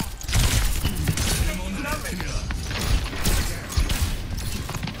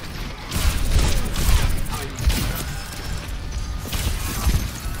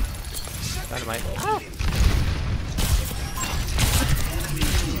 Dynamite. Ah!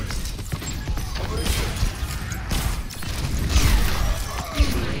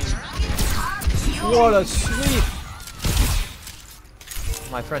 What a sleep!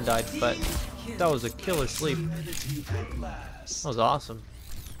 My friend died, but that was a killer sleep. That was awesome.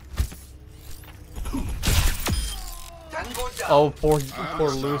 Oh, poor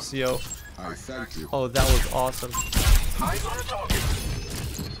Lucio. I thank you. Oh, that was awesome.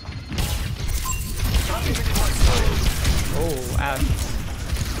 Oh, Ash.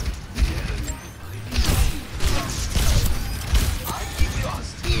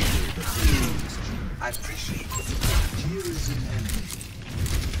 I appreciate it. Here is an enemy.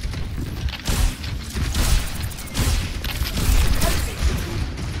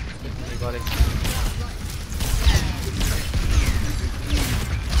 Hey, buddy.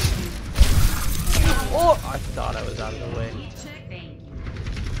 Oh, I thought I was out of the way.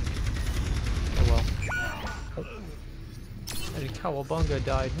 Oh well. Oh. And Cowabunga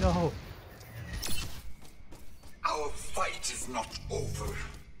died. No. Our fight is not over.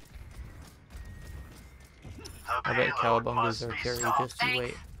 I bet Cowabungas are carry. Just you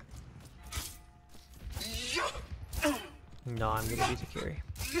wait. No, I'm gonna be the carry.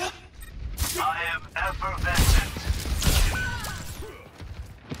 I am effervescent.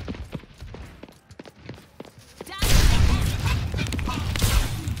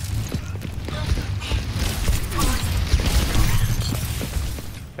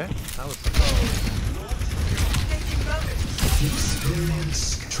 Okay, that was Experience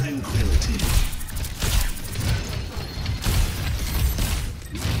tranquility.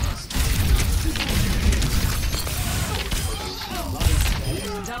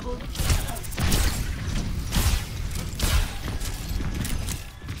 Double.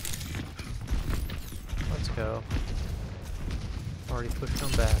 Let's go. Already pushed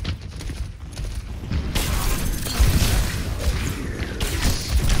them back.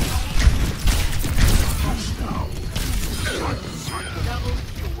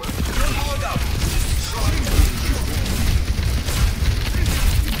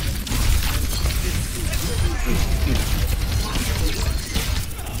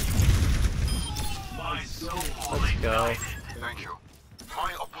 Let's go. Thank you.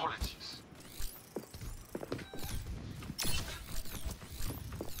 My apologies.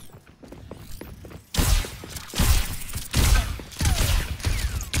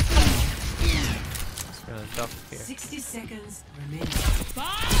 Just gonna duck here. 60 seconds remaining.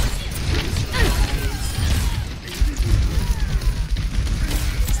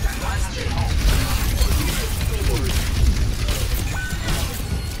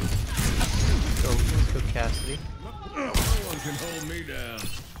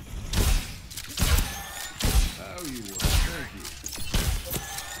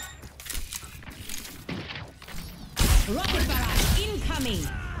 Rocket barrage incoming.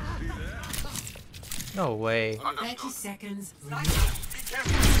 No way. 30 seconds.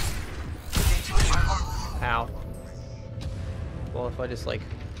 Ow. Well, if I just like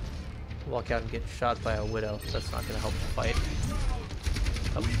walk out and get shot by a widow, that's not gonna help the fight.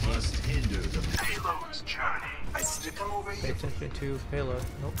 We must hinder the payload's journey. I still come over Pay here. attention to payload.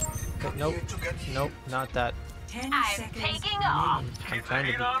 Nope. Okay, nope. Nope, not that. 10 I'm seconds. taking off. I'm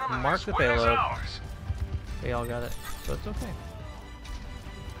trying to mark the payload. They all got it, so it's okay.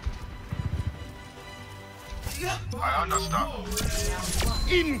 I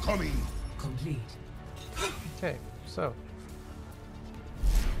understand. Incoming. Complete. Okay, so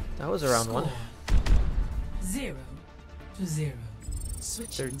that was around one. 0-0.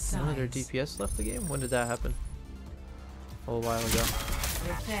 Switching None of their sides. DPS left the game? When did that happen? A little while ago.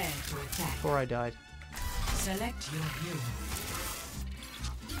 Prepare to attack. Before I died. Select your hero.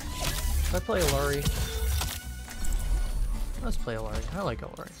 Should I play Alari? Let's play Alari. I like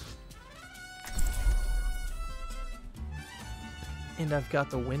Alari. And I've got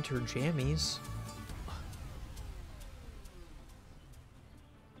the winter jammies.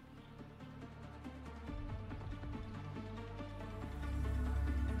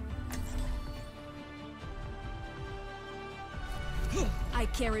 I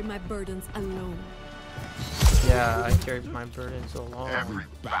carry my burdens alone. Yeah, I carried my burdens along. Every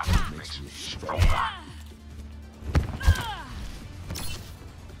battle makes me stronger.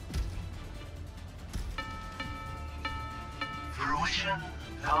 Fruition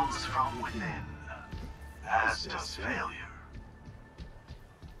comes from within, as does failure.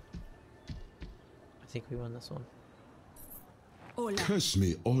 I think we won this one. Curse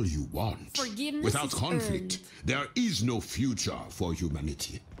me all you want. Forgiveness Without is conflict, earned. there is no future for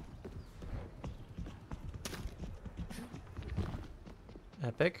humanity.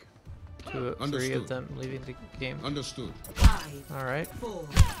 Epic. 2 3 of Understood. them leaving the game. Understood. 5, Alright. 4,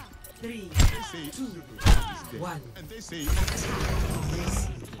 3, 2, 1. And they say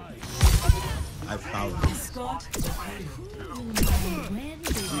I found it. Escort the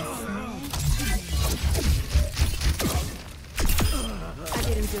payload. I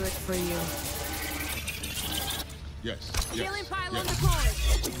didn't do it for you. Yes. Healing pile on yes. the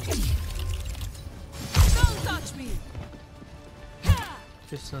course. Don't touch me.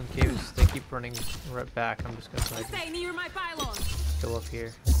 Just in case they keep running right back, I'm just gonna try to Stay near my pylon. go up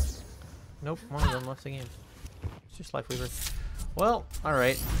here. Nope, one of them left the game. It's just Life Weaver. Well,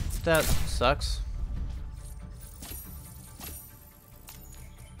 alright. That sucks.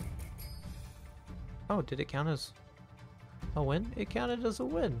 Oh, did it count as a win? It counted as a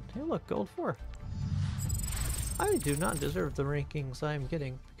win. Hey look, gold 4. I do not deserve the rankings I'm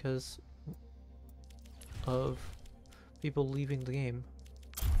getting because of people leaving the game.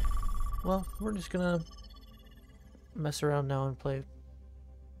 Well, we're just gonna mess around now and play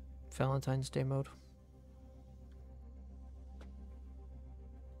Valentine's Day mode.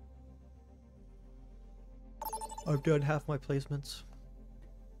 I've done half my placements.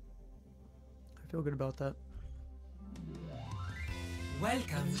 I feel good about that.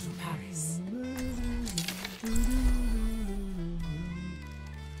 Welcome to Paris.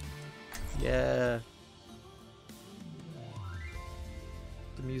 Yeah.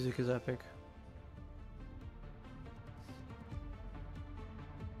 The music is epic.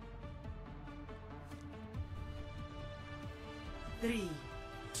 Three,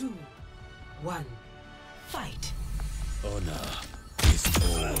 2, 1, fight. honor is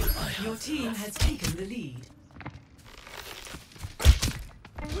all I have. Your team has taken the lead.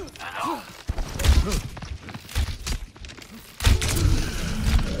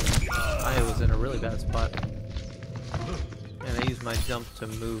 I was in a really bad spot. And I used my jump to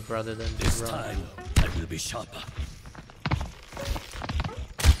move rather than do This run. time I will be sharper.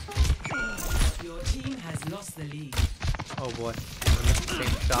 Your team has lost the lead. Oh boy. I missed the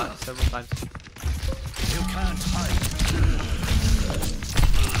same shot several times. You can't hide.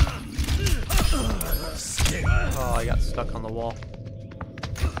 Oh, I got stuck on the wall.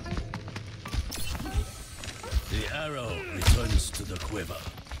 The arrow returns to the quiver.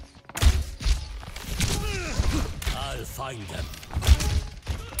 I'll find them.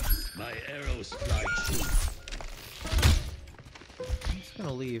 My arrows fly true. I'm just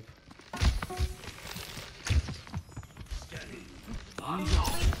gonna leave.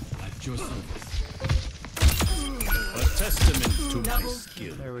 At your service. A testament to my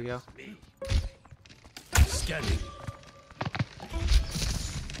skill. There we go. Scanning.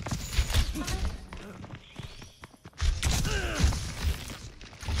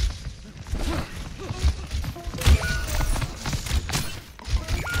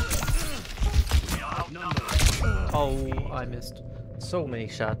 Oh, I missed so many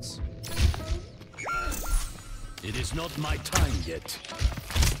shots. It is not my time yet.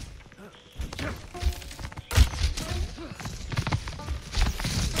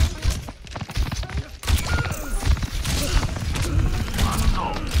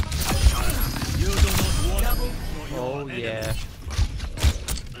 You do not want Oh yeah.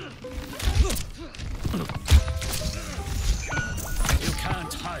 You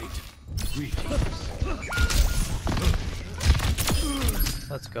can't hide.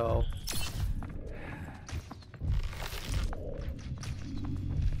 Let's go.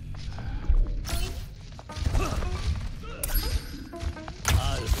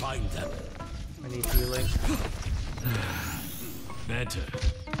 I'll find them. I need healing. Better.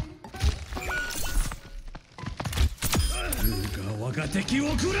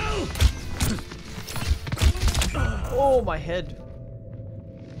 Oh, my head.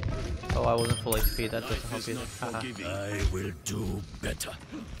 Oh, I wasn't full HP. That doesn't help either. I will do better.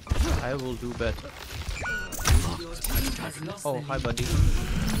 I will do better. Oh, hi, buddy.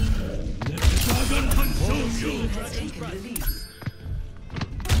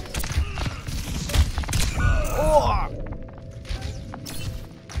 Oh!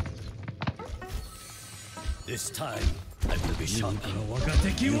 This time, I will be sharp.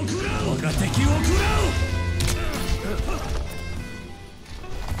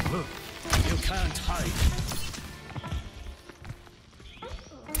 You can't hide.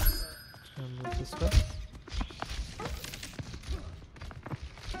 Move this way.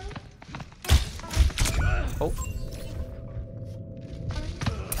 Oh.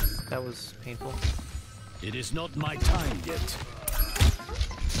 That was painful. It is not my time yet.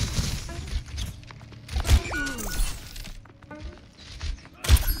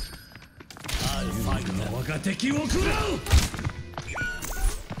 I'll find them.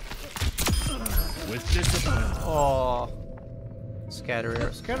 With discipline. Oh. Scatter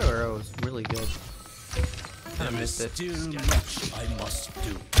arrow. Scatter arrow is really good. Kind of missed it. Still much I must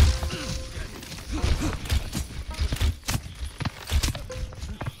do.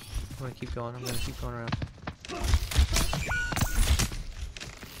 I'm gonna keep going. I'm gonna keep going around.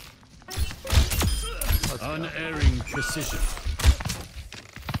 Unerring precision.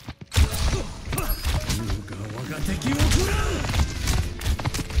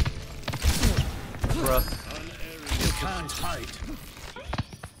 Bruh. You can't hide.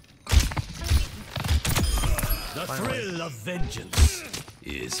 The thrill of vengeance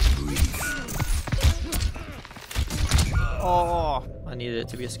is brief. Oh, I needed it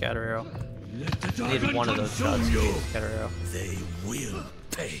to be a scatter arrow. I needed one of those shots to be a scatter arrow. They will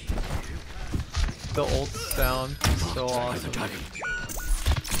pay. The ult sound is so awesome.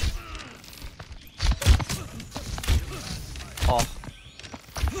 Oh.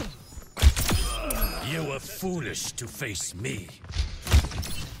 You were foolish to face me.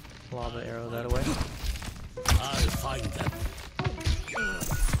 Lava arrow that away. I'll find them.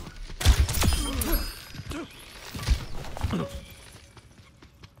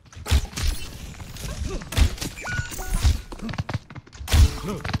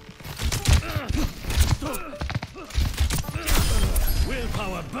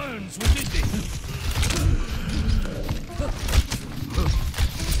 Willpower burns within me.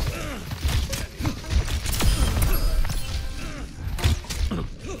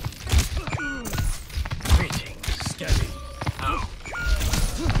 Scanning.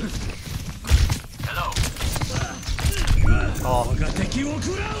 Hello. Oh,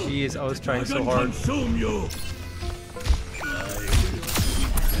 jeez, I was trying so hard.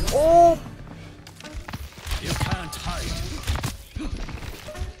 Oh! You can't hide.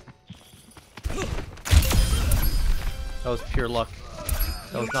 That was pure luck.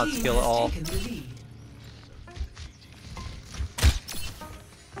 That was not skill at all.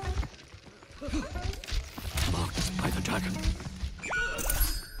 Marked by the dragon.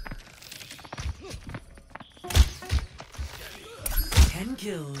 Ten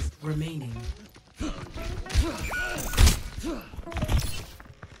kills remaining.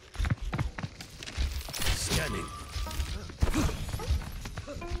 Scanning.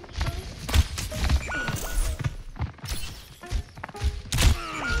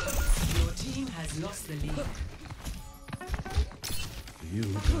 Your team has lost the lead.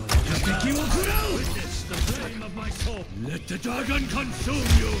 Witness the flame of my soul. Let the dragon consume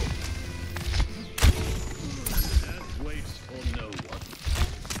you. Death waits for no one.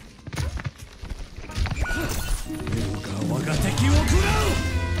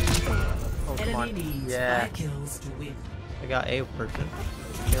 Oh, come on. Yeah. I got a person.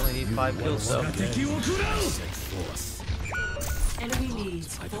 I only need 5 kills though. Enemy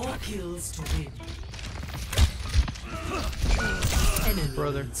needs 4 kills to win. Enemy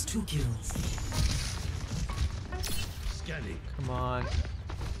Brother. needs 2 kills. Scanning. Come on.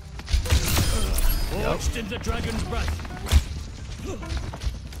 Forged in the dragon's breath.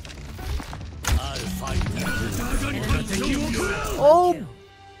 I'll find them. Oh!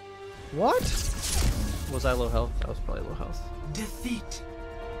 What? Was I low health? That was probably low health. Defeat.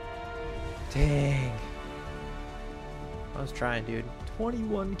 Dang. I was trying, dude.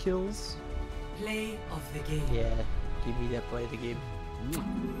 21 kills. Play of the game. Yeah, give me that play of the game.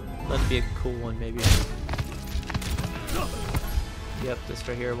 That'd be a cool one, maybe. Yep, this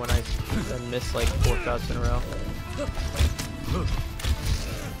right here when I then miss like 4 shots in a row.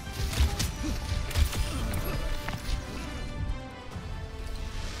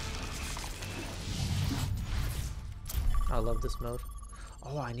 I love this mode.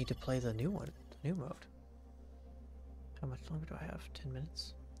 Oh, I need to play the new one, the new mode. How much longer do I have? 10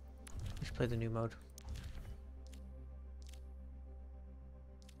 minutes? We should play the new mode.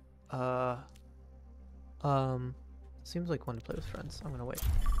 Seems like one to play with friends. I'm gonna wait.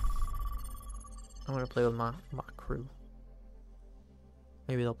 I'm gonna play with my crew.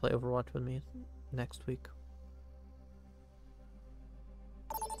 Maybe they'll play Overwatch with me next week.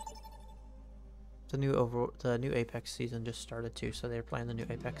 The new Apex season just started too, so they're playing the new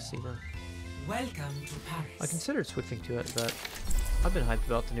Apex season. Welcome to Paris. I considered switching to it, but I've been hyped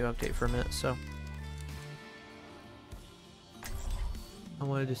about the new update for a minute, so I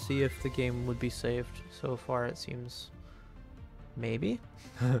wanted to see if the game would be saved. So far it seems maybe.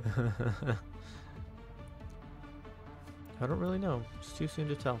 I don't really know. It's too soon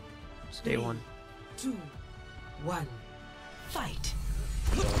to tell. It's day 1. 2, 1, fight.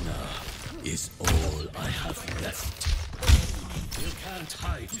 Honor is all I have left. You can't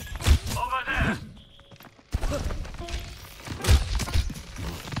hide. Over there!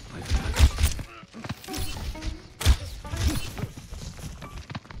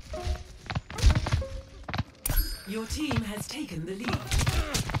 Your team has taken the lead.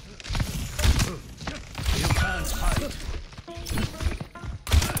 You can't hide.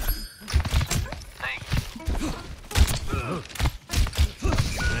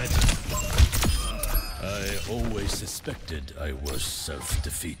 I always suspected I was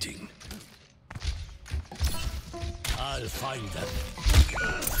self-defeating. I'll find them.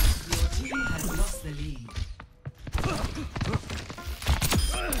 Your team has lost the lead.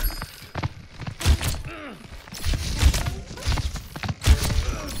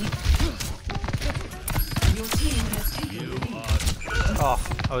 Your team has taken the lead. Oh,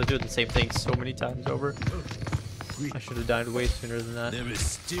 I was doing the same thing so many times over. I should have died way sooner than that. There is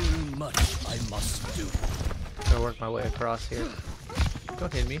still much I must do. I'm gonna work my way across here.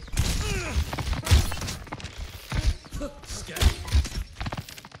 Don't hit me.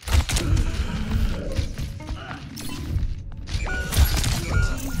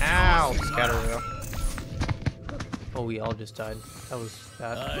 Ow! Scatter arrow. Oh, we all just died. That was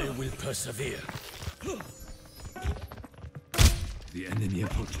bad. I will persevere. The enemy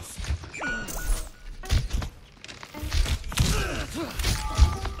approaches.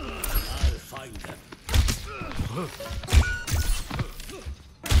 I'll find them.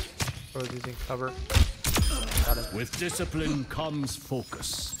 Bro's using cover. Got it. With discipline comes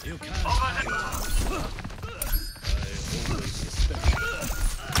focus. You can't.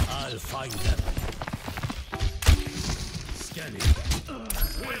 I'll find them. Scanning.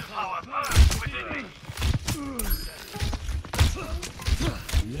 Willpower burns within me.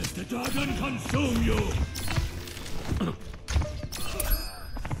 Let the dragon consume you!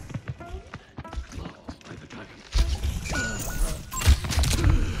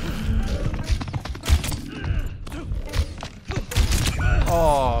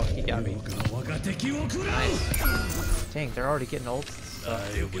 Oh, he got me. Nice. Dang, they're already getting ults.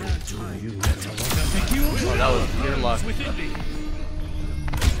 I will do you. Oh, that was pure luck.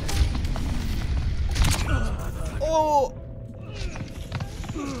 Oh!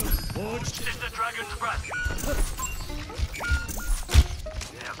 Forged is the dragon's breath.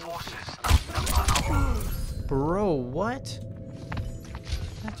 Their forces outnumber ours. Bro, what?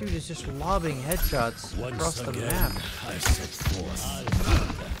 That dude is just lobbing headshots across the map. I set forth.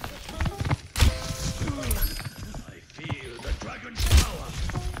 I feel the dragon's power.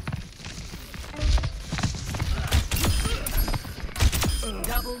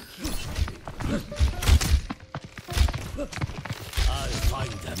 Double kill. I'll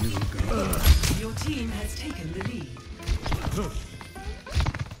find them. Your team has taken the lead.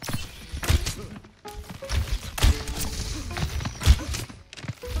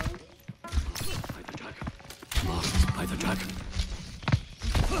 Marked by the dragon.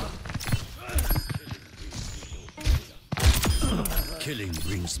 Killing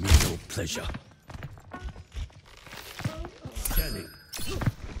brings me no pleasure. Scanning.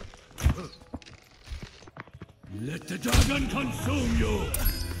 Let the dragon consume you!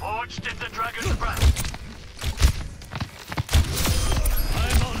 Forged in the dragon's breath.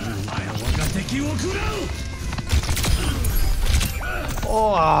 I'm on fire!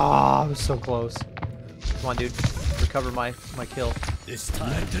 Oh, I was so close. Come on, dude. Recover my kill. This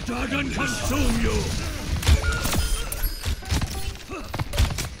time, let the dragon consume you!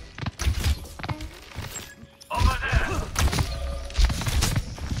 Over there!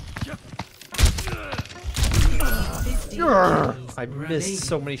 I missed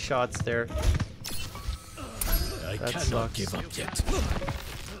so many shots there. I That cannot sucks. give up yet.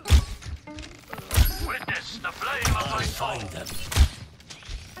 Witness the flame of my soul. Find them.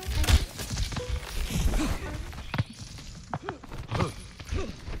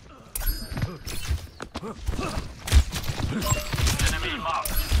 Enemy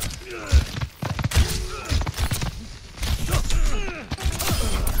marked.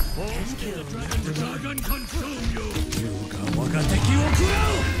 The dragon consume you!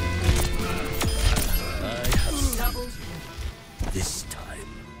 I have doubled this time.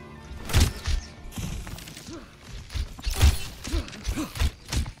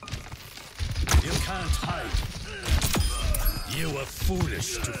 You can't hide. You were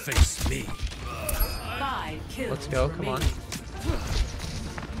foolish to face me. 5 kills. Let's go, come on.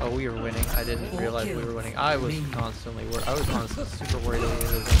 Oh, we were winning. I didn't realize we were winning. I was constantly super worried that we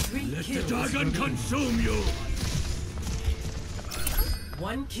were losing. Let the dragon consume you!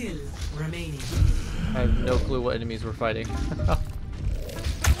 1 kill remaining. I have no clue what enemies we're fighting.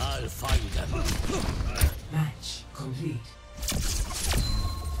 I'll find them. Match complete.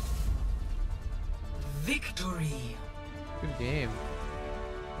 Victory. Good game.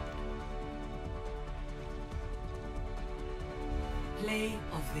 Play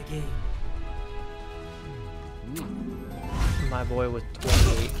of the game. My boy with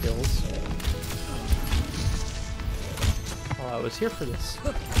 28 kills. Oh, I was here for this.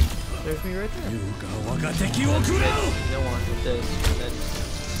 There's me right there. No one with this. And then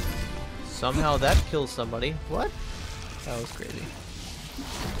somehow that kills somebody. What? That was crazy.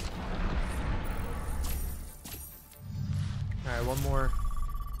 Alright, one more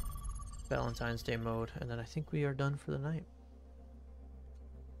Valentine's Day mode, and then I think we are done for the night.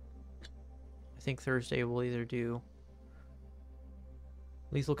 I think Thursday we'll either do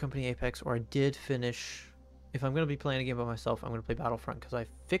Lethal Company Apex, or I did finish... If I'm going to be playing a game by myself, I'm going to play Battlefront, because I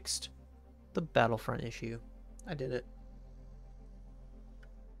fixed the Battlefront issue. I did it.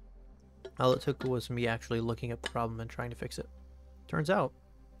 All it took was me actually looking at the problem and trying to fix it. Turns out,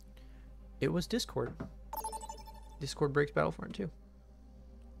 it was Discord. Discord breaks Battlefront too.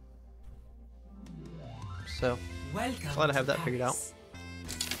 So, glad I have that figured out.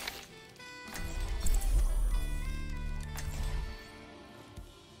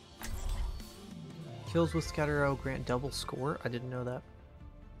 Kills with Scatter Arrow grant double score? I didn't know that.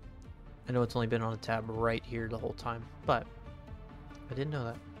 I know it's only been on a tab right here the whole time, but I didn't know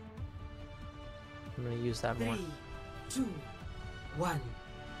that. I'm gonna use that more. 3, 2, 1,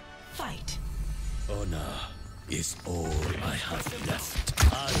 fight. Honor is all I have left.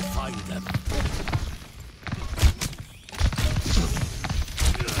 I'll find them.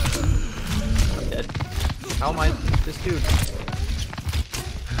 I'm dead. How am I this dude?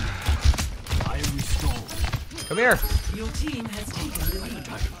 I am restored. Come here. Your team has taken the lead.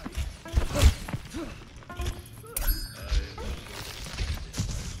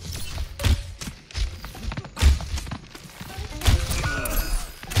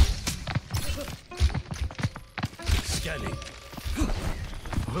 Scanning.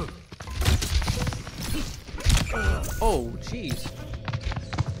 Oh, jeez.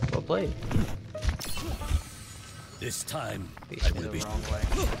 Well played. This time, Beat I me will the be. wrong way.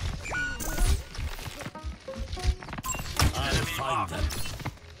 I'll find them.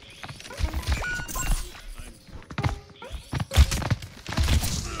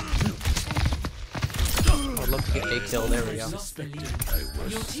 I'd love to get a kill. There we go.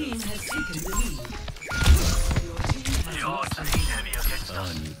 Your team has taken the lead. Your team has lost the lead. Heavy against us.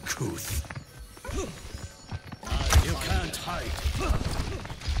 Uncouth. You can't hide.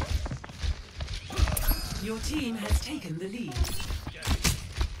 Your team has taken the lead.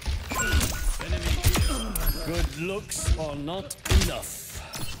 Good looks are not enough.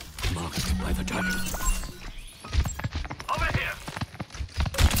 Marked by the dragon. Over here.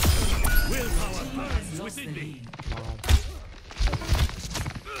 Willpower burns within me.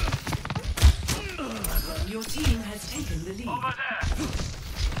 Your team has taken the lead. Over there.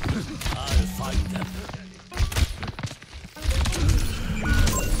 I'll find them.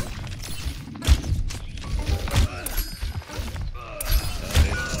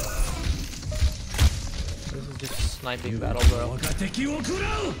 sniping battle, bro. I'm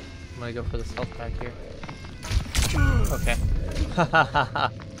gonna go for the stealth pack here. Okay.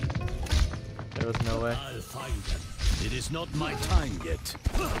 There was no way. I'll find them. It is not my time yet.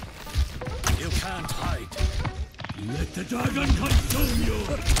 You can't hide. Let the dragon consume you.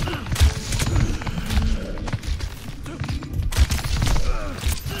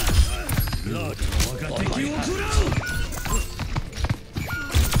 Blood on my hands.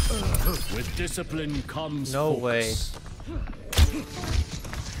 With discipline comes no way.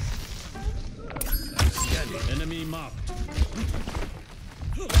 Scanning. Enemy marked.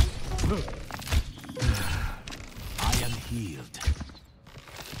 I am healed.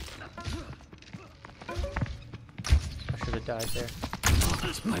 I should have died there.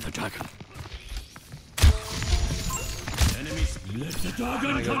 By the dragon. Enemies, let the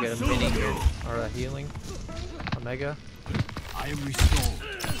dragon I'm gonna go get a mini here. Or a healing. Omega. I am restored.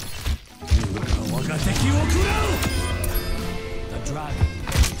 The dragon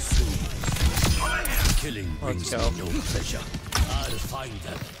will soon. Killing brings me no pleasure. I'll find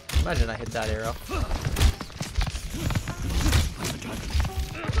them. Imagine I hit that arrow.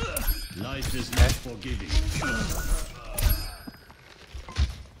 Life is not forgiving.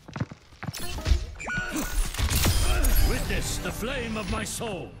 Witness the flame of my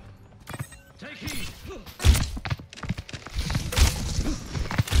soul. Take heed.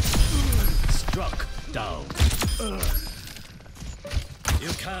 Struck down.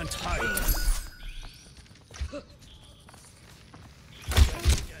 You can't hide.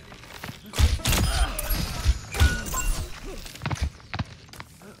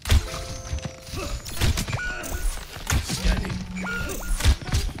 Scanning.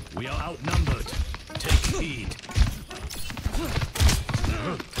 We are outnumbered. Take heed.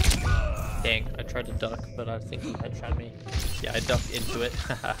 Dang, I tried to duck, but I think he headshot me. Yeah, I ducked into it.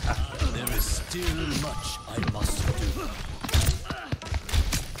 There is still much I must do.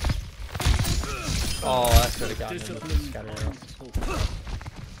 Oh, I should have gotten him with the scatter arrow.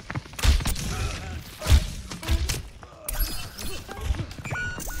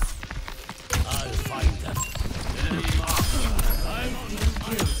 I'll find them. Enemy marked. I'm on the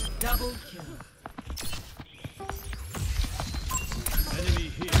Double kill. enemy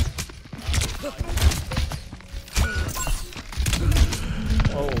here.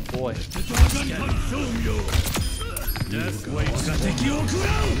 Oh boy. Consume you. Death waits.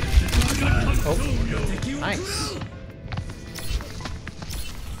 Oh, nice.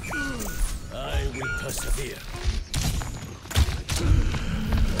 I will persevere.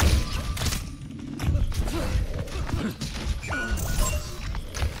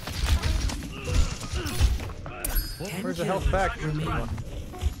 Where's the health back?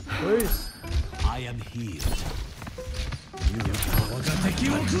 Please. I am healed.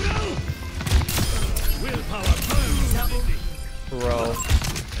 Willpower burns. Bro.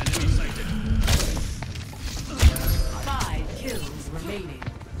 Enemy sighted. 5 kills remaining.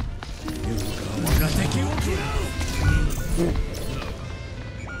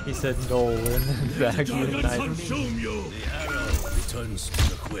 He said Nolan. Back with knife. Consume you. The arrow returns to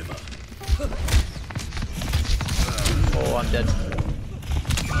the quiver. Oh, I'm dead.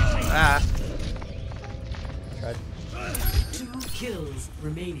 Ah. Tried. 2 kills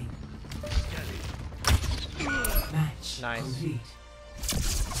remaining. Match Nice. complete.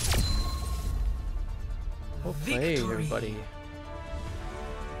 Well played, everybody.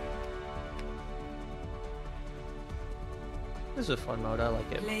 This is a fun mode. I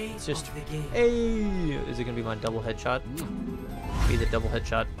like it. It's just, hey, is it gonna be my double headshot? Be the double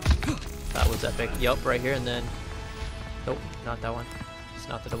headshot. That was epic. Yup, right here, and then, nope, not that one. It's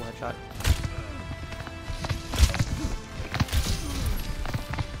not the double headshot.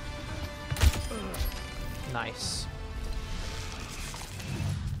 Nice.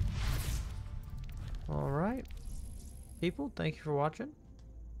 Alright. People, thank you for watching.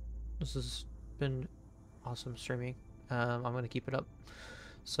 This has been awesome streaming. I'm going to keep it up.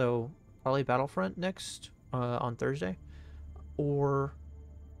 So, probably Battlefront next on Thursday. Or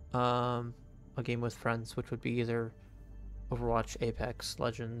a game with friends, which would be either Overwatch, Apex,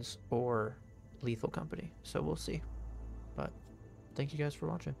 Legends, or Lethal Company. So, we'll see. But, thank you guys for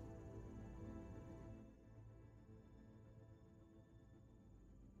watching.